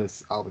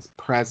Lewis, Elvis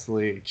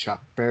Presley,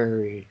 Chuck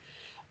Berry,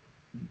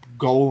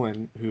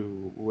 Golan,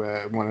 who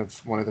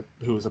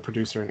who was a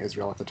producer in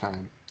Israel at the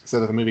time, said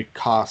that the movie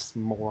cost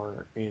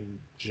more in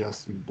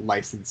just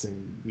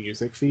licensing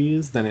music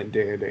fees than it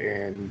did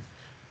in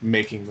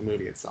making the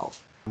movie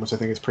itself, which I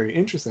think is pretty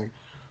interesting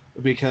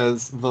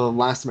because The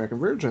Last American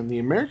Virgin, the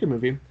American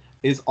movie,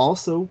 is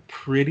also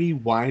pretty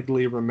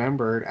widely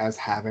remembered as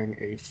having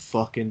a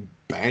fucking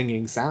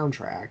banging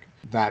soundtrack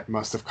that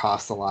must have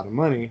cost a lot of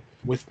money,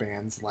 with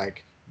bands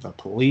like The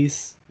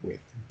Police,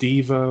 with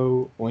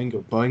Devo,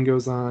 Oingo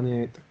Boingo's on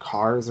it, The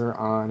Cars are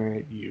on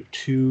it,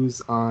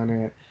 U2's on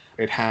it.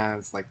 It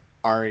has like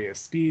Aria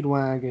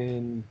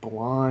Speedwagon,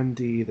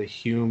 Blondie, The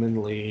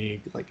Human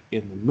League, like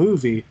in the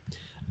movie.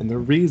 And the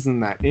reason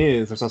that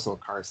is, there's also a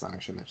Cars song, I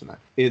should mention that,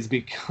 is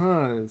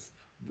because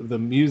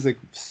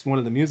one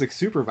of the music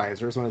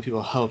supervisors, one of the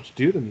people who helped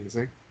do the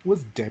music,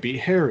 was Debbie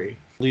Harry,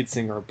 lead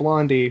singer of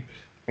Blondie,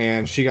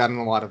 and she got in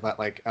a lot of that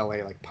like LA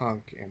like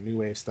punk and new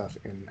wave stuff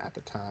at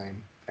the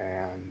time.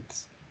 And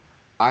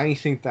I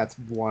think that's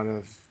one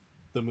of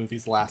the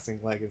movie's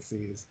lasting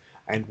legacies.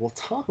 And we'll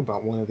talk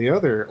about one of the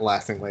other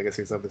lasting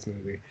legacies of this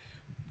movie,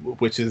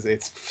 which is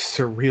its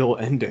surreal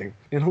ending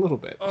in a little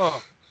bit.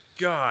 Oh,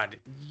 God.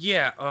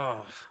 Yeah.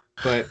 Oh.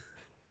 But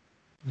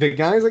the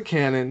guys at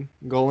Canon,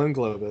 Golan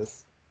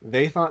Globus,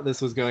 they thought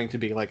this was going to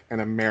be like an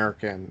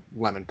American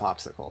Lemon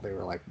Popsicle. They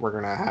were like, we're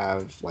going to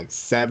have like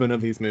 7 of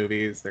these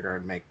movies. They're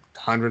going to make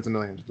hundreds of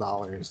millions of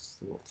dollars.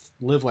 We'll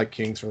live like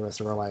kings for the rest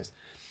of our lives.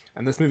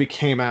 And this movie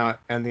came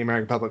out, and the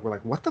American public were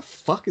like, what the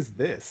fuck is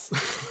this?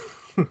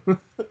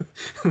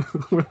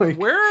 Like,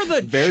 where are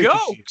the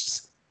jokes?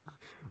 Confused.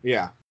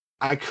 Yeah.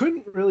 I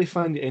couldn't really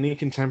find any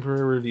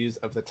contemporary reviews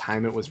of the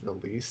time it was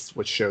released,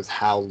 which shows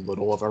how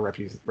little of a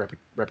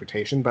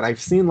reputation. But I've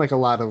seen like a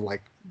lot of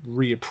like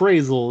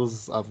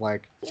reappraisals of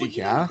like, well,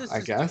 yeah,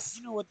 I guess.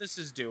 You know what this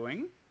is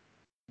doing?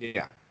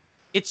 Yeah.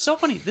 It's so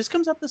funny. This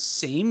comes out the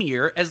same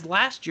year as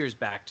last year's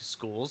Back to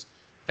School's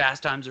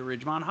Fast Times at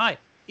Ridgemont High.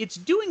 It's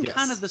doing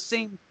kind of the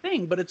same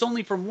thing, but it's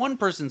only from one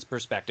person's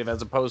perspective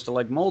as opposed to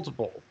like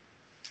multiple.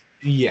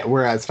 Yeah,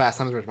 whereas Fast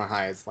Times at Ridgemont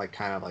High is like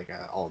kind of like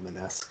an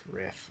Altman-esque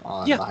riff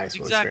on the high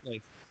school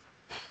experience.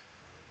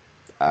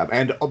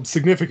 And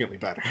significantly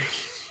better.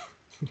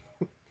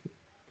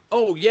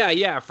 Oh,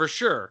 yeah, for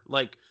sure.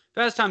 Like,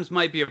 Fast Times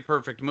might be a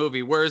perfect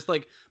movie, whereas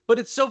like, but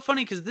it's so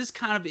funny because this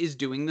kind of is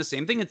doing the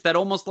same thing. It's that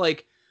almost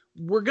like,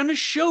 we're going to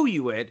show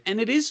you it,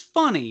 and it is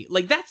funny.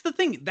 Like, that's the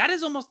thing. That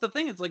is almost the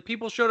thing. It's like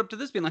people showed up to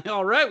this being like,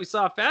 all right, we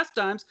saw Fast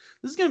Times.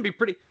 This is going to be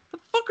pretty. The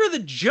fuck are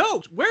the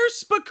jokes?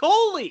 Where's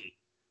Spicoli?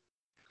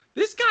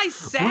 This guy's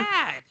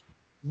sad.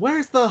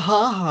 Where's the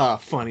ha-ha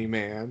funny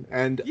man?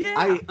 And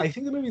I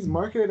think the movie's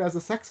marketed as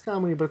a sex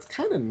comedy, but it's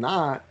kind of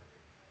not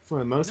for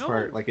the most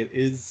part. Like, it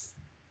is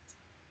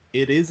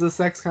a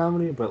sex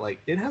comedy, but like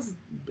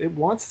it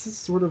wants to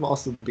sort of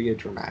also be a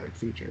dramatic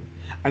feature.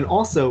 And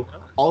also,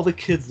 all the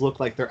kids look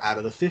like they're out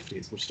of the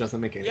 50s, which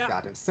doesn't make any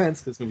goddamn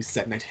sense because the movie's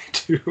set in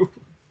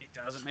 1992. It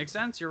doesn't make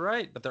sense, you're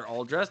right, but they're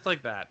all dressed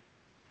like that.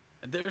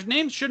 Their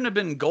names shouldn't have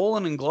been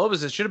Golan and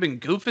Globus. It should have been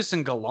Goofus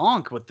and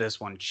Galonk with this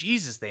one.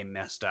 Jesus, they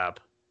messed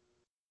up.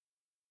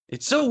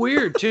 It's so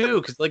weird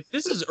too, because like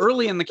this is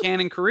early in the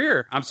Canon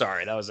career. I'm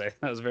sorry, that was a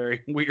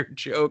very weird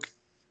joke.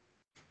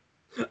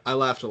 I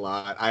laughed a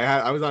lot.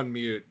 I was on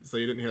mute, so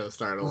you didn't hear the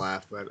start of the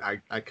laugh, but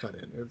I cut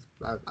in.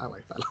 I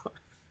like that a lot.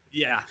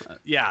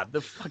 Yeah,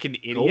 the fucking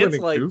idiots. Golan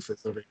and like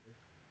Goofus over here.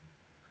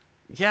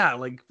 Yeah,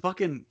 like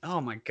fucking.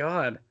 Oh my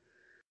god.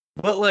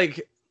 But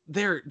like.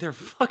 They're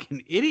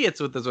fucking idiots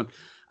with this one.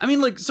 I mean,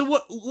 like, so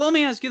what? Let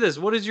me ask you this: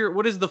 what is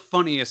the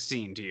funniest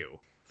scene to you?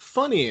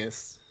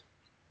 Funniest?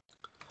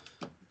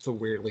 It's a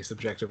weirdly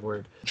subjective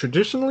word.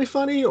 Traditionally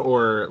funny,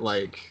 or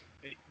like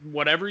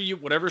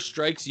whatever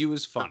strikes you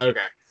as funny.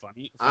 Okay,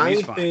 funny.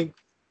 I think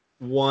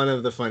one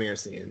of the funnier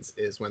scenes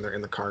is when they're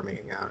in the car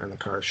making out, and the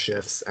car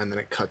shifts, and then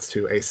it cuts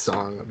to a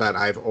song that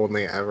I've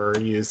only ever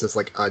used as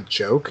like a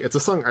joke. It's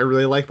a song I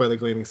really like by the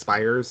Gleaming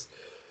Spires,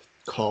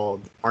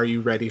 called "Are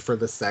You Ready for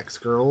the Sex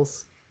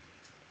Girls?"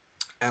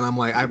 And I'm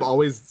like, I've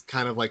always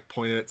kind of like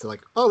pointed it to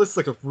like, oh, this is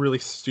like a really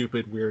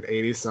stupid, weird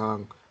 80s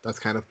song that's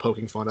kind of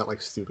poking fun at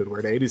like stupid,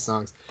 weird 80s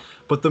songs.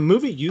 But the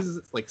movie uses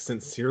it like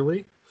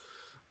sincerely,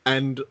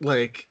 and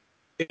like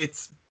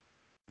it's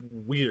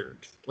weird.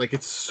 Like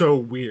it's so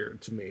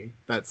weird to me,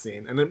 that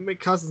scene. And it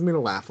causes me to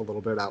laugh a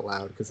little bit out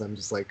loud because I'm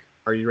just like,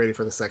 Are You Ready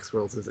for the Sex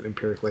Girls is an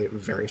empirically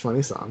very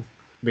funny song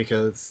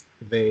because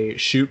they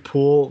shoot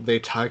pool, they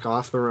take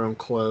off their own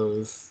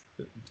clothes,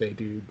 they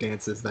do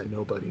dances that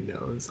nobody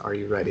knows. Are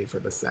you ready for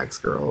the Sex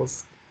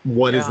Girls?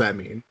 What does that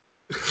mean?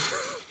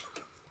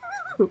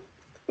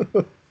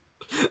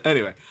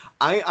 Anyway,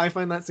 I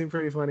find that scene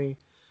pretty funny.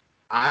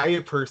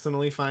 I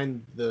personally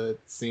find the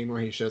scene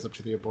where he shows up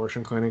to the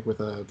abortion clinic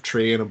with a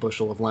tree and a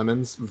bushel of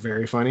lemons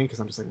very funny because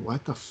I'm just like,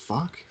 what the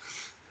fuck?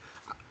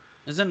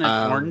 Isn't it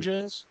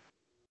oranges?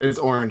 It's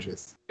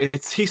oranges.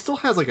 He still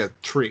has like a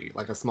tree,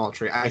 like a small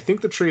tree. I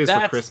think the tree is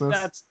for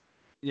Christmas.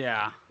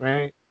 Yeah.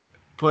 Right?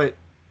 But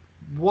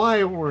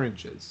why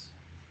oranges?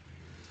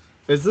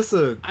 Is this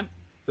a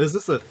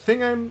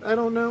thing I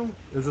don't know?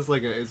 Is this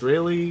like an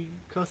Israeli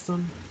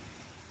custom?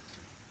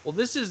 Well,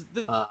 this is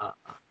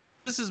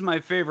my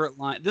favorite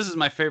line. This is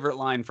my favorite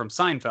line from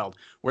Seinfeld,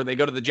 where they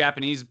go to the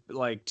Japanese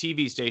like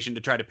TV station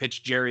to try to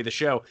pitch Jerry the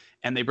show,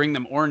 and they bring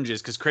them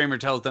oranges because Kramer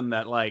tells them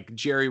that like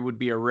Jerry would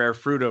be a rare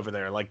fruit over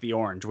there, like the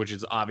orange, which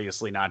is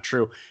obviously not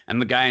true.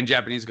 And the guy in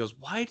Japanese goes,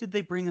 "Why did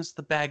they bring us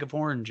the bag of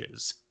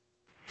oranges?"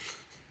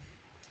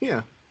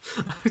 Yeah,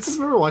 I just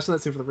remember watching that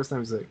scene for the first time.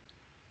 I was like,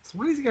 "So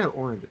why does he got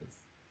oranges?"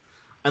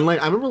 And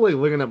like I remember like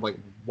looking up like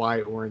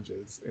why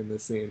oranges in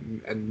this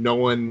scene, and no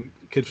one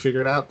could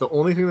figure it out. The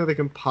only thing that they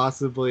can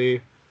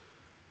possibly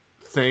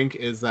think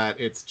is that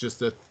it's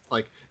just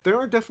like there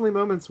are definitely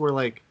moments where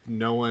like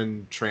no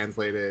one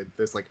translated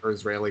this like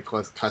Israeli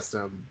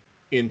custom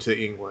into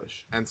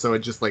English, and so it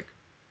just like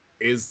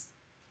is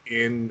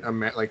in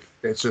like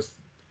it's just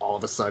all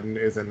of a sudden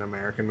is an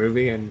American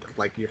movie, and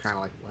like you're kind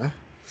of like what?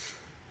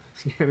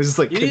 It's just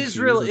like it is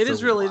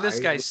really this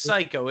guy's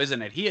psycho,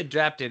 isn't it? He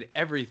adapted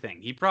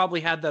everything. He probably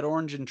had that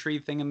orange and tree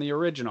thing in the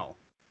original.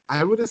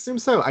 I would assume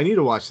so. I need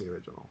to watch the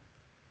original.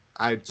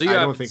 I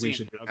don't think we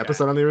should do an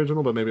episode on the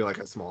original, but maybe like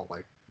a small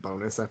like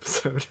bonus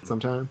episode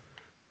sometime.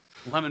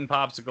 Lemon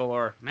Popsicle,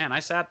 or man, I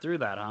sat through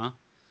that, huh?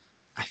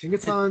 I think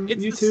it's on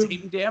it's YouTube. The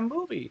same damn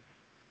movie.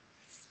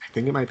 I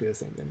think it might be the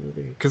same damn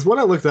movie. Because when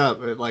I looked up,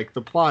 like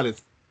the plot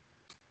is.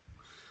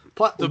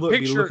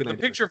 The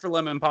picture for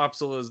Lemon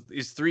Popsicle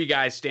is three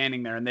guys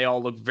standing there, and they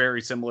all look very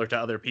similar to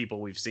other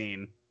people we've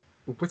seen.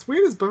 What's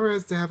weird is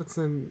Boaz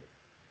Davidson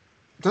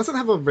doesn't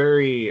have a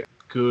very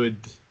good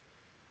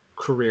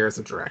career as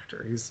a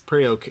director. He's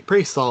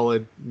pretty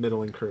solid,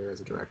 middling career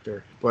as a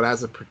director. But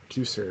as a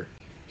producer,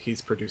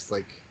 he's produced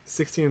like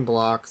 16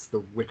 Blocks, the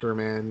Wicker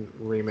Man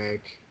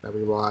remake that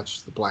we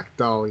watched, the Black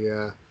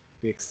Dahlia,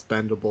 the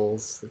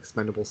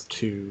Expendables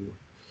 2.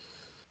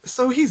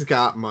 So he's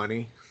got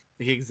money.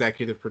 He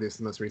executive produced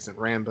the most recent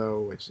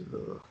Rambo, which is,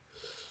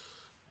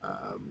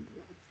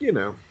 you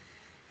know.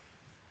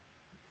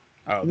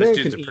 Oh, this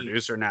dude's a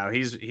producer now.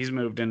 He's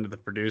moved into the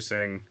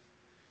producing.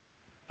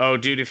 Oh,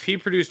 dude, if he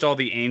produced all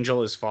the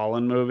Angel Has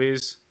Fallen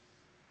movies.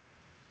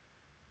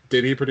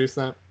 Did he produce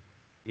that?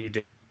 He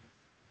did.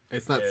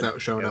 It's not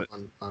showing up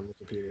on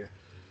Wikipedia.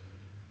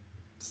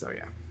 So,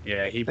 yeah.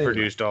 Yeah, he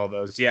produced all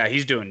those. Yeah,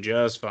 he's doing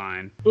just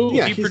fine. Ooh,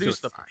 yeah, he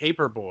produced The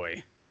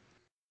Paperboy.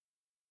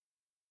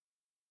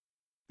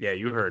 Yeah,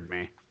 you heard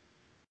me.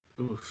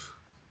 Oof.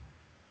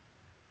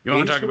 You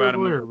want to talk about a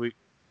movie?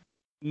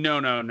 No.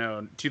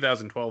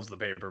 2012's The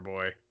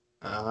Paperboy.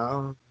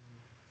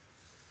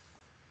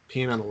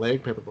 Peeing on the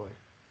leg, Paperboy.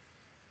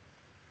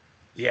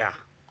 Yeah.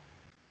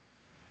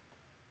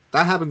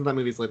 That happens in that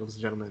movie, ladies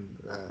and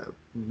gentlemen.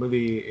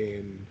 Movie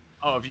in.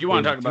 Oh, if you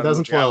want to talk about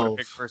 2012. I would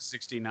pick for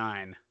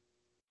 69.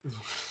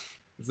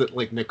 Is it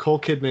like Nicole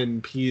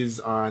Kidman pees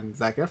on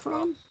Zac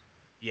Efron?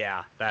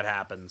 Yeah, that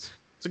happens.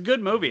 It's a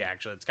good movie,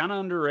 actually. It's kind of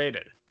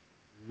underrated.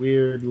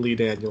 Weird Lee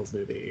Daniels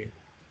movie.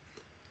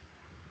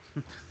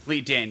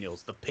 Lee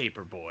Daniels, The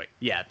Paperboy.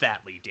 Yeah,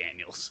 that Lee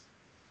Daniels.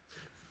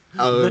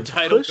 The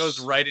title goes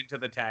right into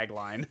the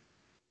tagline.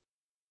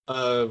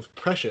 Of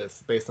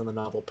Precious, based on the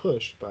novel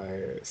Push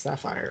by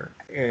Sapphire.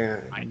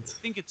 And I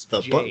think it's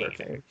the Jade, Butler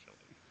King.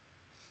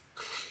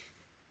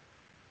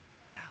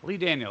 Lee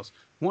Daniels.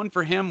 One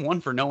for him,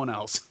 one for no one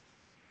else.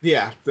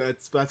 Yeah,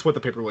 that's what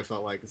the Paperboy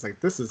felt like. It's like,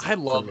 this is I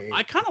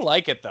kind of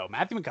like it, though.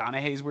 Matthew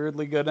McConaughey's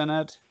weirdly good in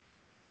it.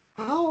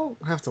 I'll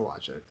have to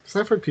watch it. Because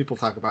I've heard people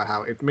talk about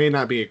how it may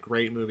not be a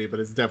great movie,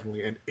 but it's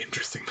definitely an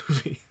interesting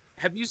movie.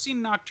 Have you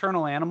seen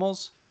Nocturnal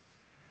Animals?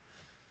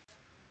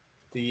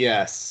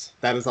 Yes.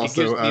 That is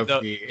also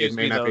it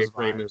may not be a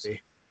great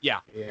movie.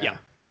 Yeah.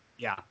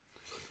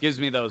 Gives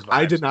me those vibes.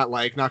 I did not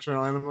like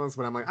Nocturnal Animals,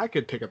 but I'm like, I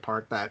could pick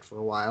apart that for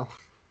a while.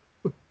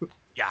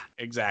 Yeah,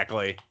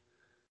 exactly.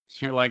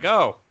 You're like,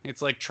 oh,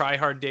 it's like Try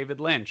Hard David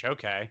Lynch.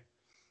 Okay.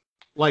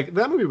 Like,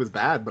 that movie was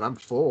bad, but I'm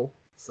full,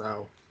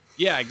 so.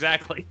 Yeah,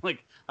 exactly.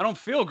 Like, I don't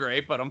feel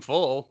great, but I'm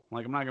full.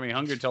 Like, I'm not going to be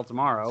hungry till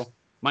tomorrow.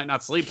 Might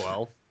not sleep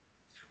well.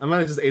 I might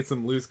have just ate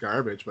some loose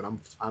garbage, but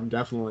I'm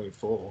definitely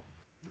full.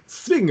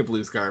 Speaking of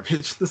loose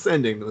garbage, this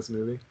ending to this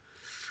movie.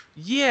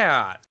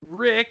 Yeah.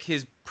 Rick,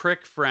 his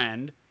prick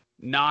friend,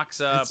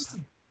 knocks up...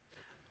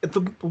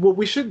 Well,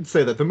 we should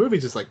say that the movie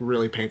just, like,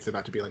 really paints him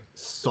out to be, like,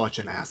 such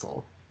an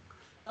asshole.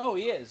 Oh,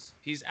 he is.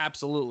 He's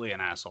absolutely an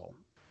asshole.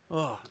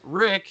 Oh,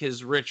 Rick,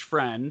 his rich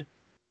friend,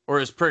 or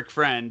his prick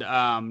friend,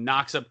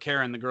 knocks up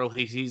Karen, the girl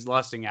he's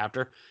lusting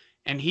after,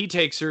 and he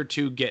takes her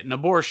to get an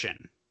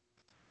abortion.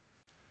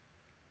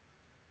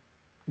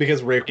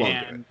 Because Rick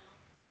won't do it.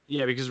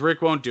 Yeah, because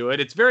Rick won't do it.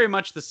 It's very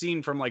much the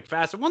scene from like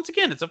Fast. Once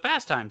again, it's a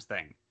Fast Times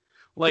thing.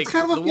 Like it's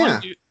kind of the one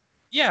dude,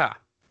 yeah.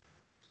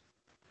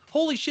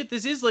 Holy shit,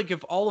 this is like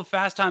if all of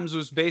Fast Times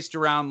was based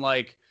around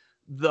like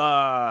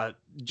the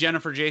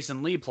Jennifer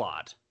Jason Leigh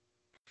plot.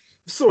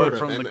 Sort of.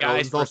 From and the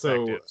guy's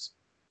perspectives.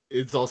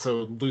 It's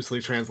also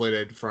loosely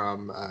translated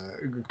from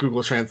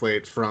Google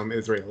Translate from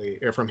Israeli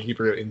or from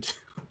Hebrew into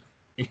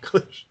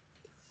English.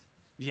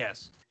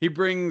 Yes. He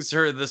brings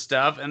her the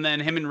stuff, and then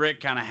him and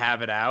Rick kind of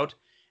have it out.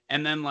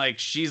 And then, like,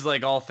 she's,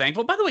 like, all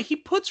thankful. By the way, he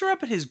puts her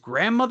up at his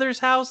grandmother's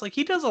house. Like,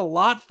 he does a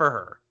lot for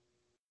her.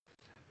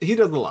 He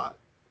does a lot.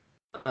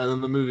 And then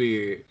the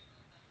movie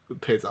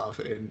pays off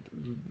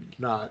in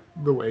not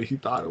the way he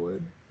thought it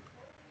would.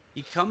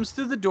 He comes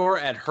through the door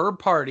at her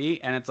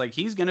party, and it's like,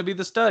 he's going to be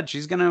the stud.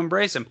 She's going to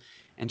embrace him.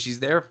 And she's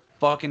there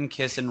fucking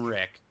kissing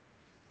Rick.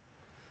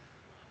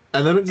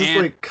 And then it just,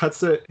 like, cuts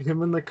to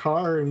him in the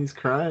car, and he's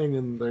crying,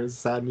 and there's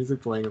sad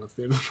music playing, and that's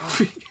the end of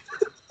the movie.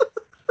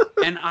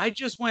 And I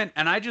just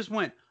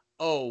went,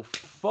 oh,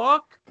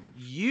 fuck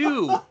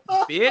you,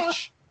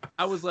 bitch.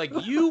 I was like,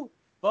 you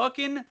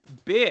fucking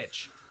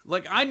bitch.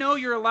 Like, I know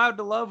you're allowed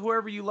to love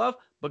whoever you love,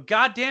 but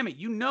goddamn it,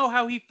 you know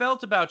how he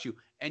felt about you.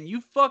 And you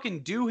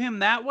fucking do him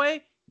that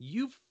way?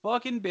 You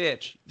fucking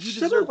bitch. You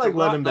should have, like,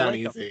 let him down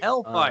easy.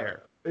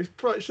 Hellfire. They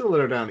probably should have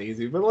let her down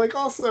easy, but, like,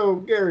 also,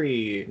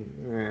 Gary,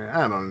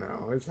 I don't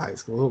know. It's high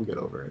school. He'll get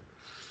over it.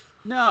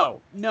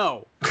 No.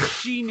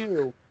 She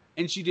knew,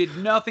 and she did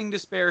nothing to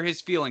spare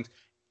his feelings.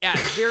 At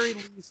very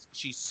least,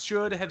 she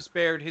should have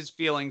spared his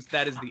feelings.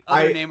 That is the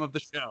other name of the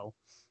show.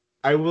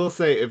 I will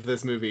say, if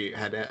this movie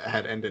had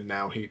ended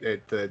now,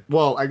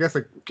 I guess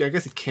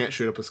he can't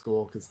shoot up a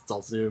school because it's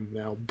all Zoom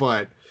now,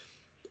 but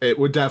it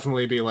would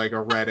definitely be like a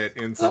Reddit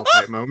insult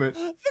type moment.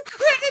 The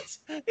credits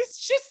is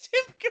just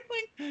him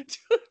going to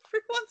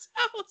everyone's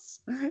house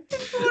in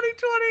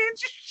 2020 and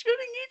just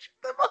shooting each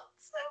of them on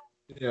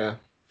Zoom.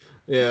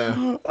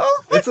 Yeah.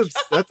 Oh that's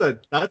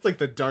like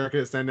the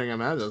darkest ending I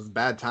imagine. It's a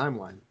bad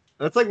timeline.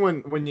 That's like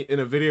when you in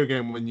a video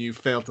game when you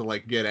fail to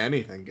like get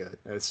anything good.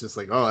 It's just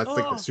like, oh, that's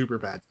like the super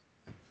bad.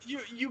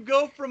 You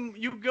go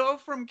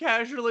from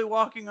casually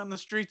walking on the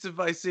streets of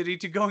Vice City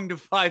to going to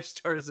 5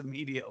 stars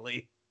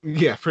immediately.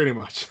 Yeah, pretty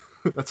much.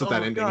 That's what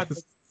that ending God,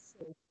 is. That's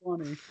so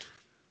funny.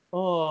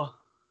 Oh,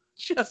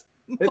 just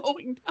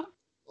mowing down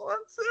on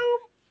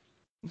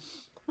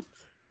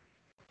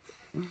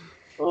Zoom.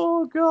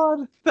 Oh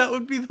God, that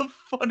would be the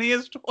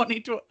funniest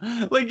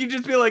 2020. Like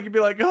you'd be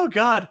like, oh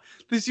God,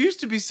 this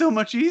used to be so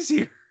much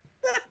easier.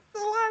 That's the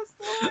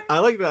last line. I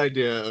like the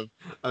idea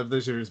of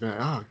the shooters being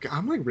like, oh,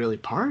 I'm like really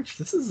parched.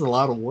 This is a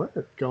lot of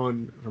work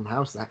going from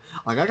house to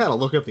like I gotta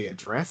look up the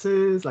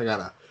addresses. I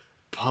gotta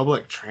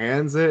public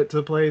transit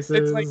to places.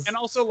 It's like, and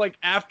also like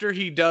after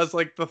he does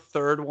like the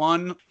third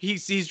one,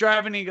 he's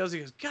driving and he goes,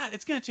 God,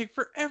 it's gonna take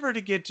forever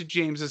to get to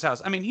James's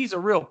house. I mean, he's a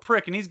real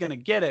prick and he's gonna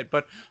get it,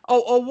 but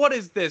what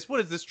is this? What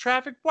is this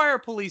traffic? Why are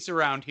police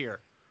around here?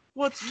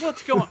 What's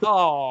going?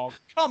 Oh,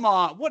 come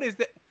on! What is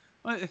that?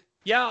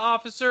 Yeah,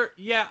 officer.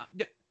 Yeah.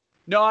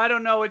 No, I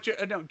don't know what you.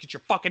 Don't get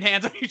your fucking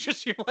hands on. You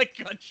just hear like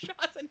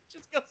gunshots and it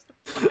just goes.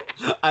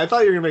 I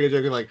thought you were gonna make a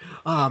joke like,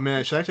 oh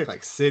man, should I take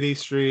like city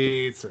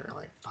streets or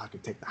like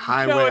fucking take the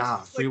highway? No,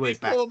 freeway's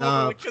back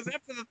up. Because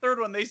after the third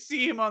one, they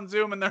see him on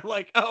Zoom and they're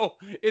like, oh,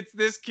 it's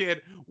this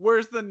kid.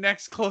 Where's the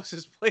next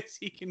closest place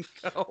he can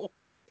go?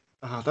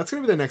 That's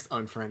gonna be the next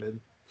Unfriended.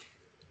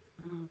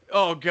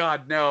 Oh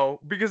God, no,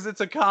 because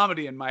it's a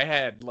comedy in my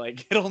head.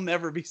 Like it'll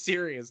never be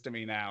serious to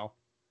me now.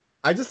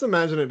 I just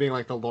imagine it being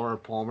like the Laura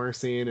Palmer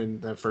scene in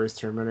the first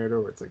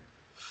Terminator, where it's like,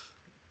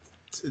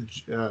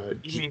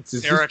 you mean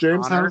Sarah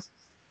Connor?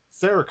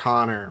 Sarah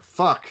Connor.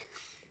 Fuck.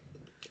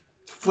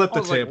 Flip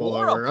the table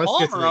like, over. Let's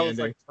get to the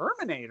ending. Like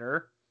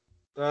Terminator.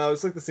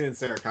 It's like the scene in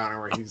Sarah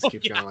Connor where he just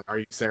keeps going like, "Are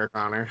you Sarah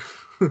Connor?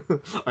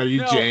 Are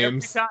you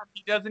James?" Every time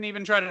he doesn't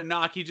even try to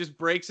knock. He just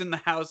breaks in the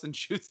house and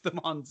shoots them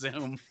on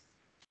Zoom.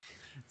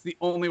 It's the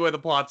only way the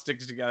plot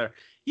sticks together.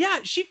 Yeah,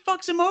 she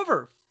fucks him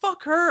over.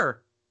 Fuck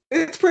her.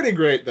 It's pretty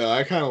great, though.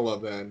 I kind of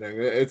love the ending.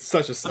 It's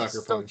such a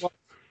sucker punch.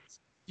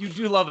 You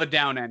do love a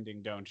down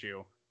ending, don't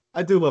you?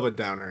 I do love a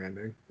downer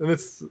ending. And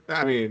it's a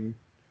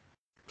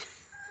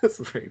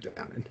pretty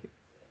down ending.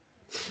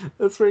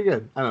 That's pretty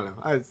good. I don't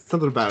know.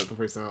 Something about it the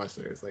first time I watched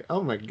it. It's like,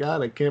 oh my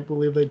God, I can't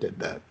believe they did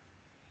that.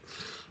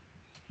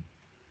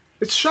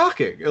 It's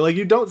shocking. Like,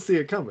 you don't see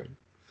it coming.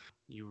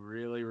 You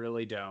really,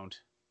 really don't.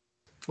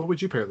 What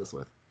would you pair this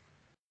with?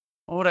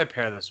 What would I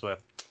pair this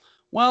with?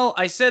 Well,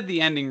 I said the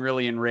ending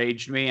really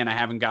enraged me, and I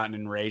haven't gotten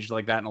enraged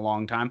like that in a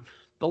long time.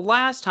 The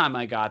last time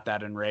I got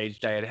that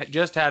enraged, I had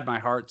just had my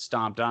heart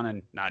stomped on,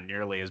 and not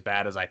nearly as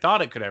bad as I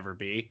thought it could ever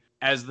be.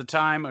 as the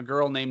time a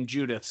girl named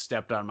Judith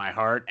stepped on my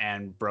heart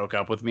and broke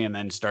up with me and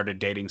then started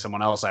dating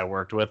someone else I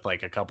worked with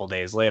like a couple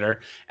days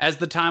later, as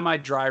the time I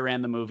dry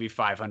ran the movie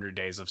 500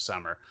 Days of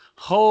Summer.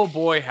 Oh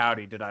boy,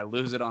 howdy, did I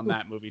lose it on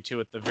that movie too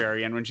at the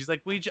very end when she's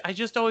like, I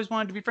just always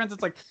wanted to be friends.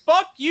 It's like,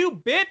 fuck you,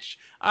 bitch.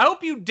 I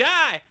hope you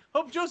die.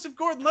 Hope Joseph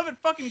Gordon-Levitt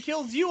fucking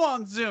kills you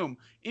on Zoom.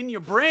 In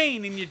your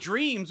brain, in your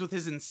dreams with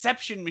his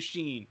Inception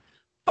machine.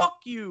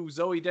 Fuck you,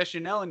 Zoe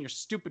Deschanel, and your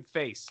stupid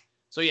face.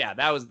 So yeah,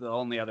 that was the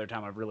only other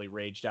time I've really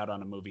raged out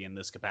on a movie in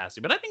this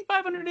capacity. But I think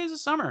 500 Days of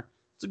Summer,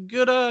 it's a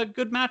good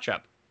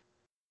matchup.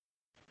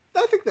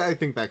 I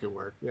think that could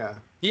work. Yeah,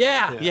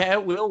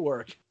 it will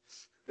work.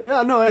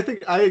 Yeah, no, I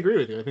think I agree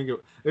with you. I think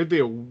it'd be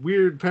a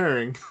weird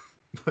pairing,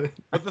 but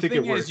the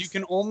thing is, you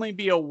can only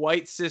be a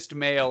white cis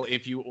male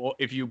if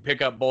you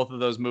pick up both of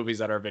those movies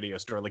at our video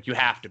store. Like, you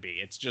have to be.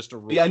 It's just a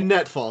rule. Yeah,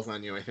 net falls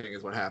on you, I think,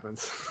 is what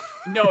happens.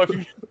 No, if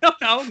you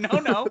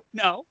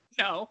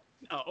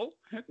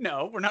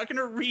no, we're not going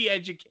to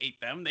re-educate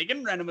them. They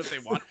can rent them if they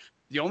want.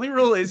 The only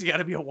rule is you got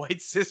to be a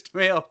white cis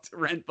male to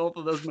rent both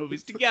of those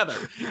movies together.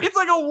 It's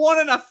like a 1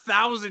 in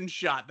 1,000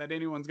 shot that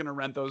anyone's going to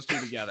rent those two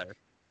together.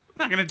 I'm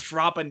not going to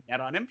drop a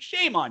net on him.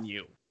 Shame on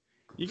you.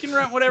 You can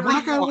rent whatever you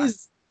want.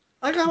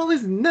 I got all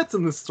these nets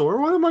in the store.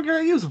 What am I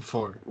going to use them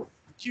for?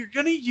 You're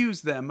going to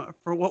use them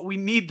for what we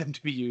need them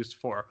to be used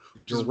for.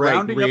 Just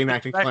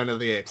reenacting Planet of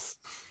the Apes.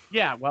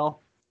 Yeah,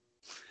 well,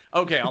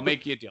 okay, I'll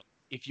make you a deal.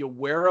 If you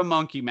wear a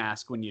monkey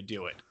mask when you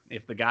do it,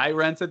 if the guy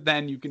rents it,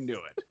 then you can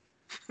do it.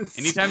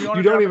 Anytime you want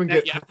to,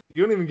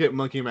 you don't even get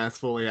monkey mask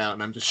fully out,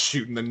 and I'm just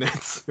shooting the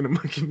nets in a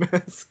monkey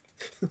mask.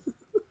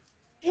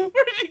 Where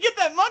did you get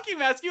that monkey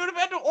mask? You would have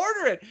had to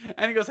order it.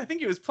 And he goes, I think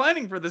he was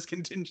planning for this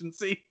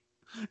contingency.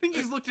 I think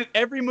he's looked at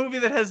every movie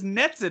that has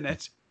nets in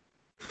it.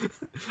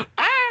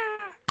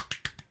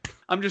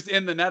 I'm just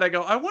in the net. I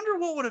go, I wonder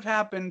what would have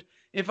happened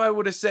if I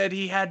would have said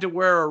he had to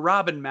wear a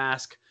Robin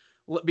mask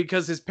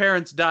because his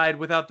parents died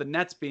without the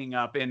nets being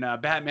up in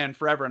Batman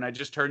Forever, and I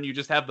just turned you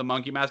just have the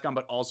monkey mask on,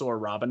 but also a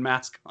Robin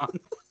mask on.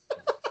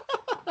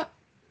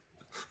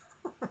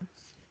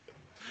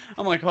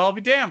 I'm like, well, I'll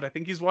be damned. I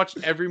think he's watched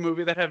every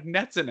movie that have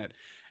nets in it.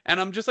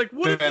 And I'm just like,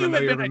 what if you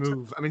had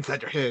been... I'm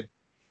inside your head.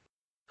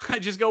 I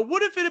just go,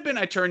 what if it had been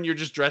I turn you're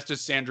just dressed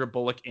as Sandra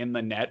Bullock in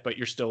the net, but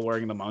you're still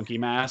wearing the monkey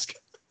mask?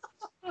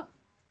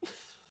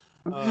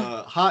 Good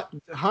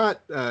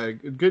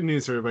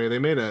news for everybody. They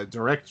made a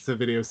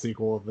direct-to-video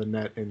sequel of The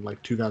Net in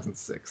like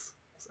 2006.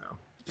 So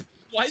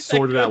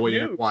sorted out what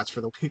you're going to watch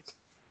for the week.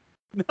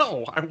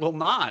 No, I will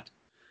not.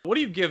 What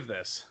do you give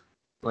this?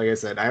 Like I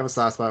said, I have a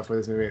soft spot for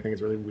this movie. I think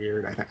it's really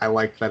weird. I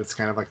like that it's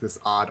kind of like this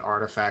odd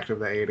artifact of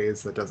the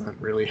 80s that doesn't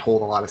really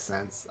hold a lot of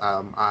sense.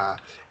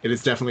 It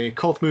is definitely a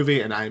cult movie,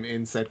 and I'm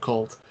in said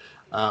cult.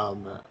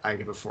 I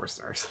give it 4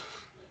 stars.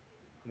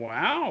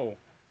 Wow.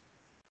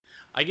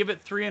 I give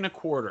it 3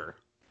 1/4.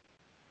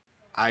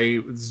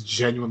 I was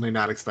genuinely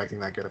not expecting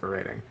that good of a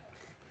rating.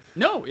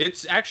 No,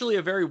 it's actually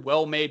a very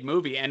well-made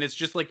movie, and it's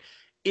just like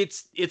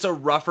it's a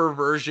rougher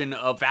version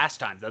of Fast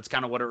Times. That's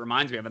kind of what it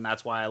reminds me of, and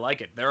that's why I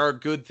like it. There are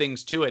good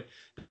things to it.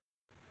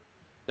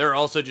 There are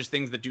also just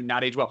things that do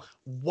not age well.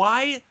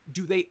 Why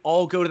do they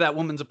all go to that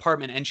woman's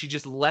apartment and she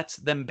just lets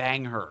them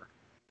bang her?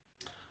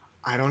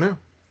 I don't know.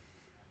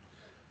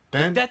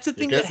 Ben, that's the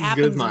thing that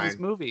happens in this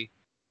movie.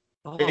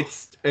 Oh.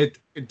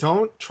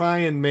 Don't try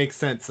and make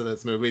sense of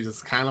this movie.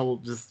 Just kind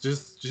of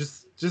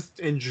just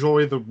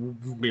enjoy the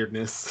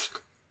weirdness.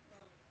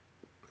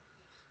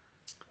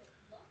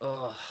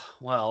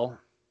 Well,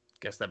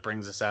 guess that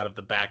brings us out of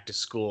the back to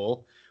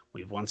school.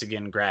 We've once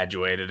again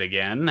graduated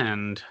again,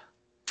 and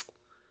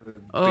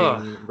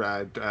Bing,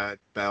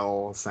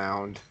 bell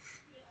sound.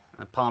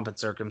 A Pomp and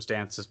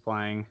Circumstance is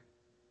playing.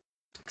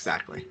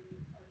 Exactly.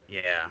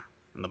 Yeah,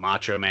 and the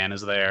Macho Man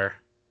is there.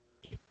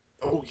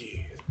 Oh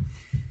yeah.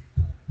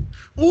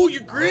 Oh, you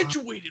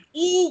graduated.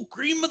 Oh,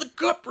 cream of the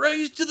cup,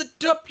 rise to the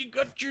top. You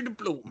got your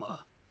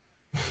diploma.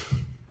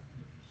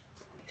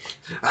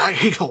 I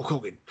hate Hulk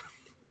Hogan.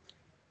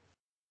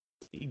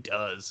 He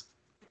does.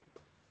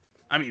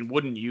 I mean,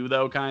 wouldn't you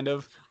though? Kind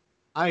of.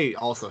 I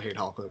also hate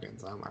Hulk Hogan,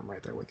 so I'm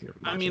right there with you.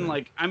 I mean,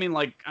 like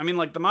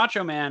the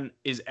Macho Man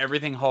is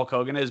everything Hulk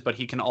Hogan is, but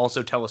he can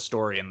also tell a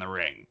story in the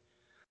ring.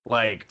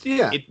 Like,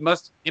 yeah, it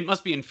must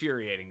be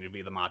infuriating to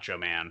be the Macho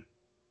Man.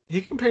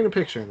 He can paint a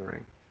picture in the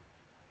ring.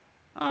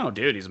 Oh,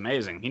 dude, he's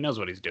amazing. He knows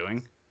what he's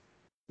doing.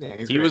 Yeah,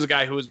 he was a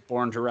guy who was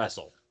born to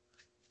wrestle.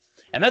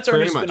 And that's our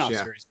new spin-off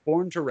series,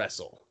 Born to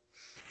Wrestle.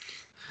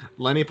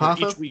 Lenny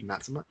Poffo,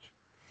 not so much.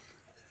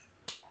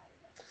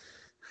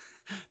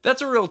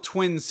 That's a real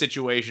twin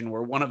situation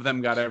where one of them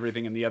got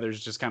everything and the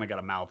other's just kind of got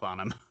a mouth on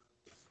him.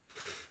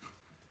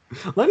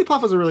 Lenny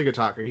Poffo's a really good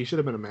talker. He should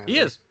have been a manager. He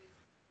is.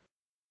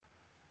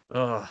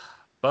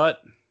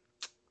 But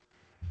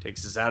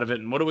takes us out of it.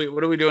 And what are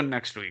we doing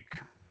next week?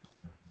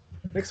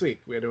 Next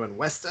week we're doing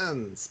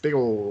westerns, big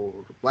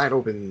old wide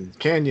open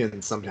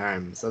canyons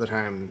sometimes, other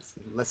times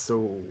less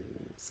so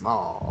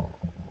small,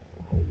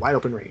 wide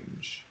open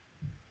range.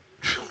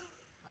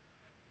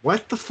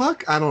 What the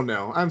fuck? I don't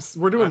know.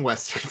 We're doing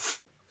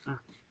westerns.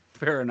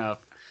 Fair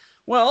enough.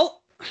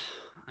 Well,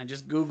 I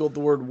just Googled the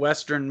word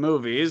Western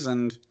movies,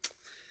 and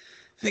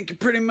I think you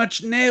pretty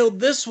much nailed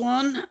this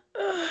one.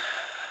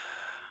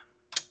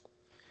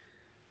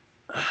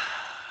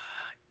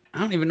 I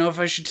don't even know if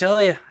I should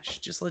tell you. I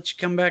should just let you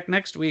come back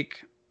next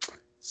week.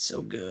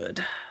 So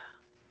good.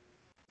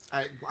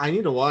 I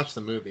need to watch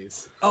the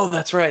movies. Oh,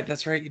 that's right.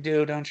 That's right. You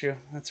do, don't you?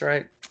 That's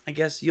right. I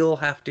guess you'll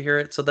have to hear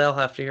it, so they'll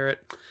have to hear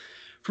it.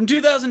 From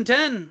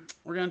 2010,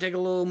 we're going to take a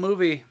little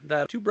movie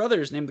that two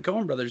brothers named the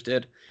Coen brothers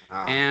did.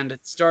 And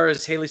it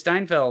stars Haley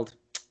Steinfeld,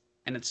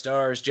 and it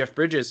stars Jeff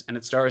Bridges, and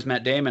it stars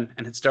Matt Damon,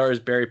 and it stars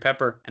Barry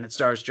Pepper, and it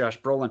stars Josh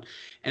Brolin.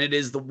 And it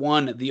is the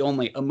one, the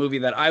only, a movie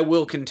that I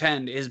will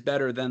contend is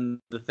better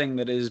than the thing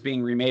that it is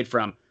being remade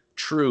from,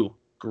 True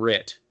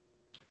Grit.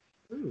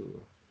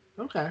 Ooh,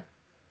 okay.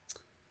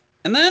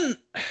 And then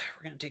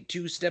we're going to take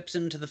 2 steps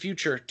into the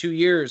future, 2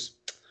 years.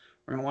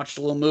 We're going to watch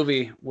a little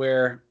movie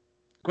where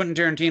Quentin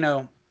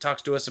Tarantino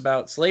talks to us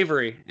about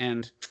slavery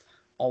and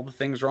all the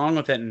things wrong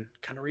with it and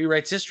kind of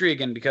rewrites history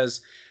again, because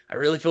I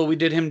really feel we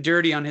did him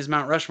dirty on his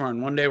Mount Rushmore,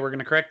 and one day we're going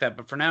to correct that.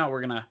 But for now, we're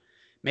going to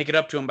make it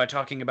up to him by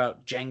talking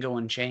about Django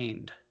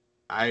Unchained.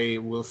 I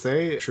will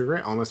say True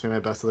Grit almost made my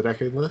best of the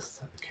decade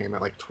list. It came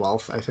at like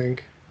 12th, I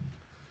think.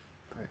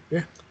 But,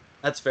 yeah.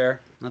 That's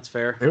fair. That's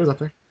fair. It was up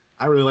there.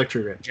 I really like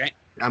True Grit.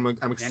 I'm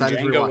excited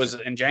to rewatch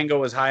it. And Django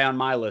was high on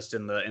my list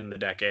in the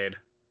decade,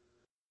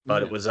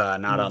 but it was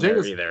not on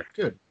there either.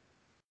 Good.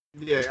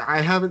 Yeah,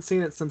 I haven't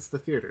seen it since the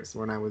theaters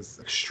when I was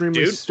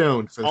extremely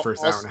stoned for the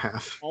first hour and a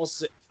half.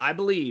 Also, I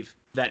believe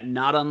that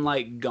not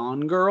unlike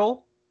Gone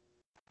Girl,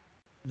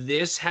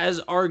 this has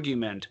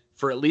argument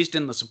for, at least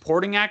in the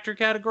supporting actor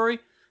category,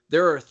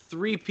 there are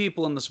 3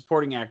 people in the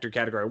supporting actor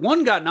category.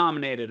 One got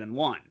nominated and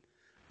won,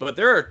 but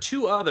there are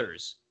 2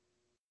 others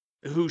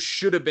who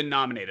should have been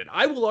nominated.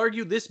 I will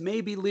argue this may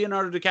be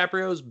Leonardo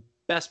DiCaprio's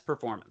best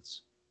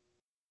performance.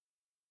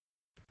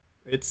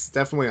 It's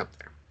definitely up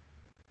there.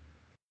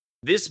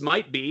 This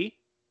might be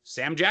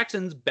Sam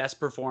Jackson's best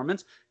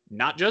performance.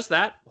 Not just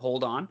that.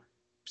 Hold on.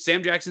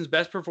 Sam Jackson's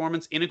best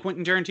performance in a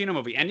Quentin Tarantino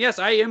movie. And yes,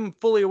 I am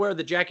fully aware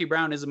that Jackie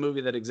Brown is a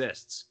movie that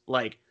exists.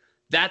 Like,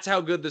 that's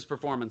how good this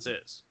performance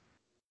is.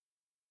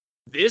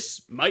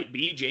 This might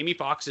be Jamie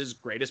Foxx's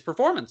greatest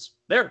performance.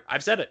 There,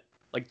 I've said it.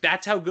 Like,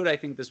 that's how good I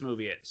think this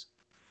movie is.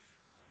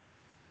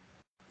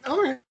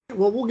 All right.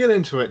 Well, we'll get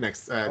into it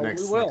next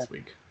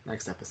week.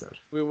 Next episode.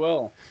 We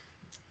will.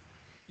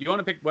 You want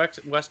to pick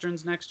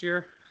Westerns next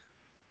year?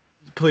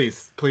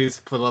 Please, for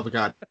the love of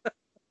God.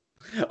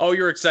 Oh,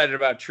 you're excited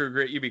about True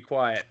Grit. You be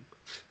quiet.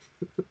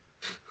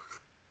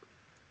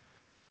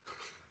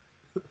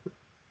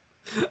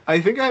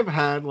 I think I've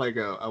had like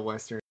a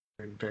Western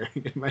pairing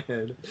in my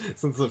head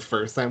since the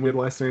first time we had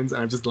Westerns,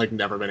 and I've just like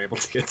never been able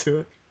to get to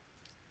it.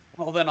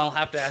 Well, then I'll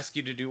have to ask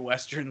you to do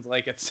Westerns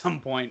like at some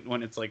point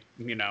when it's like,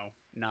 you know,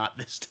 not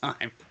this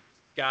time.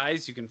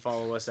 Guys, you can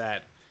follow us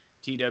at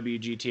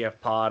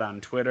TWGTF Pod on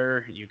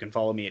Twitter. You can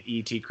follow me at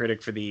ET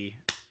Critic for the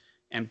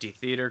Empty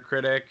Theater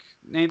Critic.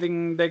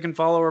 Anything they can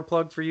follow or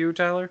plug for you,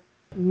 Tyler?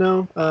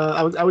 No,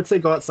 I would say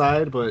go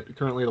outside, but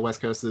currently the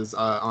West Coast is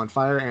on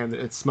fire and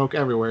it's smoke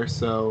everywhere,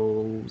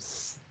 so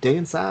stay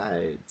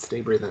inside,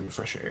 stay breathing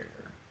fresh air.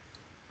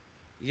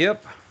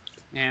 Yep.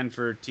 And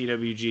for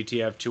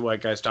TWGTF, Two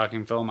White Guys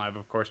Talking Film, I've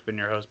of course been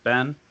your host,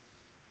 Ben.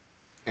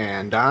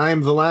 And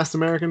I'm the last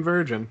American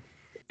virgin.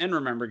 And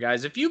remember,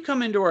 guys, if you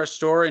come into our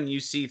store and you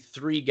see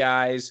 3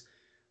 guys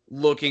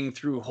looking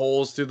through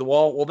holes through the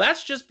wall, well,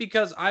 that's just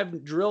because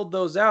I've drilled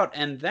those out,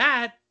 and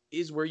that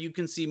is where you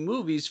can see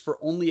movies for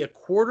only a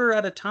quarter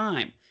at a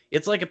time.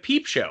 It's like a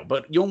peep show,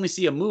 but you only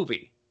see a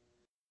movie.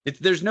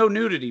 There's no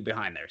nudity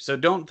behind there, so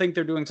don't think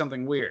they're doing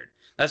something weird.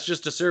 That's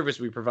just a service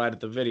we provide at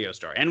the video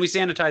store, and we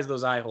sanitize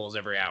those eye holes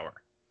every hour.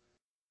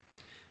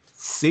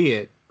 See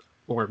it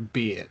or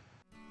be it.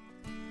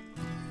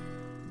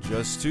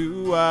 Just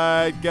 2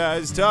 white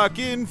guys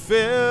talking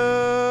film.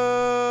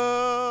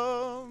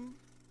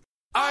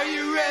 Are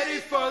you ready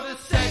for the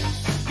sex,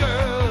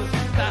 girls?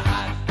 The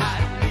hot,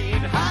 hot,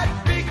 mean,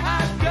 hot, big,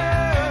 hot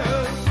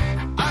girls.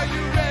 Are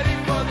you ready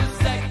for the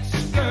sex,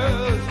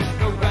 girls?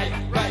 The right,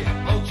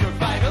 ultra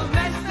vital,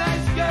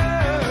 nice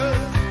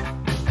girls.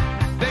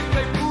 They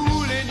play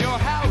pool in your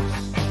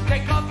house,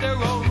 take off their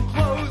own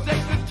clothes. They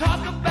could talk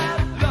about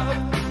love,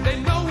 they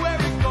know where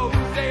it goes.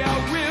 They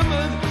are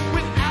women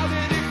without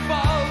any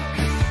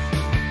faults.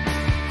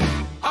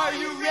 Are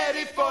you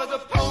ready for the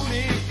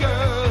pony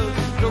girls?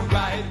 The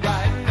ride,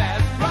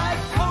 fast, ride,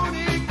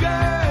 pony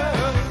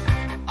girls.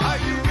 Are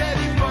you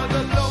ready for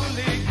the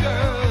lonely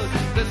girls?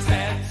 The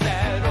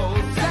sad,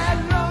 old, sad,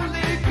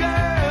 lonely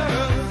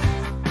girls.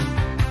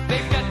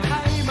 They've got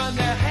time on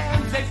their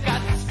hands, they've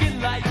got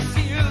skin like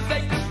seals.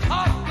 They can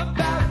talk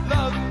about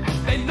love,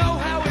 they know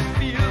how it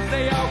feels.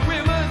 They are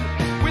women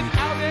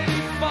without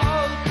any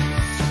faults.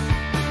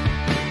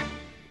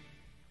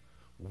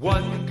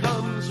 One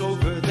comes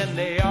over, then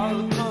they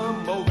all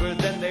come over,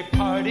 then they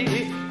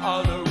party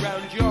all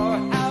around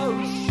your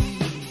house.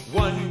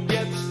 One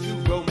gets too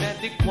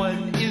romantic,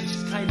 one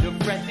is kind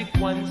of frantic,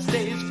 one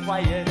stays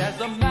quiet as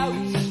a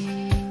mouse.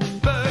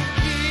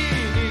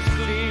 Bikinis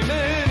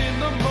gleaming in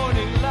the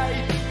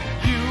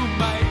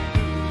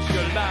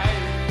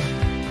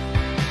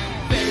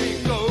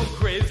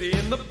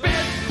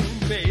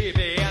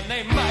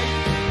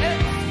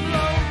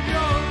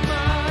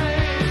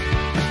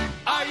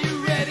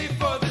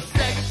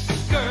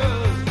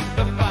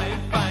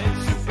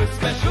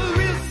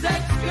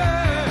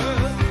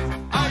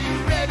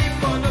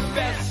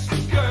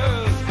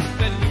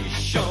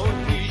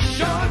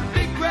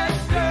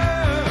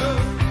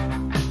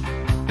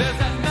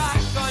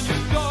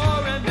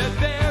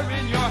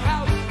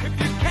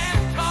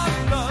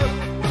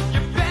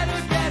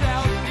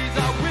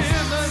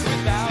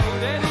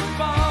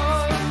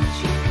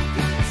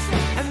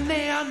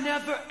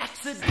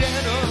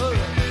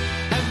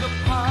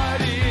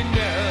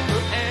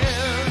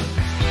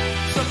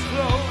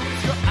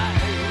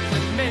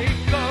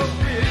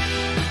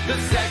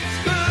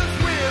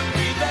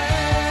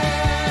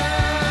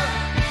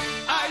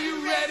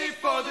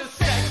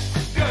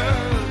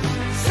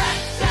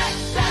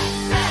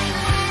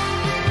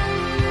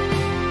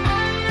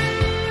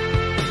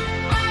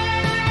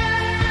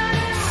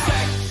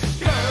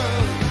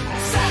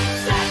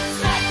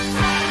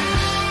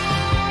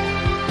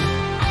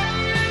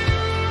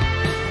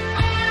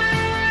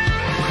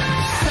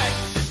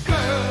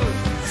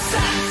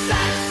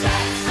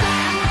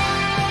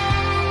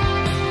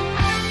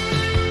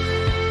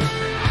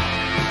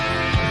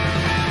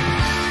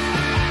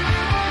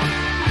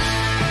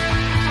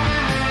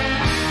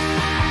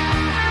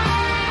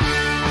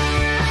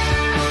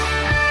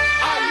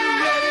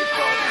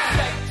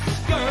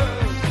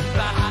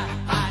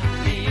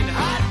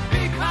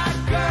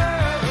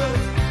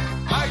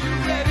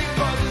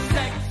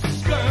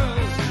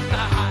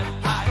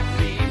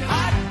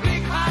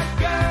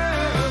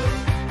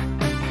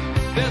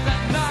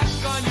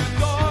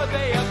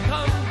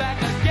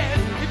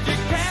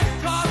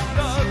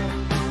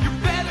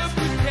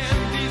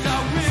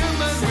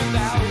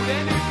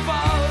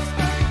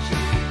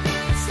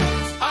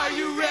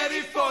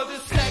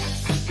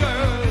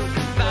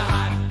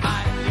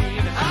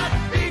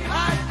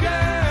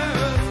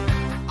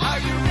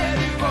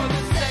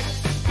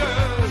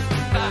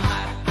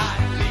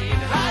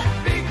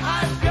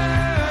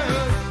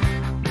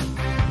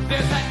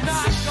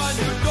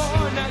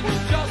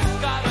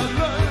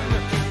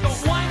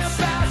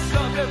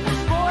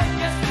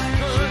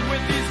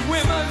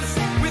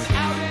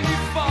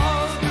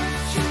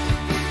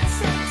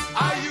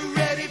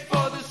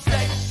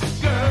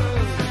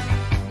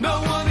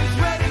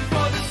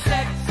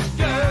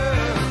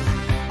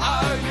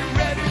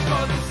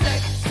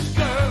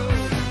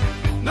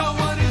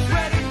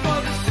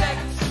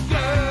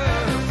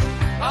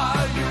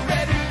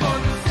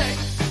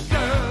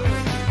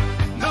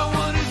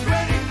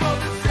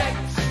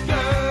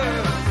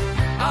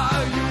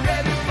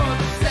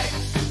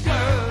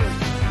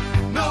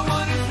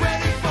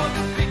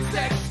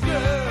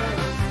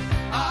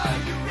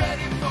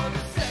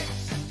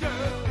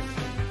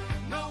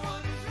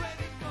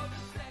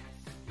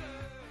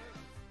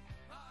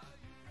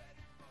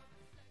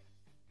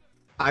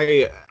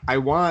I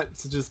want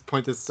to just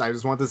point this. I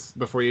just want this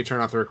before you turn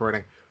off the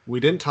recording. We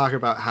didn't talk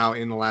about how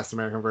in the Last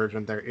American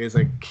Virgin there is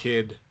a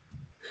kid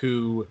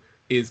who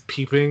is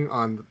peeping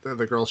on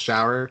the girl's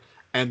shower,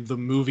 and the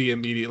movie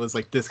immediately is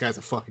like, this guy's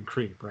a fucking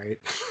creep, right?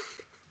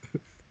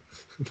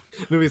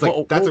 The movie's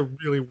like, that's a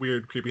really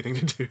weird, creepy thing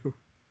to do.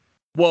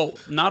 Well,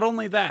 not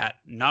only that.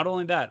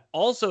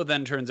 Also,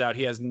 then turns out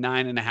he has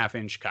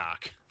 9.5-inch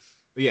cock.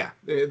 Yeah,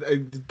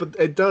 but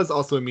it does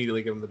also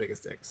immediately give him the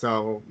biggest dick.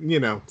 So,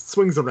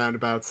 swings and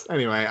roundabouts.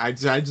 Anyway, I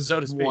just So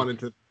to speak. wanted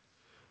to.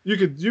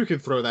 You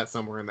could throw that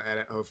somewhere in the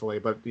edit, hopefully.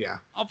 But yeah,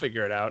 I'll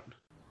figure it out.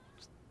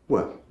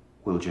 Well,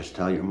 we'll just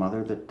tell your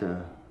mother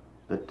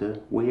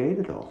that we ate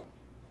it all.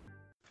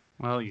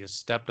 Well, you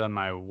stepped on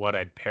my what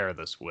I'd pair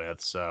this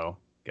with, so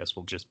guess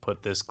we'll just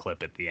put this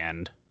clip at the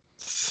end.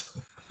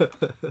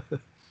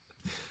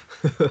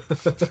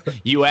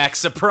 You act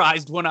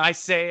surprised when I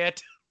say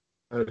it.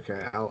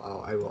 Okay, I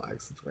will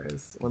act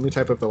surprised. Let me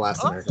type up the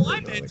Last American I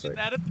Virgin really mentioned quick.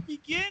 that at the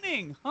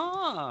beginning,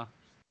 huh?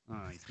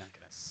 Oh, he's not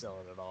gonna sell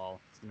it at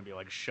all. It's gonna be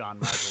like Shawn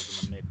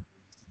Michaels in the mid.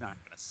 He's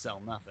not gonna sell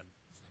nothing.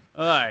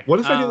 All right. What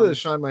if I do the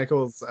Shawn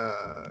Michaels,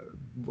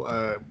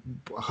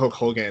 Hulk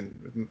Hogan,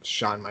 with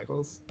Shawn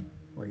Michaels,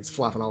 where he's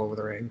flopping all over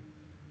the ring?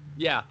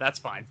 Yeah, that's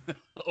fine.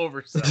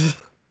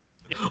 Oversell.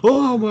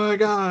 Oh my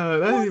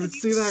god! I didn't even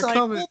see that Insightful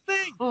coming.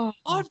 thing. Oh.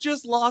 I've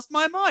just lost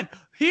my mind.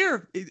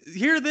 Hear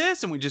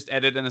this, and we just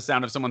edit in a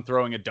sound of someone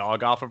throwing a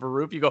dog off of a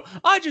roof. You go,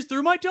 I just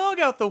threw my dog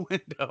out the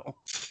window.